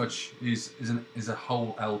it very much is a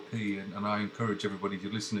whole LP, and I encourage everybody to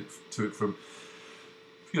listen to it from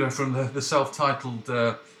from the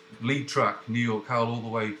self-titled lead track New York Howl all the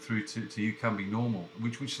way through to You Can Be Normal,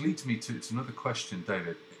 which leads me to another question,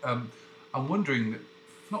 David. I'm wondering,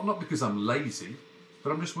 not because I'm lazy,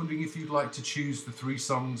 but I'm just wondering if you'd like to choose the 3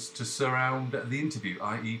 songs to surround the interview,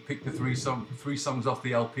 i.e. pick the three songs off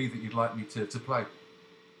the LP that you'd like me to play.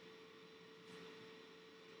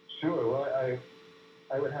 Sure. Well,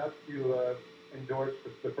 I would have to endorse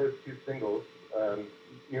the first 2 singles,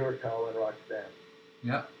 New York Howl and Roxanne.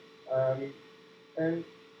 Yeah. And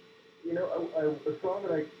a song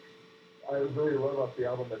that I really love off the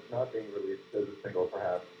album that's not being released as a single,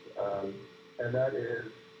 perhaps, and that is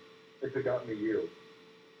 "If It Got Me You."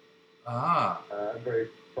 Ah. I'm very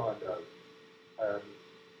fond of.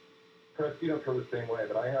 Perhaps you don't feel the same way,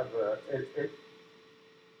 but I have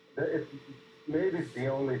it's maybe the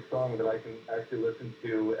only song that I can actually listen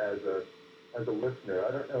to as a listener.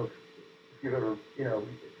 I don't know if you've ever,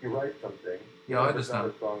 if you write something, yeah, I it's not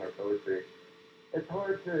understand. a song or poetry. It's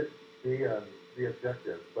hard to be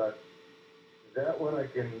objective, but that one I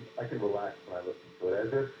can relax when I listen to it,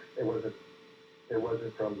 as if it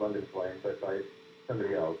wasn't from London Flame, but by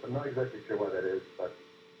somebody else. I'm not exactly sure why that is, but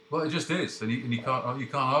Well, it just is, and you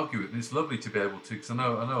can't argue it. And it's lovely to be able to, because I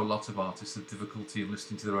know a lot of artists have difficulty in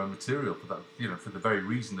listening to their own material for that, for the very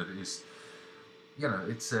reason that it is,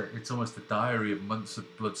 it's almost a diary of months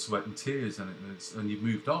of blood, sweat, and tears, and you've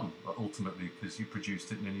moved on ultimately because you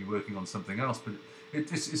produced it and then you're working on something else. But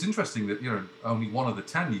it's interesting that only one of the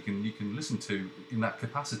 10 you can listen to in that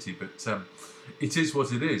capacity. But it is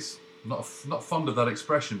what it is. Not fond of that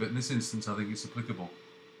expression, but in this instance, I think it's applicable.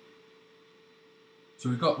 So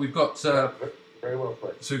we've got very well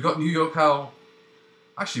put. So we've got New York Howl.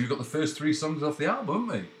 Actually, we've got the first 3 songs off the album,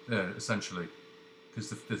 haven't we? Yeah, essentially, because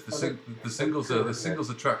the singles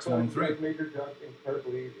are tracks 1 and 3. That made your job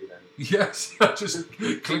incredibly easy then. Yes, just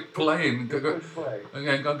click play and go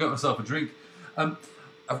myself a drink. I've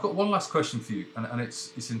got one last question for you, and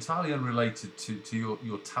it's entirely unrelated to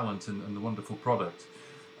your talent and the wonderful product.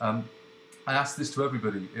 I ask this to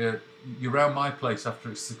everybody. You're around my place after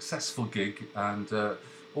a successful gig, and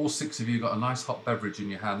all 6 of you got a nice hot beverage in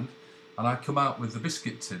your hand, and I come out with the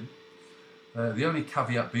biscuit tin. The only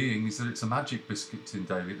caveat being is that it's a magic biscuit tin,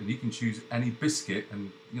 David, and you can choose any biscuit,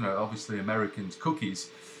 and obviously Americans, cookies,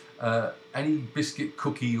 any biscuit,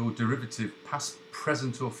 cookie, or derivative, past,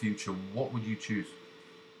 present, or future. What would you choose?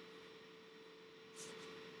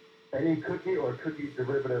 Any cookie or cookie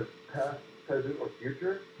derivative, past, present, or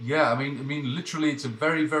future? Yeah, I mean, literally, it's a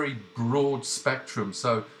very, very broad spectrum.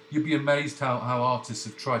 So you'd be amazed how artists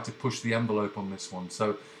have tried to push the envelope on this one.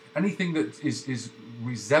 So anything that is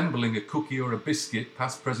resembling a cookie or a biscuit,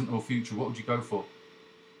 past, present, or future, what would you go for?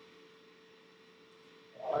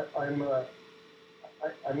 I'm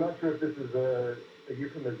not sure if this is a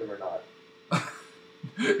euphemism or not.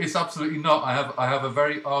 It's absolutely not. I have a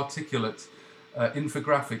very articulate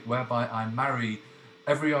infographic whereby I marry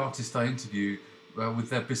every artist I interview with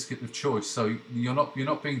their biscuit of choice. So you're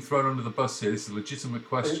not being thrown under the bus here. This is a legitimate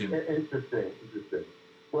question. Interesting.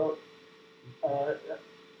 Well,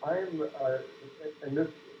 I'm in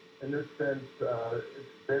this sense,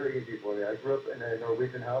 it's very easy for me. I grew up in a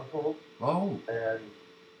Norwegian household. Oh.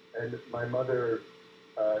 And my mother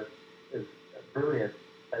is brilliant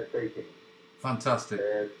at baking. Fantastic.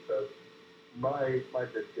 And so my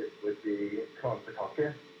biscuit would be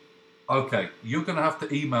kransekake. Okay, you're going to have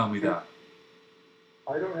to email me that.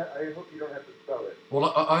 I hope you don't have to spell it.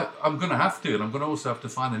 Well, I'm going to have to, and I'm going to also have to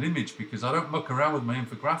find an image because I don't muck around with my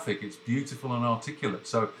infographic. It's beautiful and articulate.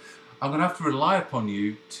 So I'm going to have to rely upon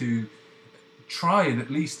you to try and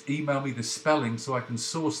at least email me the spelling so I can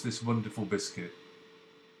source this wonderful biscuit.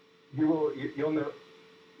 You'll know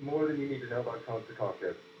more than you need to know about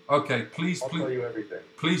kransekake. Okay, I'll tell you everything.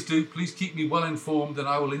 Please do. Please keep me well informed, and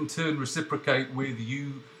I will in turn reciprocate with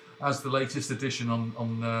you as the latest addition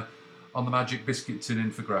on the Magic Biscuit Tin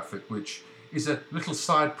infographic, which is a little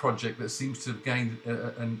side project that seems to have gained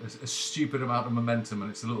a stupid amount of momentum,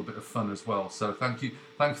 and it's a little bit of fun as well. So thank you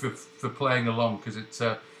for playing along, because it's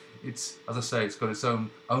as I say, it's got its own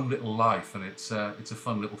little life, and it's a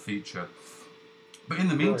fun little feature. But in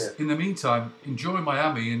the meantime, enjoy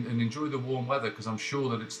Miami and enjoy the warm weather, because I'm sure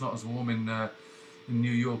that it's not as warm in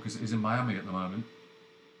New York as it is in Miami at the moment.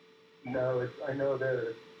 No, I know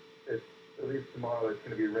that it's at least tomorrow it's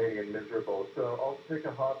going to be rainy and miserable. So I'll take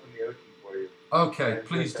a hop in the ocean for you. Okay,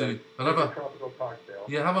 please do. I'll have a tropical cocktail.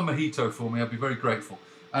 Yeah, have a mojito for me. I'd be very grateful.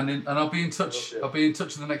 And I'll be in touch. I'll be in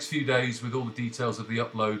touch in the next few days with all the details of the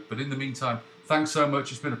upload. But in the meantime, thanks so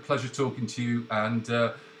much. It's been a pleasure talking to you, and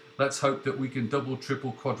let's hope that we can double,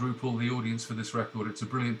 triple, quadruple the audience for this record. It's a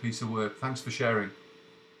brilliant piece of work. Thanks for sharing.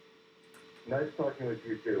 Nice talking with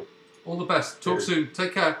you too. All the best. Talk soon.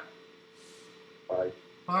 Take care. Bye.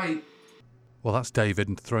 Bye. Well, that's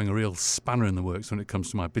David throwing a real spanner in the works when it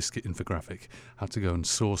comes to my biscuit infographic. I had to go and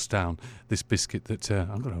source down this biscuit that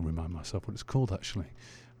I'm going to remind myself what it's called, actually.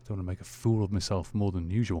 I don't want to make a fool of myself more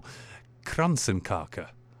than usual. Kransenkake,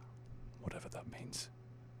 whatever that means.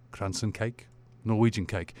 Kransencake, Norwegian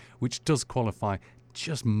cake, which does qualify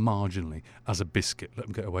just marginally as a biscuit. Let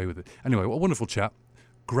them get away with it. Anyway, what a wonderful chat.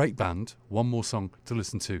 Great band. One more song to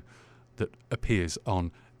listen to that appears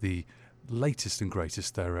on the latest and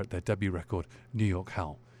greatest, their debut record, New York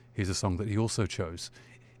Hell. Here's a song that he also chose,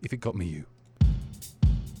 If It Got Me You.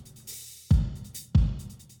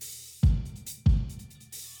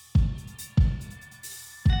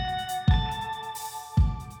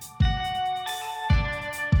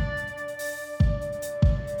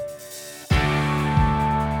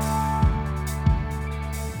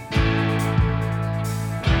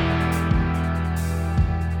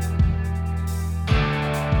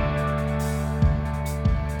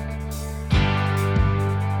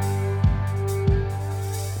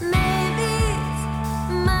 Maybe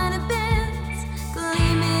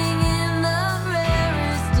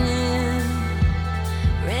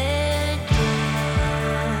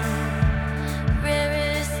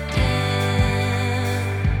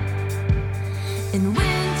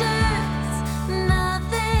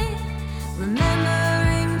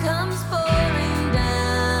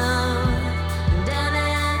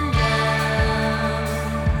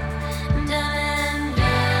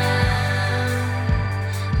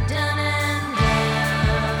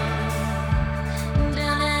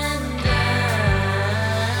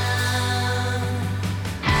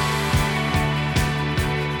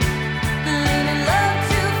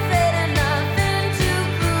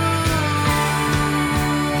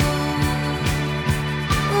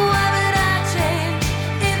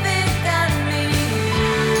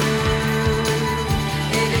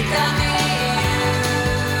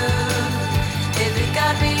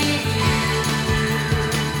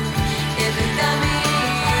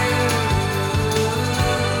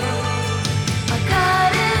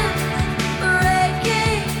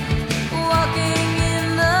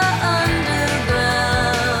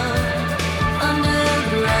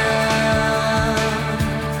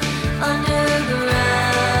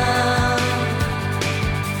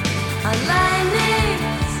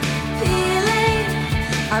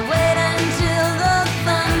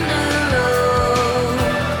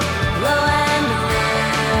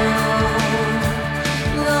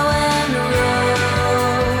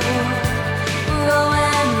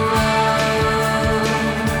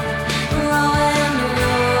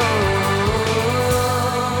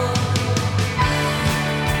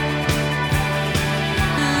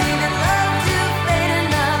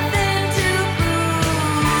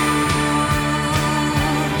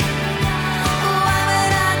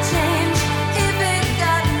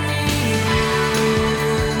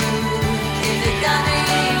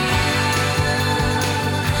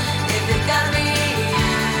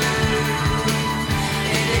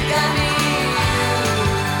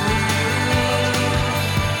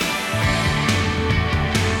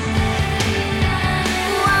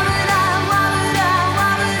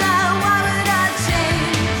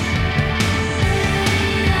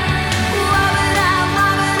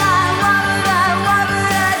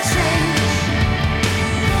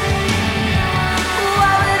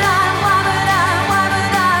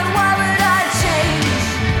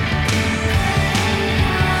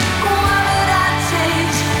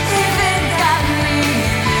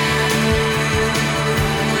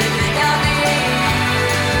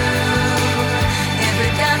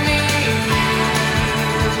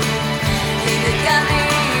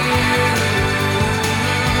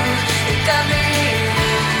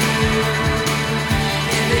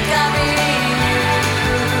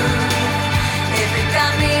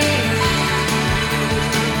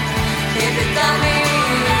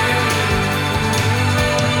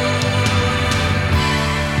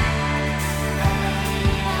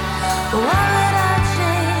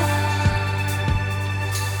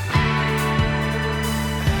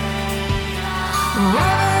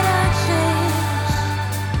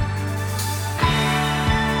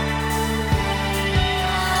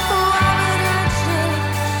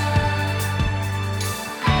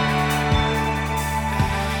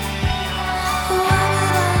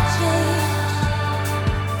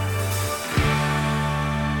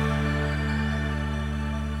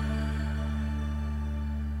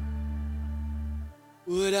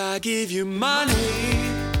Would I give you money?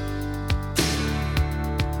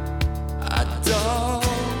 I don't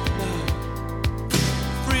know.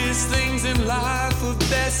 Freest things in life are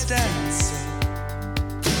best answer.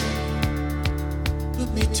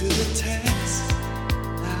 Put me to the test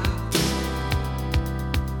now.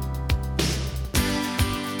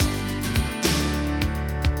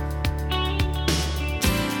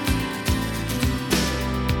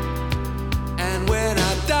 And when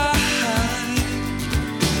I die,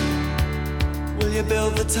 will you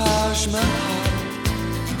build the Taj Mahal?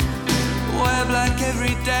 Wear black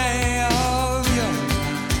every day of your life.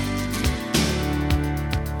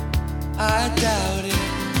 I doubt it.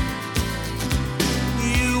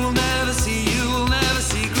 You will never see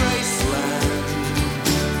Graceland.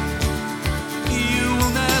 You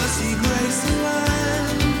will never see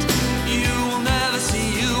Graceland. You will never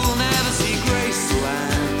see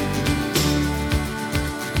Graceland.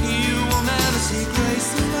 You will never see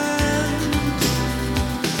Graceland.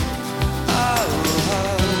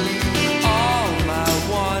 All my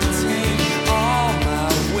wanting, all my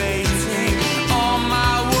waiting, all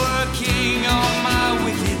my working, all my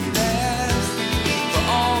wickedness, for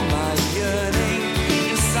all my yearning,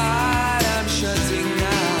 inside I'm shutting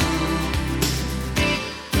down.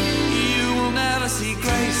 You will never see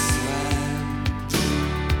Graceland.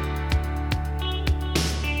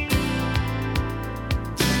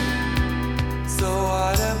 So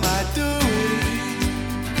what am I doing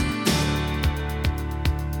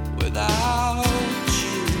without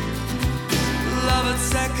you? Love at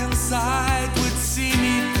second sight would see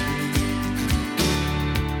me through.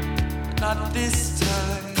 Not this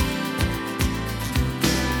time.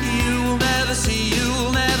 You will never see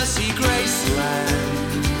Graceland.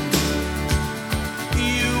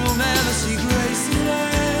 You will never see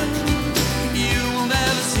Graceland. You will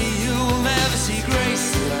never see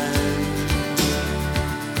Graceland.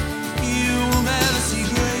 You will never see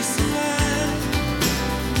Graceland.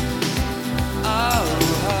 Oh,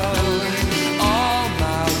 all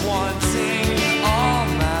my wanting, all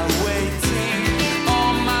my waiting,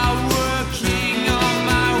 all my working, all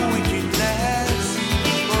my wickedness,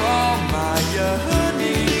 for all my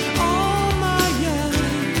yearning, all my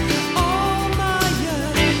yearning, all my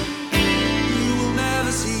yearning. You will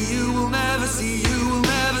never see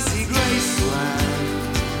Graceland.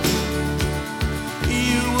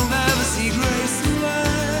 You will never see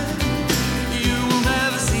Graceland. You will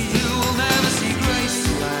never see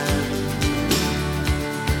Graceland.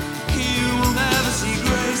 You will never see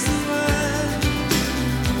Graceland.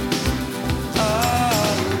 Oh,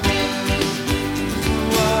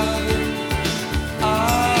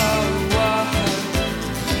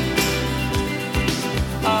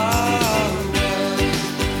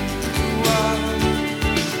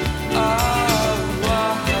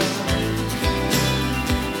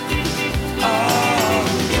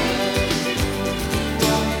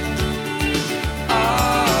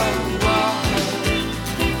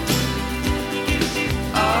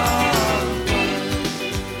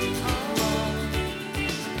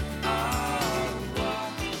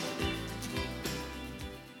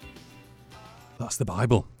 That's the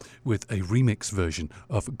Bible with a remix version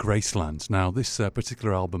of Graceland. Now, this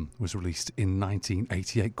particular album was released in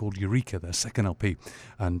 1988 called Eureka, their second LP,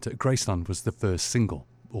 and Graceland was the first single,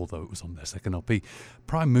 although it was on their second LP.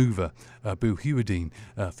 Prime mover Boo Hewerdine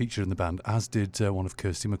featured in the band, as did one of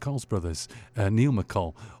Kirsty MacColl's brothers, Neil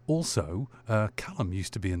MacColl. Also, Callum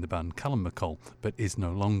used to be in the band, Callum MacColl, but is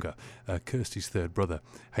no longer. Kirsty's third brother,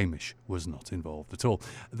 Hamish, was not involved at all.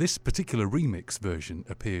 This particular remix version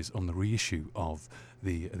appears on the reissue of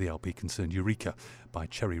the LP concerned Eureka by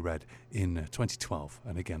Cherry Red in 2012.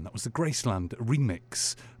 And again, that was the Graceland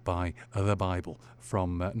remix by The Bible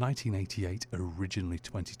from 1988, originally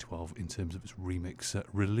 2012 in terms of its remix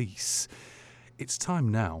release. It's time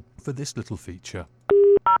now for this little feature.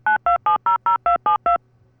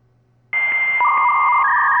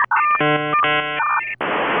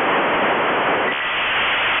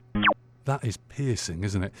 That is piercing,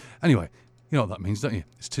 isn't it? Anyway, you know what that means, don't you?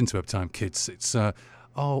 It's Tinterweb time, kids. It's our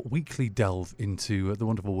weekly delve into the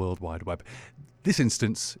wonderful World Wide Web. This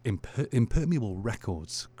instance, Impermeable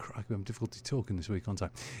Records. Crikey, I'm difficulty talking this week, aren't I?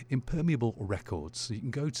 Impermeable Records. So you can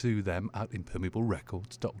go to them at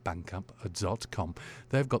impermeablerecords.bandcamp.com.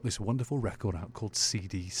 They've got this wonderful record out called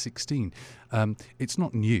CD16. It's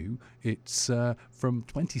not new. It's from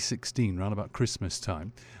 2016, around about Christmas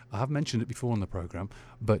time. I have mentioned it before on the programme,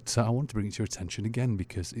 but I want to bring it to your attention again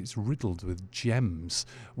because it's riddled with gems.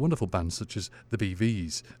 Wonderful bands such as the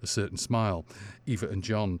BVs, A Certain Smile, Eva and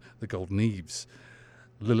John, the Golden Eves,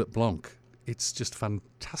 Lillet Blanc. It's just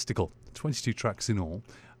fantastical. 22 tracks in all,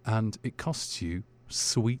 and it costs you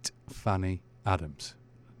Sweet Fanny Adams.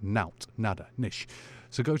 Nout, nada, nish.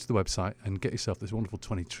 So go to the website and get yourself this wonderful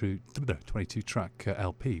 22-track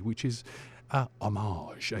LP, which is a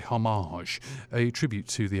homage, a tribute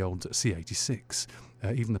to the old C86.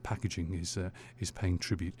 Even the packaging is paying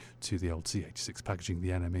tribute to the old C86 packaging, the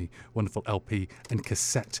NME, wonderful LP and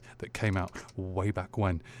cassette that came out way back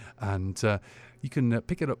when. And you can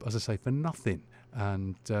pick it up, as I say, for nothing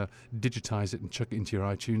and digitise it and chuck it into your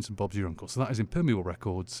iTunes and Bob's your uncle. So that is Impermeable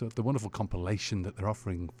Records, the wonderful compilation that they're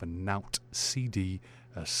offering for Nout CD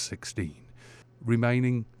 16.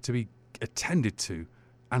 Remaining to be attended to,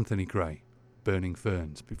 Anthony Gray, Burning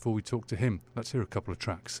Ferns. Before we talk to him, let's hear a couple of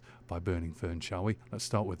tracks by Burning Ferns, shall we? Let's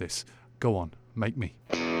start with this. Go on, Make Me.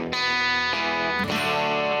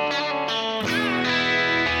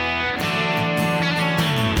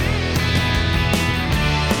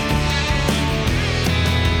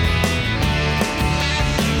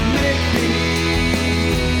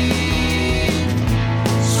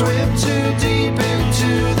 Swim too deep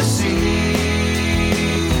into the sea.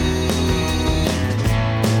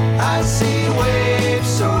 I see waves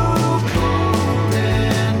so cold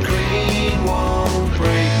and green won't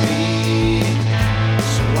break me.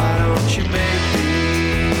 So why don't you make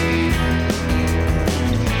me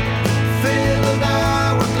fill an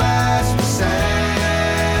hourglass with sand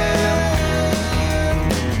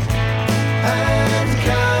and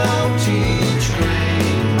count each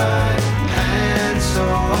grain by hand, so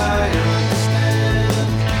I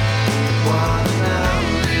understand what an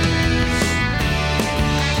hour is.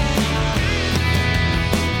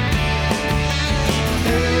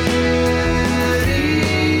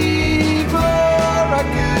 Any more I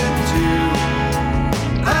could do,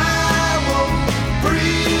 I won't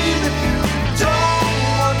breathe if you don't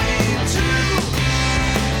want me to.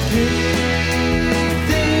 Pick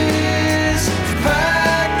this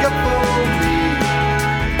back up for me.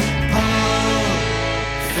 Oh,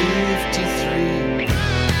 53.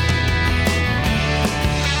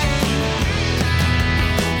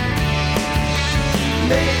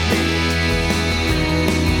 Make me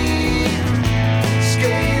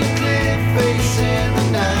scale a cliff facing the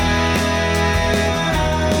night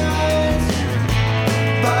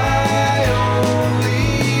by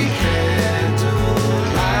only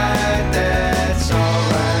candlelight. That's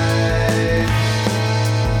alright.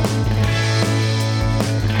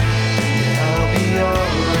 Yeah, I'll be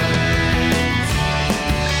alright.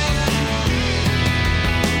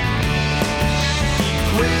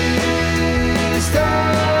 Where's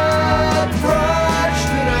that brush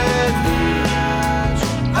that I lose?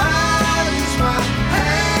 I use my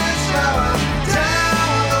hands, now I'm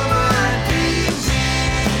down on my knees.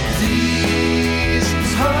 These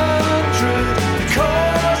 100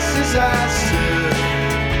 courses I serve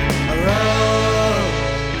are all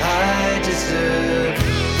I deserve.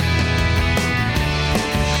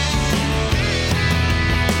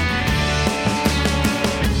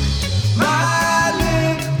 My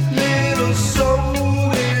little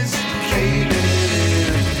soul is caving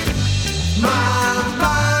in. My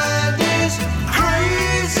mind is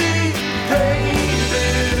crazy,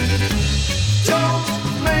 baby. Don't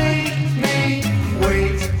make me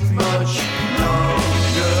wait much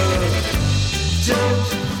longer. Don't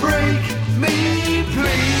break me,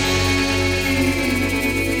 please.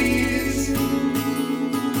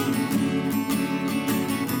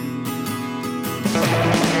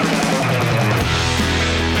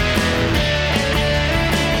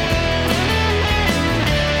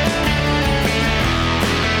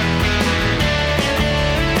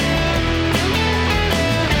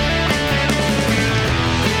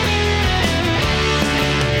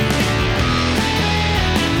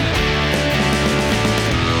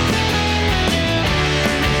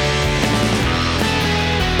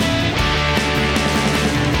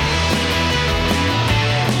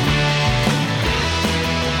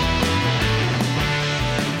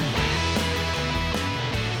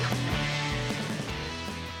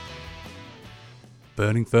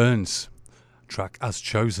 Burning Ferns, track as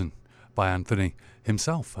chosen by Anthony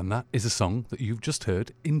himself, and that is a song that you've just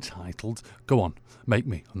heard entitled Go On, Make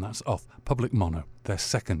Me, and that's off Public Mono, their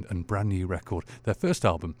second and brand new record. Their first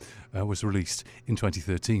album was released in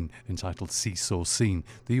 2013 entitled Seesaw Scene.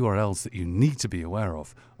 The URLs that you need to be aware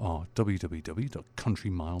of are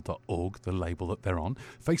www.countrymile.org, the label that they're on,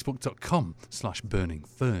 facebook.com/Burning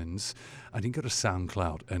Ferns, and you can go to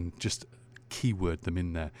SoundCloud and just keyword them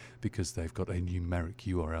in there because they've got a numeric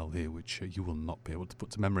URL here which you will not be able to put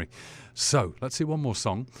to memory. So let's hear one more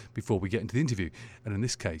song before we get into the interview, and in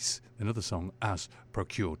this case another song as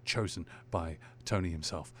procured, chosen by Tony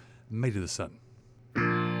himself, Made of the Sun.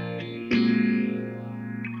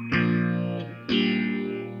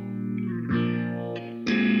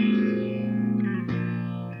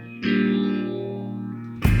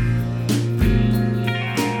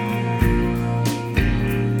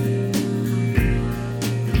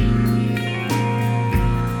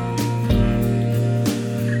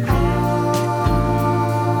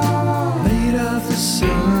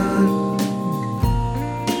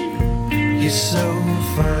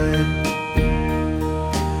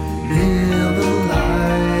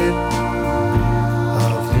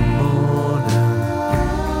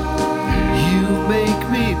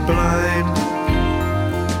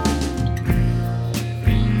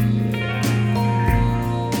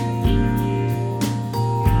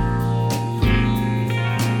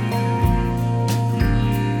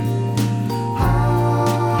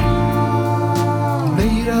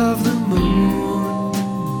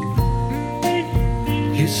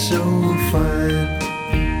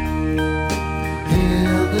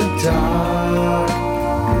 dark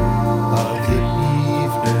of the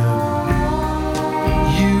evening,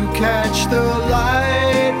 you catch the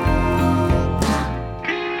light.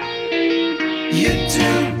 You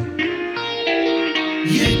do,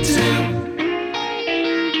 you do.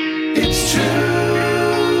 It's true,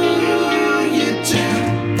 you do.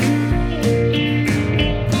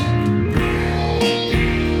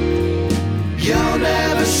 You'll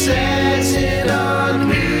never set it on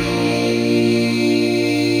me.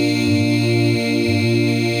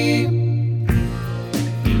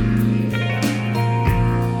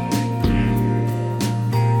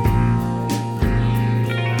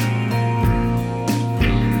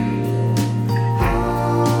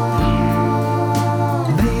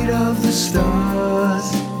 Made of the stars,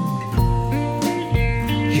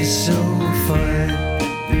 you're so fine.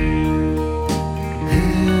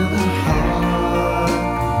 In the heart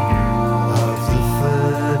of the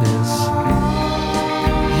furnace,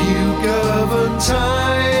 you govern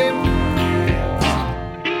time.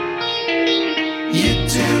 You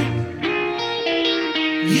do,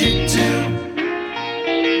 you do.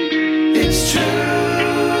 It's true,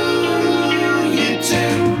 you do.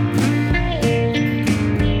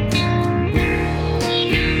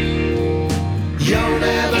 You'll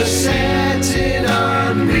never set it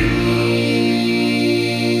on me.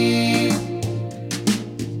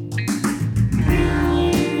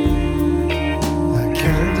 A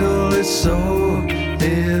candle is so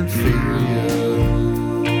inferior.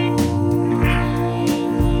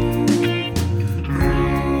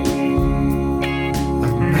 A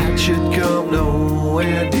match should come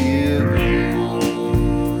nowhere near.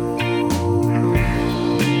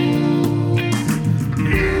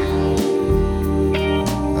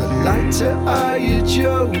 A lighter, are you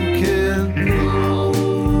joking?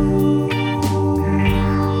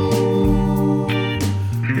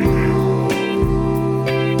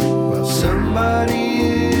 Well, somebody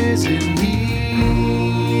is in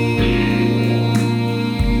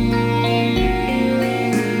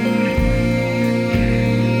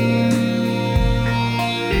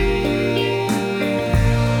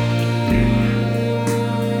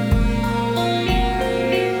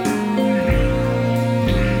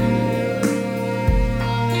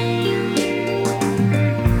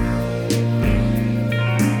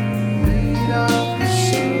Made of the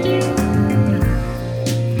sun,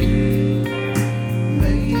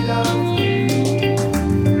 made of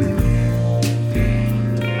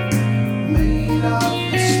made of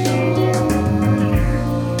the stars.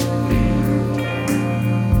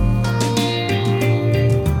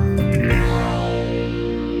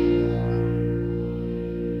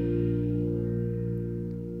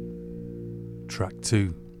 Track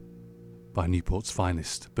 2 by Newport's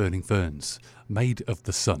finest, Burning Ferns, Made of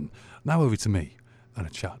the Sun. Now over to me and a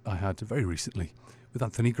chat I had very recently with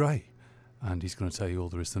Anthony Gray, and he's going to tell you all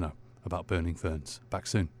there is to know about Burning Ferns. Back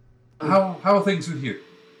soon. How are things with you?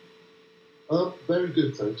 Very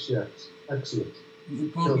good, thanks. Yes, excellent.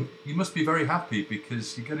 Well, you must be very happy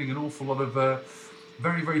because you're getting an awful lot of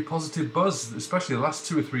very, very positive buzz, especially the last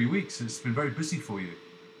 2 or 3 weeks. It's been very busy for you.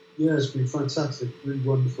 Yeah, it's been fantastic. Really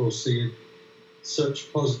wonderful seeing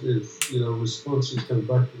such positive, responses coming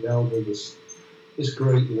back to the album. It's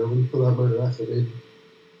great, when you put that amount of effort in,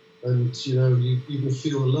 and you can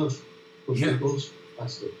feel the love from people. It's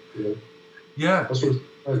fantastic. Yeah, That's what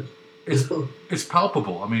it's about. it's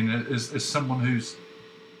palpable. I mean, as someone who's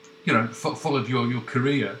followed your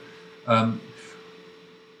career,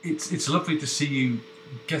 it's lovely to see you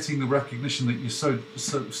getting the recognition that you so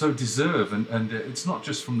deserve, and it's not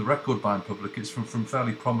just from the record buying public; it's from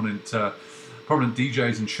fairly prominent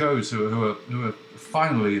DJs and shows who are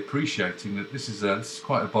finally appreciating that this is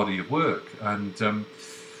quite a body of work. And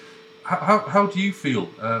how do you feel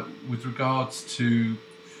with regards to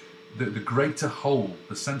the greater whole,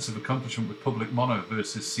 the sense of accomplishment with Public Mono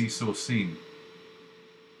versus Seesaw Scene?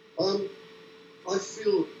 I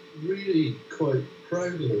feel really quite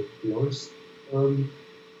proud of it, to be honest.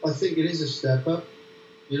 I think it is a step up,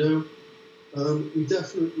 We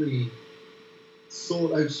definitely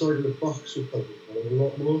thought outside of the box with Public Mono a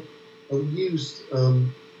lot more, and we used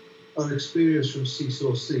our experience from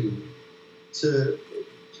Seesaw Scene to,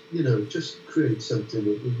 just create something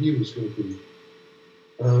that we knew was going to be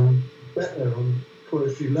better on quite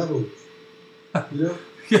a few levels,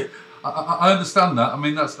 Yeah, I understand that. I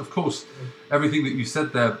mean, that's, of course, everything that you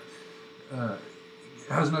said there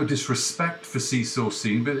has no disrespect for Seesaw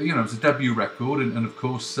Scene, but, it's a debut record, and of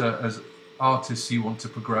course, as artists, you want to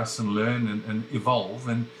progress and learn and evolve,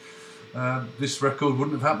 and this record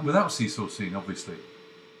wouldn't have happened without Seesaw Scene, obviously.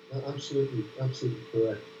 Absolutely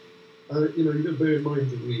correct. You got to bear in mind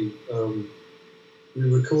that we we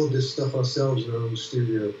record this stuff ourselves in our own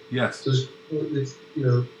studio. Yes. So it's, you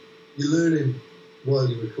know, you're learning while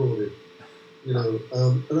you're recording. You know,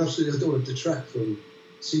 and absolutely, I don't want to detract from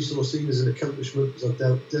Seesaw Scene as an accomplishment, because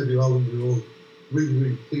our debut album, we were all really,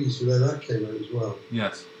 really pleased with how that came out as well.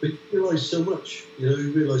 Yes. But you realise so much, you know,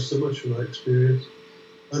 you realise so much from that experience.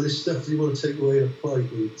 And it's stuff you want to take away and apply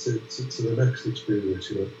to the next experience,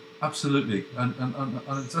 you know. Absolutely, and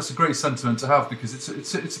that's a great sentiment to have, because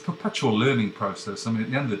it's a perpetual learning process. I mean,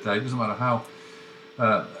 at the end of the day, it doesn't matter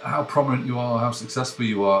how prominent you are, how successful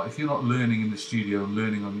you are, if you're not learning in the studio and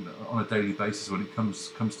learning on a daily basis when it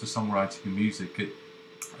comes to songwriting and music,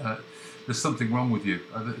 there's something wrong with you,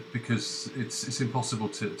 because it's impossible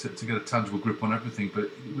to get a tangible grip on everything.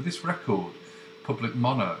 But with this record, Public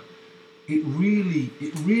Mono, it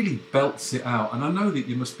really belts it out. And I know that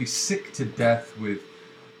you must be sick to death with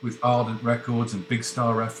Ardent Records and Big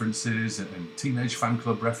Star references and Teenage Fan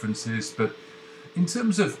Club references, but in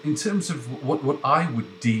terms of what I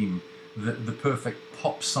would deem the perfect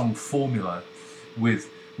pop song formula, with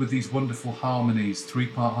these wonderful harmonies,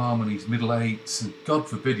 3-part harmonies, middle eights, and God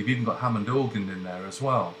forbid you've even got Hammond organ in there as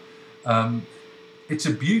well. It's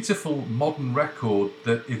a beautiful modern record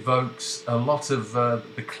that evokes a lot of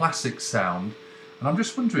the classic sound, and I'm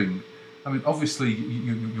just wondering, I mean, obviously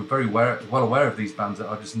you're very well aware of these bands that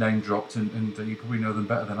I've just name dropped, and you probably know them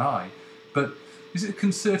better than I, but is it a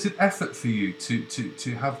concerted effort for you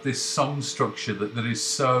to have this song structure that is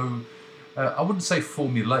so, I wouldn't say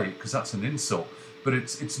formulaic, because that's an insult, but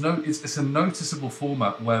it's a noticeable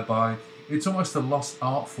format whereby it's almost a lost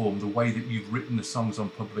art form, the way that you've written the songs on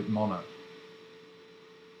Public Mono?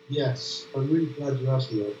 Yes, I'm really glad you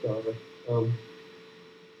asked me that, Carter.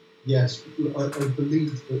 Yes, I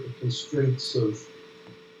believe that the constraints of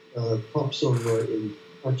pop songwriting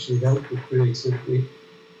actually help with creativity.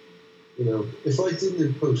 You know, if I didn't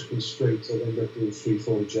impose constraints, I'd end up doing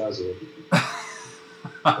free-form jazz.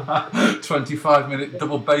 25-minute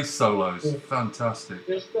double bass solos, yeah. Fantastic.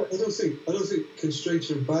 Yes, I don't think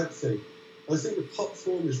constraints are a bad thing. I think the pop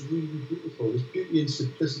form is really beautiful. There's beauty in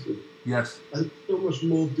simplicity. Yes. And so much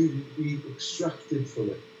more beauty to be extracted from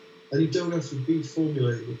it. And you don't have to be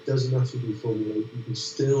formulated. It doesn't have to be formulated. You can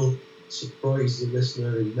still surprise the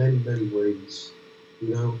listener in many, many ways.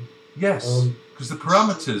 You know. Yes, because the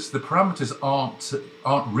parameters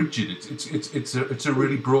aren't rigid. It's a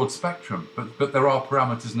really broad spectrum, but there are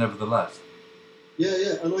parameters nevertheless.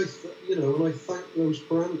 Yeah, and I thank those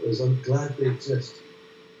parameters. I'm glad they exist.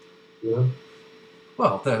 You know.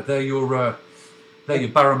 Well, they're your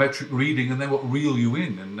barometric reading, and they're what reel you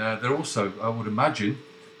in, and they're also, I would imagine,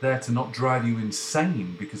 there to not drive you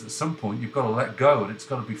insane, because at some point you've got to let go, and it's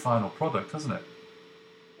got to be final product, hasn't it?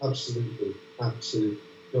 Absolutely.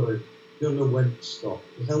 You don't know when to stop.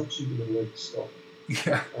 It helps you to know when to stop.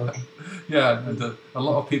 Yeah, and a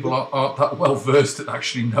lot of people aren't that well versed at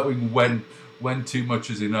actually knowing when too much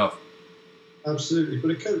is enough. Absolutely,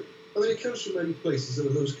 but it comes from many places. There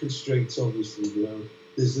are those constraints, obviously. You know,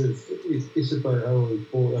 it's about how I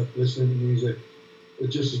brought up listening to music,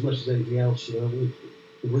 just as much as anything else. You know,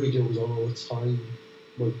 the radio was on all the time.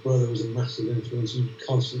 My brother was a massive influence. He was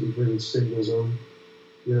constantly bringing singles on.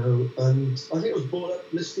 You know, and I think I was brought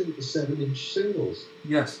up listening to 7-inch singles.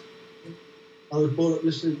 Yes. I was brought up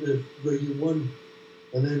listening to Radio 1,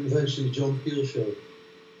 and then eventually John Peel Show.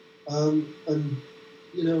 And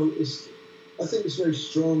you know, I think it's very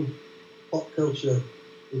strong pop culture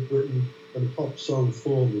in Britain, and pop song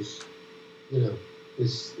form is, you know,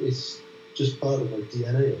 it's just part of my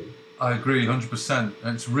DNA. I agree 100%.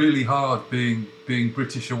 And it's really hard being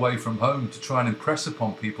British away from home to try and impress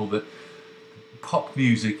upon people that pop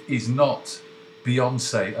music is not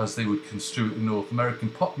Beyonce as they would construe it in North American.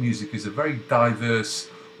 Pop music is a very diverse,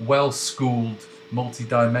 well-schooled,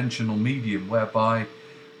 multi-dimensional medium whereby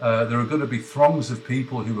there are going to be throngs of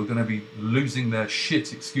people who are going to be losing their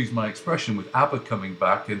shit, excuse my expression, with ABBA coming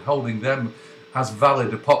back and holding them as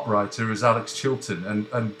valid a pop writer as Alex Chilton,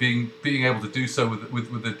 and being able to do so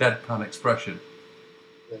with a deadpan expression.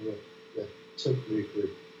 Yeah, totally agree.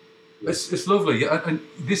 It's lovely, and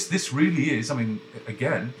this really is. I mean,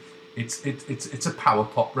 again, it's a power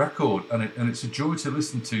pop record, and it's a joy to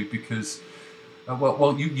listen to, because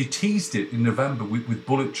you teased it in November with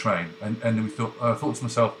Bullet Train, and I thought to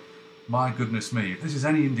myself, my goodness me, if this is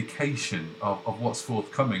any indication of what's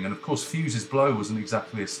forthcoming, and of course Fuse's Blow wasn't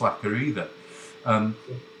exactly a slacker either.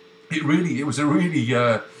 It was a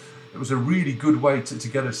really good way to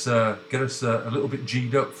get us a little bit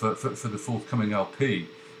G'd up for the forthcoming LP.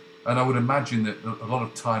 And I would imagine that a lot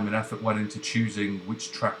of time and effort went into choosing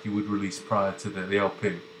which track you would release prior to the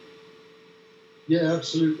LP. Yeah,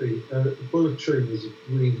 absolutely. Bullet Train was a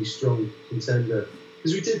really strong contender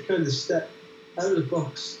because we did kind of step out of the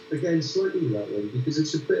box again slightly with that one because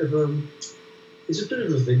it's a bit of a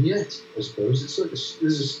vignette, I suppose. It's like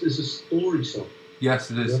there's a story song. Yes,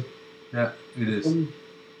 it is. Yeah, it is.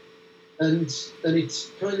 And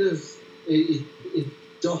it's kind of it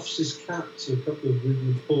doffs his cap to a couple of really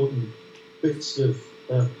important bits of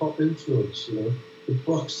pop influence. The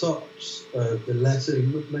Box Tops, the letter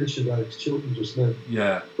you mentioned Alex Chilton just now.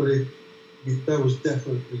 Yeah. But that was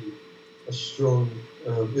definitely a strong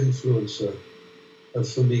influencer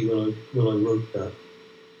for me when I wrote that.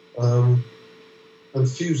 And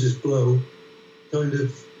Fuse's Blow kind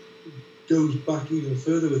of goes back even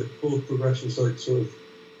further with the chord progression, sort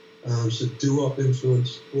of doo-wop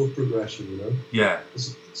influenced chord progression. Yeah.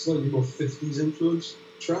 It's a slightly more 50s influenced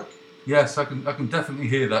track. Yes, I can definitely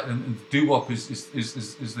hear that, and doo-wop is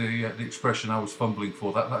the expression I was fumbling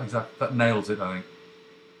for. That nails it, I think.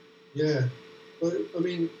 Yeah, but I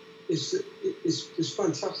mean, it's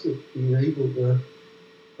fantastic being able to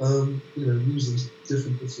use these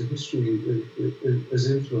different bits of history as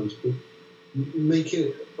influence, but make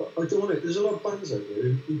it. I don't want it. There's a lot of bands out there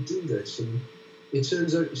who do this, and it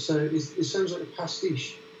turns out it sounds like a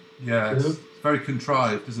pastiche. Yeah, it's very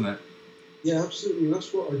contrived, isn't it? Yeah, absolutely. And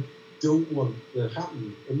that's what I don't want to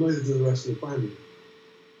happen, and neither do the rest of the band.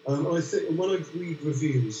 I think when I read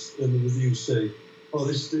reviews and the reviews say, "Oh,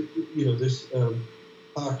 this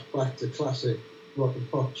harks back to classic rock and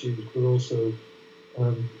pop tunes, but also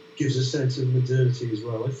gives a sense of modernity as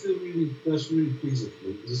well," I feel that's really pleasing for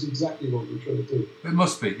me because it's exactly what we're trying to do. It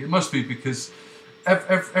must be because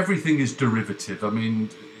everything is derivative. I mean,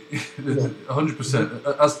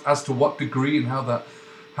 100%. As to what degree and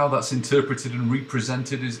how that's interpreted and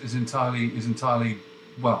represented is entirely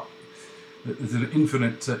well. There's an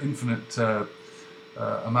infinite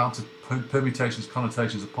amount of permutations,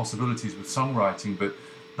 connotations, and possibilities with songwriting, but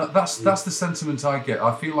that's the sentiment I get.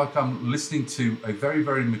 I feel like I'm listening to a very,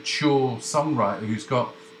 very mature songwriter who's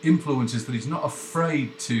got influences that he's not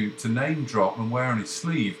afraid to name drop and wear on his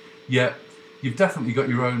sleeve. Yet you've definitely got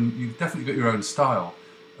your own style.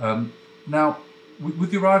 Now,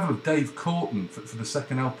 with the arrival of Dave Corton for the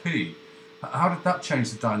second LP, how did that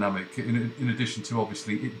change the dynamic? In addition to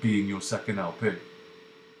obviously it being your second LP.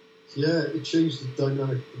 Yeah, it changed the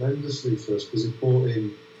dynamic tremendously for us because it brought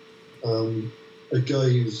in a guy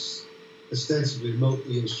who's ostensibly a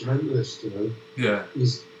multi-instrumentalist. Yeah.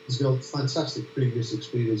 He's got fantastic previous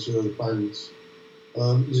experience with other bands.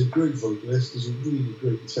 He's a great vocalist. He's a really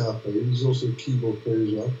great guitar player. He's also a keyboard player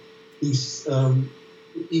as well.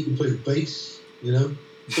 He can play the bass.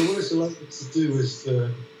 So what it's allowed us to do is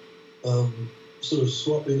to sort of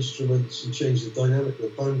swap instruments and change the dynamic of the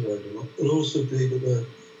band around a lot, but also be able to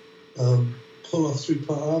pull off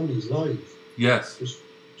 3-part harmonies live. Yes. Just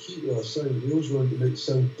keep our sound. We always wanted to make it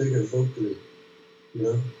sound bigger vocally,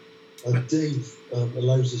 And Dave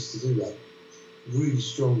allows us to do that. Really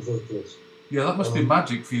strong vocalist. Yeah, that must be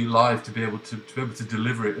magic for you live to be able to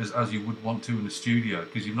deliver it as you would want to in the studio,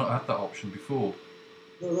 because you've not had that option before.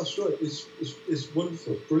 No, that's right. It's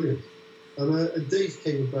wonderful, brilliant. And Dave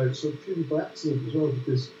came about sort of purely by accident as well,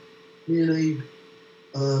 because me and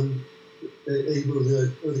Abe were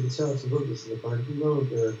the guitarists and vocalists in the band. We went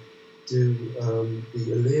to do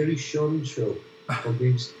the O'Leary Sean show on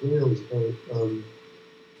BBC Wales about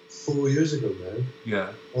 4 years ago now.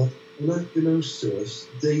 Yeah. Unbeknownst to us,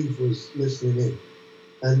 Dave was listening in,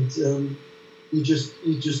 and he just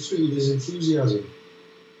tweeted his enthusiasm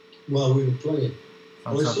while we were playing.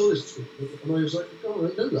 And I saw this tweet, and I was like, "Oh, I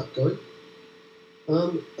know that guy."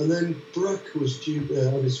 And then Bruck was due to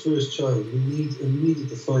have his first child. We needed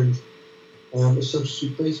to find a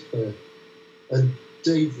substitute bass player, and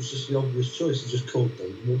Dave was just the obvious choice. He just called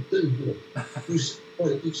Dave and went, "Dude,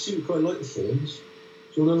 you seem to quite like the films.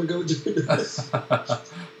 Do you want to have a go at doing this?"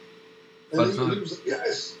 And he was like,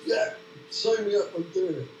 "Yes, yeah, sign me up, I'm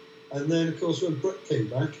doing it." And then, of course, when Bruck came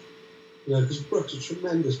back, because Bruck's a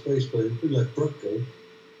tremendous bass player, we let Bruck go.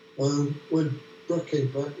 When Bruck came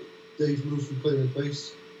back, Dave moved from playing the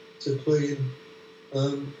bass to playing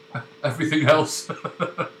everything else.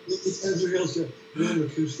 Everything else, yeah. Real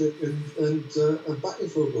acoustic and backing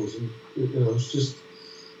vocals, and it's just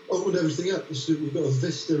opened everything up. So we've got a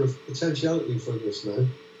vista of potentiality in front of us now.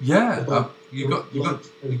 Yeah, but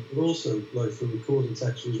also like for recording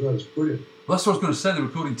texture as well. It's brilliant. Well, that's what I was going to say. The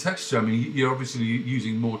recording texture. I mean, you're obviously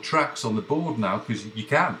using more tracks on the board now because you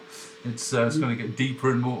can. It's going to get deeper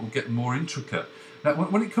and more intricate. Now,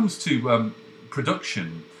 when it comes to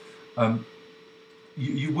production,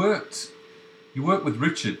 you worked with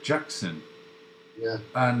Richard Jackson. Yeah.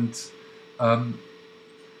 And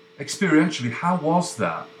experientially, how was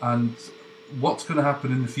that, and what's going to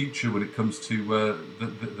happen in the future when it comes to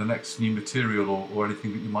the next new material or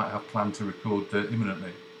anything that you might have planned to record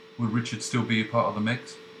imminently? Will Richard still be a part of the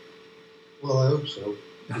mix? Well, I hope so,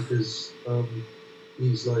 because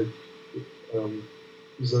he's like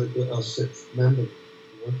our sixth member.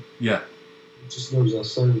 You know? Yeah. He just knows our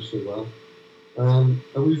sound so well, and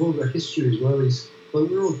we've all got history as well.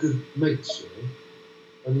 We're all good mates, you know,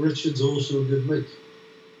 and Richard's also a good mate.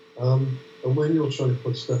 And when you're trying to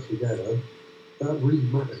put stuff together, that really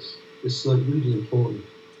matters. It's like really important.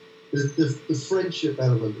 The friendship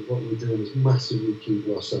element of what we're doing is massively key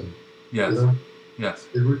to our sound. Yes. You know? Yes.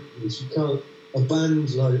 It really is. You can't. A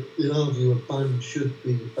band, like in our view, a band should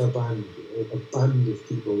be a band. You know? A band of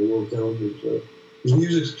people who all get on with each other. Because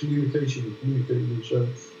music's communication. You communicate with each other.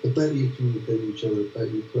 The better you communicate with each other, the better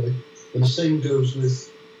you play. And the same goes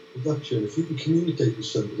with production. If you can communicate with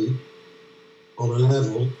somebody on a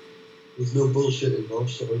level with no bullshit involved,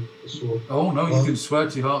 sorry, that's what. Oh no, you can swear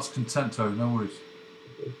to your heart's content, though. No worries.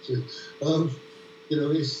 You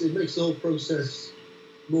know, it makes the whole process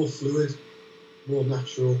more fluid, more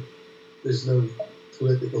natural. There's no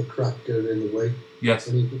political crap going in the way. Yes.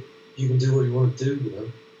 And you can do what you want to do, you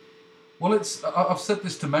know. Well, I've said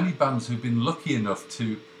this to many bands who've been lucky enough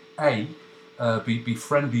to be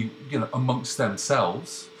friendly, you know, amongst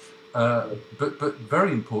themselves, but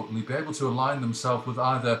very importantly, be able to align themselves with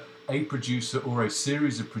either a producer or a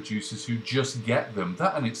series of producers who just get them.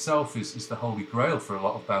 That in itself is the holy grail for a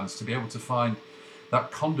lot of bands, to be able to find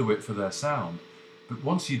that conduit for their sound. But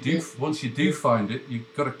once you do find it,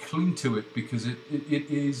 you've got to cling to it, because it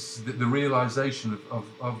is the realization of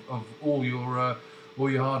all your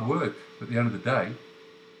hard work at the end of the day.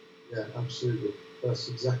 Yeah, absolutely. That's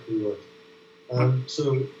exactly right.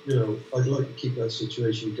 So, you know, I'd like to keep that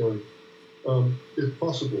situation going, if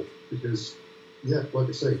possible, because, yeah, like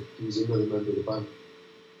I say, he's another member of the band.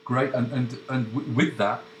 Great, and with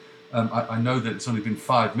that, I know that it's only been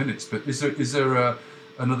 5 minutes, but is there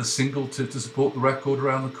another single to support the record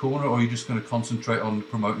around the corner, or are you just going to concentrate on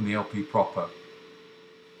promoting the LP proper?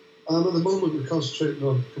 At the moment, we're concentrating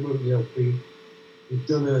on promoting the LP. We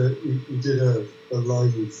did a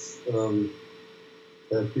live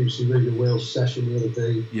BBC Radio Wales session the other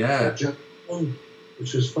day. Yeah.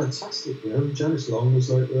 Which was fantastic, you know. Janice Long was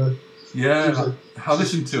like I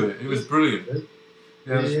listened to it. It was brilliant.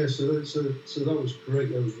 Yeah. So that was great.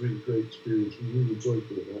 That was a really great experience. We really enjoyed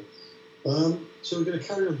doing that. So we're going to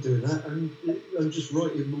carry on doing that, and just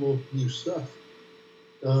writing more new stuff,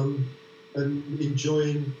 and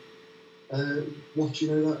enjoying watching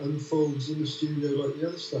how that unfolds in the studio like the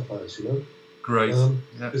other stuff has, you know. Great.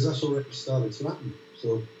 Because that's already started to happen.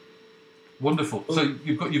 So wonderful. So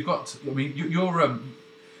you've got. I mean, you're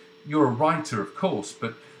a writer, of course,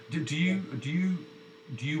 but do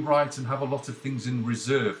you write and have a lot of things in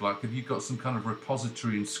reserve? Like, have you got some kind of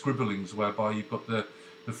repository and scribblings whereby you've got the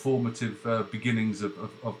formative beginnings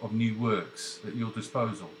of new works at your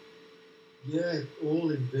disposal? Yeah, all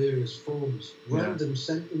in various forms. Random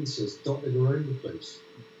sentences dotted around the place,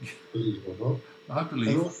 believe it or not. I believe.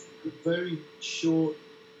 And also very short,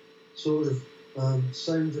 sort of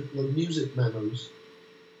sound like music memos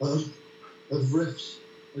of riffs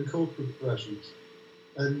and chord progressions,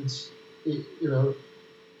 and you know,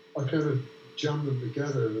 I kind of jam them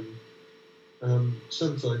together, and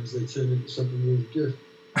sometimes they turn into something really good.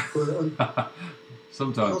 But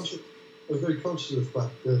sometimes I'm very conscious of the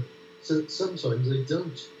fact that sometimes they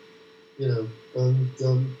don't, you know,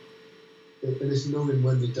 and it's knowing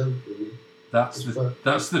when they don't really.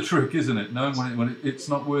 That's the trick, isn't it? Knowing when it's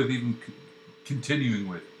not worth even continuing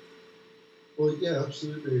with. Well, yeah,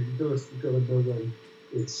 absolutely. You've got to know when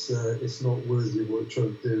it's not worthy of what you're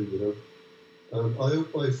trying to do, you know. I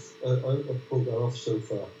hope I've pulled that off so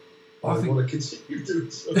far. I want to continue doing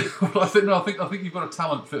so. I think you've got a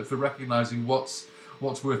talent for recognising what's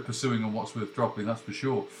worth pursuing and what's worth dropping. That's for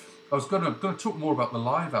sure. I was going to talk more about the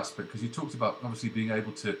live aspect, because you talked about obviously being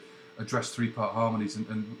able to address 3-part harmonies, and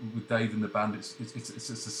with Dave in the band,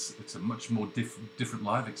 it's a much more different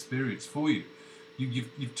live experience for you.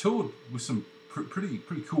 You've toured with some pretty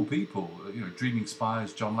cool people, you know, Dreaming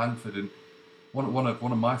Spires, John Langford, and one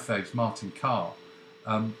of my faves, Martin Carr.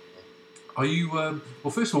 Are you? Well,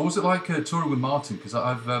 first of all, was it like touring with Martin? Because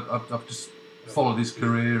I've just followed his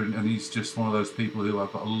career, and he's just one of those people who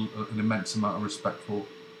I've got an immense amount of respect for.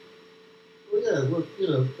 Well, yeah, well, you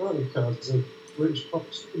know, Martin Carr's a British pop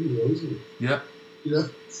studio, isn't he? Yeah. You know.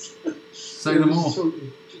 Say no more.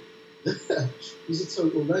 He's a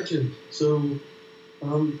total legend. So,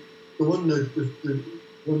 the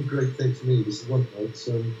one great thing for me was the one night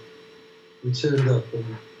we turned up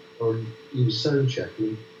and he was sound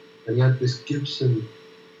checking, and he had this Gibson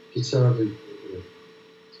guitar,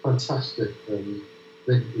 fantastic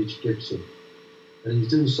vintage Gibson, and he was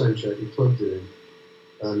doing the soundtrack. He plugged it in,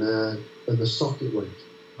 and the socket went,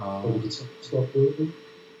 and the guitar stopped working.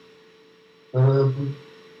 And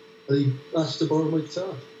he asked to borrow my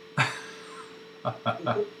guitar.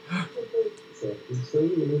 So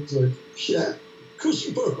it was like, yeah, of course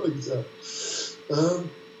you borrow my guitar. And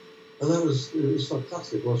it was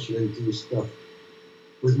fantastic watching him do stuff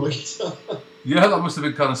with my guitar. Yeah, that must have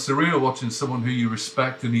been kind of surreal watching someone who you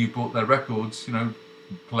respect and who you bought their records,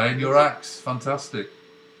 playing your acts. Fantastic.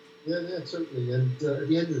 Yeah, totally. And at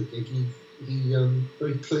the end of the gig, he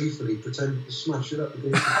very playfully pretended to smash it up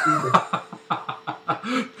against the keyboard.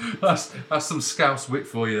 That's some Scouse wit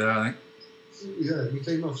for you there, I think. Yeah, he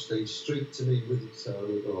came off stage straight to me with the guitar. I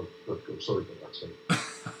went, "Oh, look, I'm sorry about that, sorry."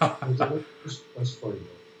 That's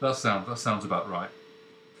fine. That sounds about right.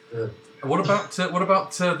 Yeah. What about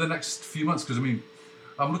the next few months? Because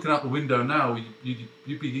I'm looking out the window now.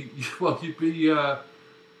 You'd be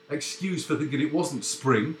excused for thinking it wasn't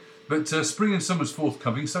spring, but spring and summer's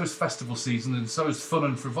forthcoming. So is festival season, and so is fun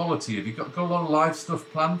and frivolity. Have you got a lot of live stuff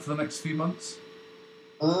planned for the next few months?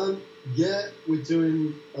 Yeah, we're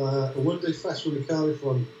doing a one-day festival in Cardiff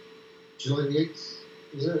on July the 8th.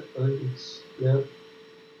 Is it? I think it's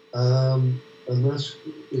and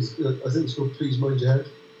I think it's called Please Mind Your Head.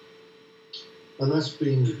 And that's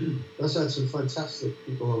had some fantastic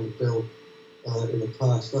people on the bill in the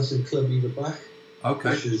past. That's in Club Eva Bach. Okay.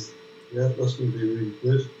 That's going to be really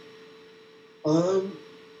good.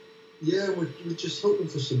 We're just hoping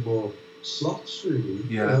for some more slots, really.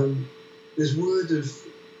 Yeah. There's word of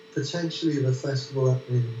potentially of a festival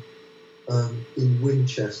happening in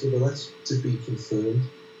Winchester, but that's to be confirmed.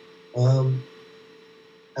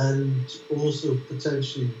 And also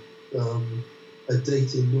potentially a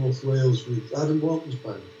date in North Wales with Adam Walton's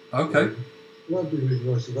band. Okay. That'd be really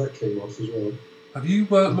nice if that came off as well. Have you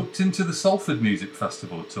looked into the Salford Music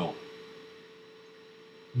Festival at all?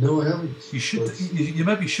 No, I haven't. You should. You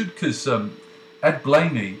maybe should, because Ed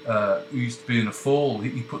Blaney, who used to be in a Fall,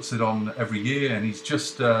 he puts it on every year, and he's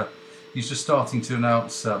just starting to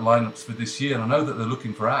announce lineups for this year. And I know that they're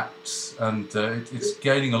looking for acts, and it's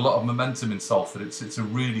gaining a lot of momentum in Salford. It's a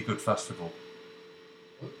really good festival.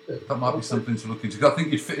 Okay. That might be something to look into. I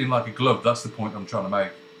think you'd fit in like a glove. That's the point I'm trying to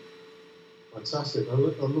make. Fantastic. I'll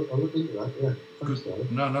look into that. Yeah. Thanks,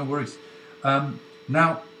 Good. No worries.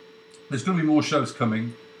 Now, there's going to be more shows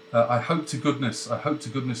coming. I hope to goodness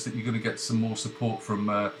that you're going to get some more support from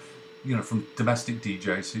from domestic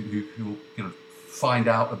DJs who will find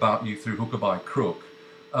out about you through hook or by crook.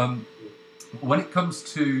 When it comes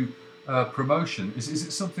to promotion, is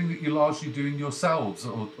it something that you're largely doing yourselves,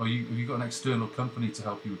 or have you got an external company to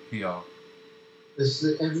help you with PR?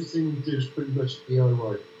 Everything we do is pretty much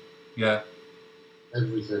DIY. Yeah.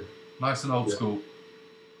 Everything. Nice and old school.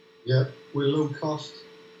 Yeah, we're low cost,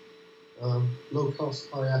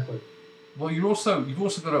 high effort. Well, you've also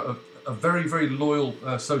got a very, very loyal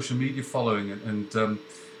social media following, and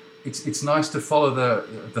it's nice to follow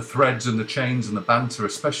the threads and the chains and the banter,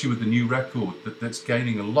 especially with the new record that's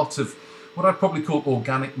gaining a lot of what I'd probably call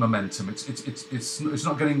organic momentum. It's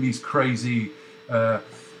not getting these crazy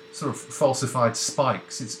sort of falsified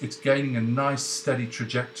spikes. It's gaining a nice steady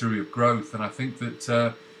trajectory of growth, and I think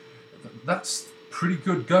that that's pretty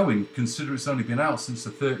good going, considering it's only been out since the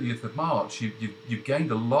 30th of March. You've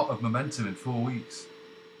gained a lot of momentum in 4 weeks.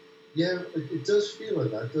 Yeah, it does feel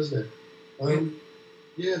like that, doesn't it?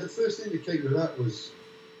 Yeah, the first indicator of that was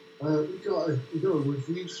we got a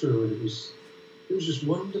review through, and it was just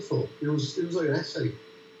wonderful. It was like an essay.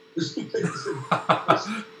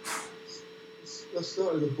 That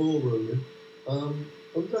started the ball rolling.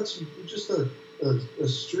 We've had a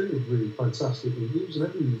string of really fantastic reviews, and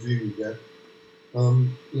every review you get,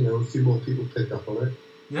 a few more people pick up on it.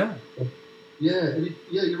 Yeah.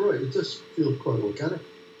 You're right. It does feel quite organic.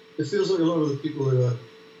 It feels like a lot of the people who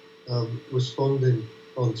are responding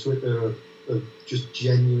on Twitter are just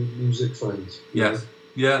genuine music fans. Yes.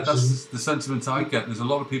 Yeah, that's the sentiment I get. There's a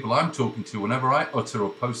lot of people I'm talking to, whenever I utter or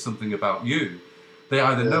post something about you, they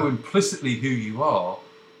either know implicitly who you are,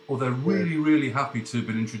 or they're really, really happy to have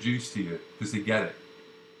been introduced to you because they get it.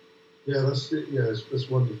 Yeah, that's it. Yeah, it's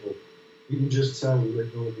wonderful. You can just tell what they're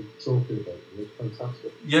talking about. It's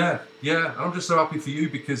fantastic. Yeah. I'm just so happy for you,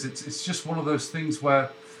 because it's just one of those things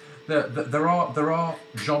where there are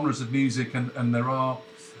genres of music and there are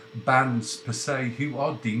bands per se who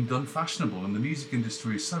are deemed unfashionable, and the music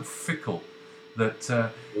industry is so fickle that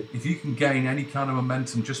if you can gain any kind of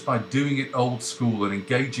momentum just by doing it old school and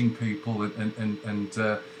engaging people and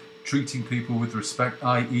treating people with respect,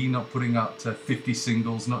 i.e., not putting out 50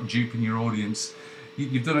 singles, not duping your audience.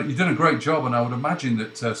 You've done a great job, and I would imagine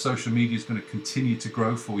that social media is going to continue to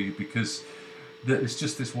grow for you, because it's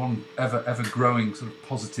just this one ever growing sort of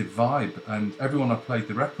positive vibe, and everyone I've played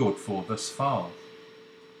the record for thus far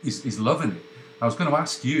is loving it. I was going to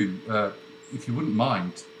ask you, if you wouldn't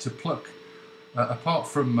mind, to pluck, apart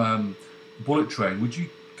from Bullet Train, would you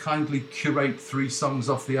kindly curate 3 songs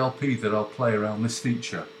off the LP that I'll play around this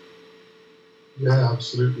feature? Yeah,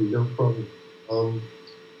 absolutely, no problem.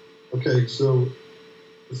 Okay, so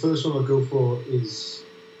the first one I'll go for is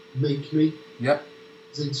Make Me. Yep.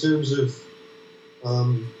 In terms of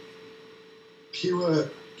pure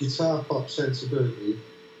guitar pop sensibility,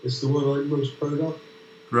 it's the one I'm most proud of.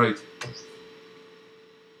 Great.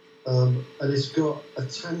 And it's got a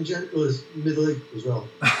tangential middle eight as well.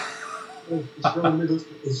 It's got a middle.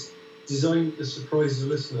 It's designed to surprise the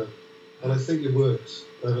listener, and I think it works.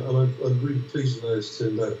 And I'm really pleased with how it's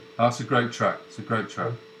turned out. That's a great track. It's a great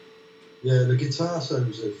track. Yeah, the guitar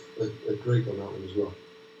sounds are great on that one as well.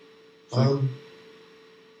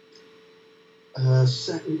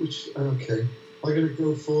 Second, okay, I'm going to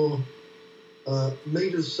go for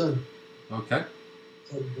Maid of the Sun. Okay.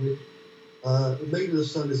 Maid of the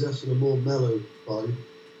Sun is actually a more mellow vibe.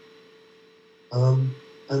 And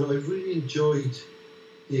I really enjoyed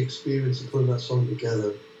the experience of putting that song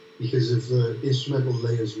together because of the instrumental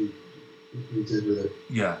layers we did with it.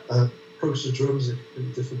 Yeah. Approach the drums in a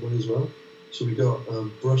different way as well. So we got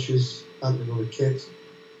brushes happening on the kit,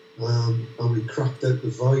 and we cracked out the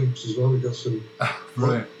vibes as well. We got some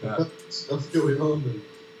stuff going on,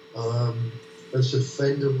 and some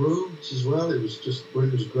Fender Rhodes as well. It was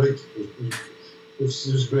great. It was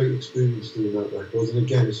a great experience doing that record, and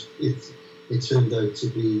again, it turned out to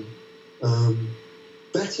be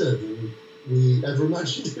better than we ever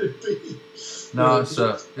imagined it would be. No, it's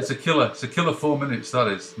a killer. It's a killer 4 minutes. That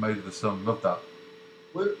is Maid of the Sun. Love that.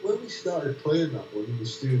 When we started playing that one in the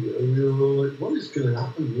studio, we were all like, "What is going to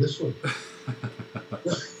happen with this one?"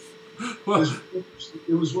 Well,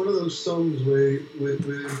 it was one of those songs where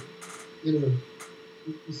you know,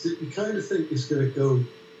 you kind of think it's going to go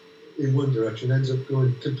in one direction, ends up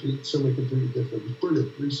going somewhere completely different. It was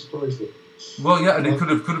brilliant. Really surprised me. Well, yeah, and it could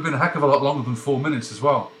have been a heck of a lot longer than 4 minutes as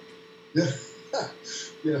well. Yeah,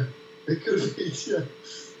 yeah, it could have been. Yeah,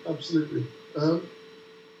 absolutely.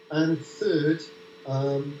 And third,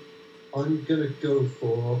 I'm going to go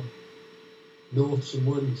for Noughts and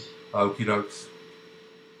Ones. Okie dokes.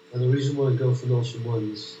 And the reason why I go for Noughts and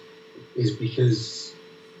Ones is because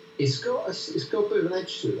it's got a bit of an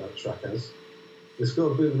edge to it. That track has. It's got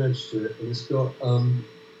a bit of an edge to it, and it's got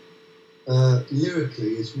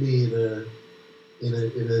lyrically, it's me in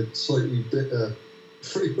a slightly bitter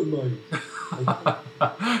frame of mind.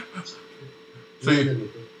 So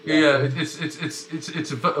yeah,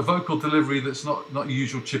 it's a vocal delivery that's not your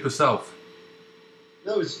usual chipper self.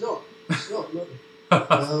 No, it's not. It's not. No.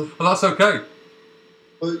 Well, that's okay.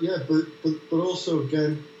 But yeah, but also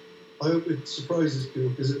again, I hope it surprises people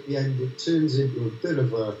because at the end it turns into a bit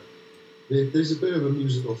of a. There's a bit of a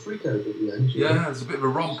musical freak out at the end. Yeah, there's a bit of a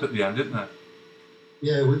romp at the end, isn't there?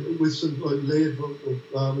 Yeah, with some like layered vocal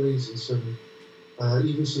harmonies and some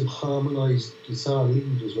even some harmonised guitar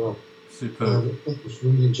leads as well. Superb. That was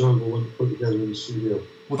really enjoyable one to put together in the studio.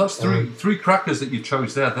 Well, that's three crackers that you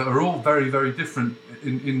chose there that are all very, very different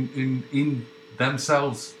in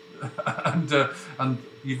themselves, and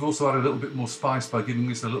you've also had a little bit more spice by giving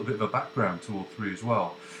us a little bit of a background to all three as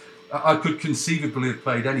well. I could conceivably have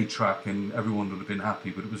played any track and everyone would have been happy,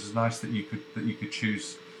 but it was nice that you could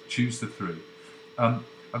choose the three. I've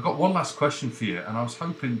got one last question for you, and I was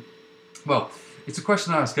hoping, well, it's a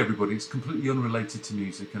question I ask everybody. It's completely unrelated to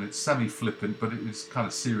music, and it's semi-flippant, but it is kind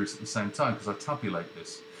of serious at the same time because I tabulate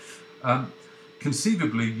this.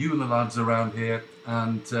 Conceivably, you and the lads are around here,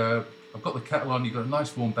 and I've got the kettle on. You've got a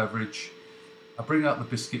nice warm beverage. I bring out the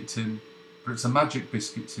biscuit tin. But it's a magic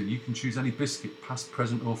biscuit tin. You can choose any biscuit, past,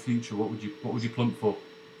 present, or future. What would you plump for?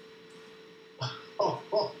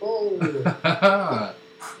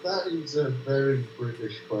 That is a very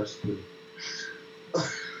British question.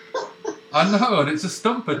 I know, and it's a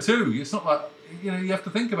stumper too. It's not like you have to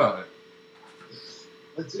think about it.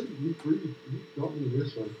 I do. You got me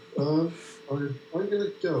this one. I'm gonna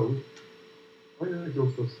go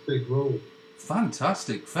for Fig Roll.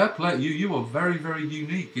 Fantastic, fair play. You are very, very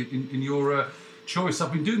unique in your choice.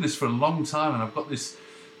 I've been doing this for a long time, and I've got this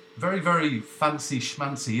very, very fancy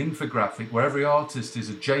schmancy infographic where every artist is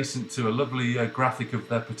adjacent to a lovely graphic of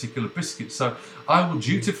their particular biscuit. So I will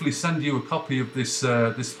dutifully send you a copy of this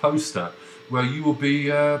this poster where you will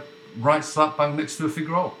be right slap bang next to a fig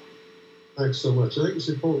roll. Thanks so much. I think it's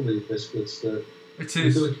important with biscuits that It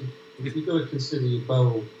is. you've got to consider your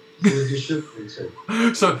bowel with your sugar intake.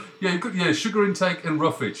 So, yeah, you've got sugar intake and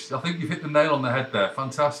roughage. I think you've hit the nail on the head there.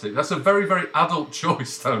 Fantastic. That's a very, very adult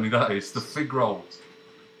choice, Tony, that is. The fig roll.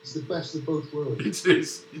 It's the best of both worlds. It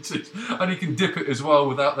is. And you can dip it as well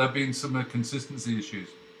without there being some consistency issues.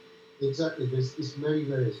 Exactly. There's many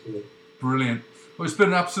layers to it. Brilliant. Well, it's been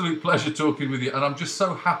an absolute pleasure talking with you, and I'm just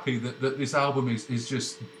so happy that this album is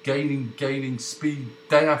just gaining speed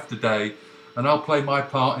day after day, and I'll play my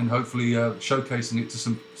part in hopefully showcasing it to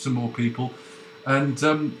some more people. And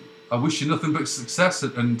I wish you nothing but success,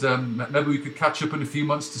 and maybe we could catch up in a few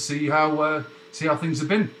months to see how things have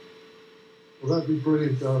been. Well, that'd be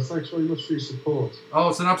brilliant, Darth. Thanks very much for your support. Oh,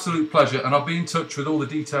 it's an absolute pleasure, and I'll be in touch with all the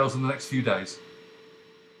details in the next few days.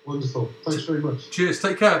 Wonderful. Thanks very much. Cheers.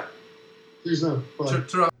 Take care. Cheers now. Bye.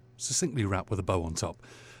 Succinctly wrapped with a bow on top.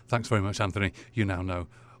 Thanks very much, Anthony. You now know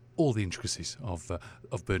all the intricacies of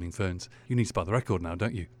Burning Ferns. You need to buy the record now,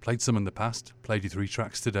 don't you? Played some in the past, played you 3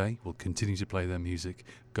 tracks today. We'll continue to play their music.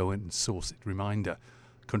 Go in and source it. Reminder,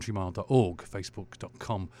 countrymile.org,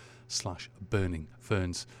 facebook.com/Burning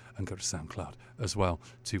Ferns, and go to SoundCloud as well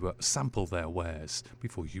to sample their wares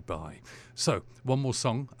before you buy. So, one more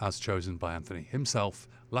song as chosen by Anthony himself.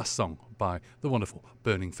 Last song by the wonderful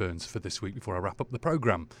Burning Ferns for this week before I wrap up the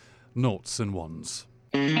programme. Noughts and Ones.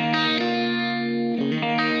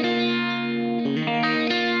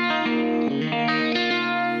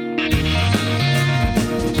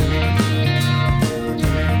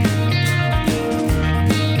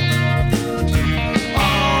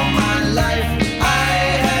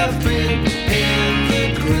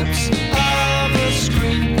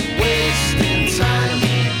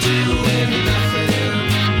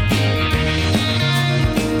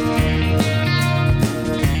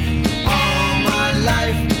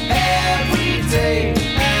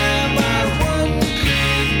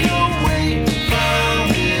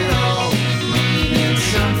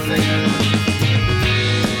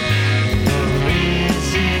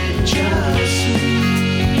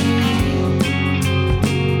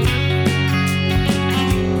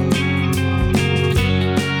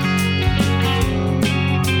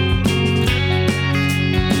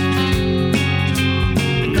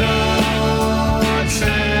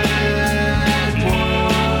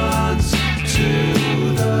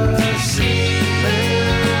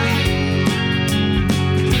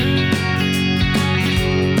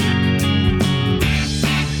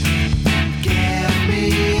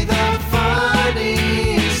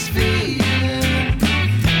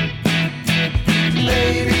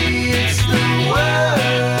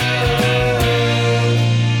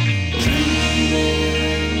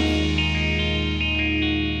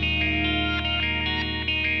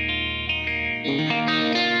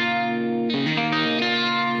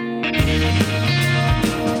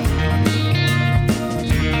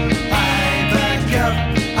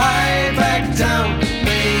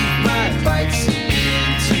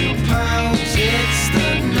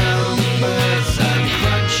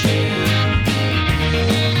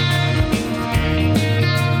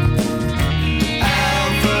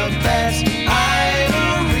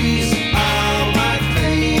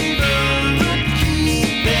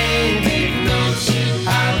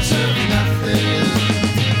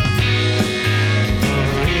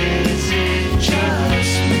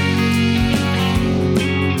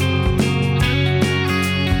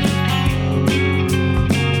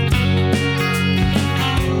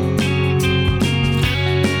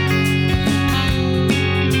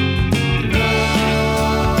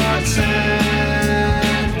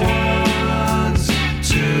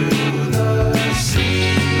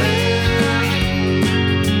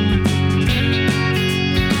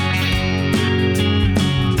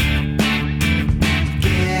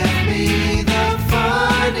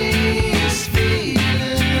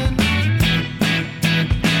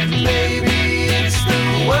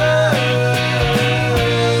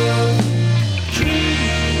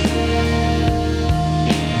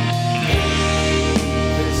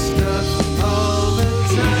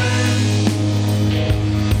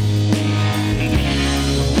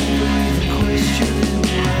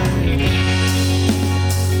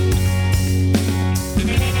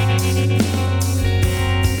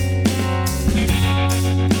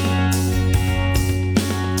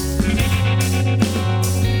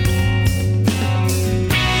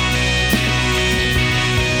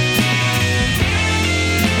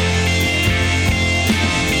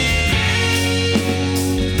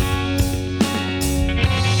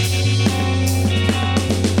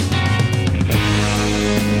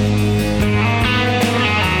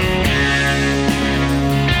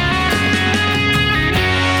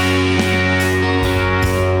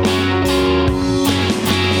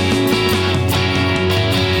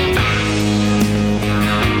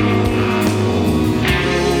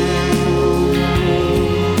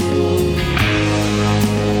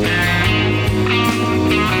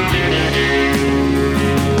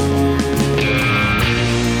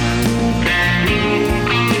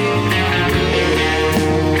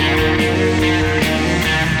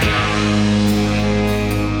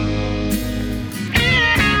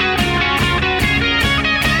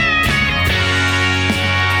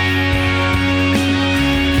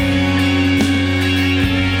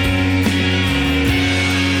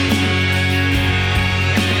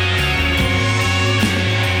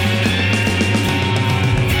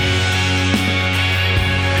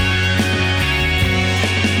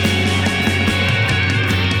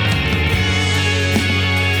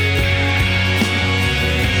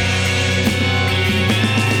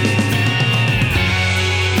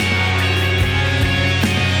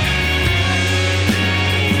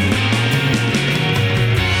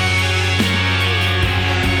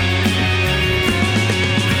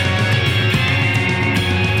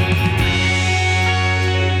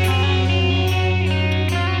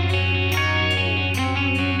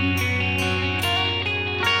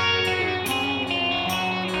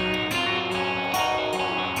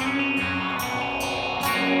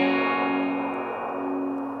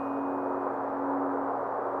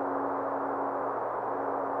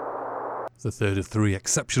 The third of three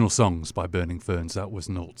exceptional songs by Burning Ferns. That was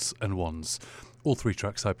Noughts and Ones. All three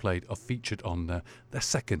tracks I played are featured on their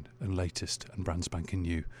second and latest and brand spanking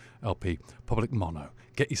new LP, Public Mono.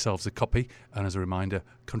 Get yourselves a copy, and as a reminder,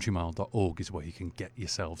 countrymile.org is where you can get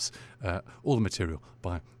yourselves all the material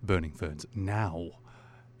by Burning Ferns. Now,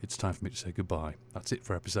 it's time for me to say goodbye. That's it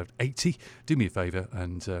for episode 80. Do me a favour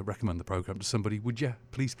and recommend the programme to somebody, would you?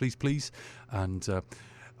 Please, please, please. And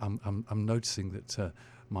I'm noticing that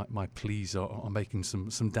my pleas are making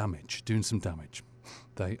some damage, doing some damage.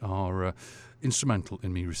 They are instrumental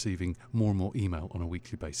in me receiving more and more email on a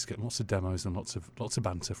weekly basis, getting lots of demos and lots of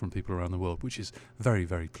banter from people around the world, which is very,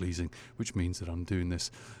 very pleasing, which means that I'm doing this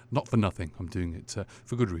not for nothing. I'm doing it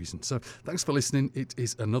for good reason. So thanks for listening. It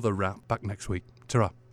is another wrap. Back next week. Ta-ra.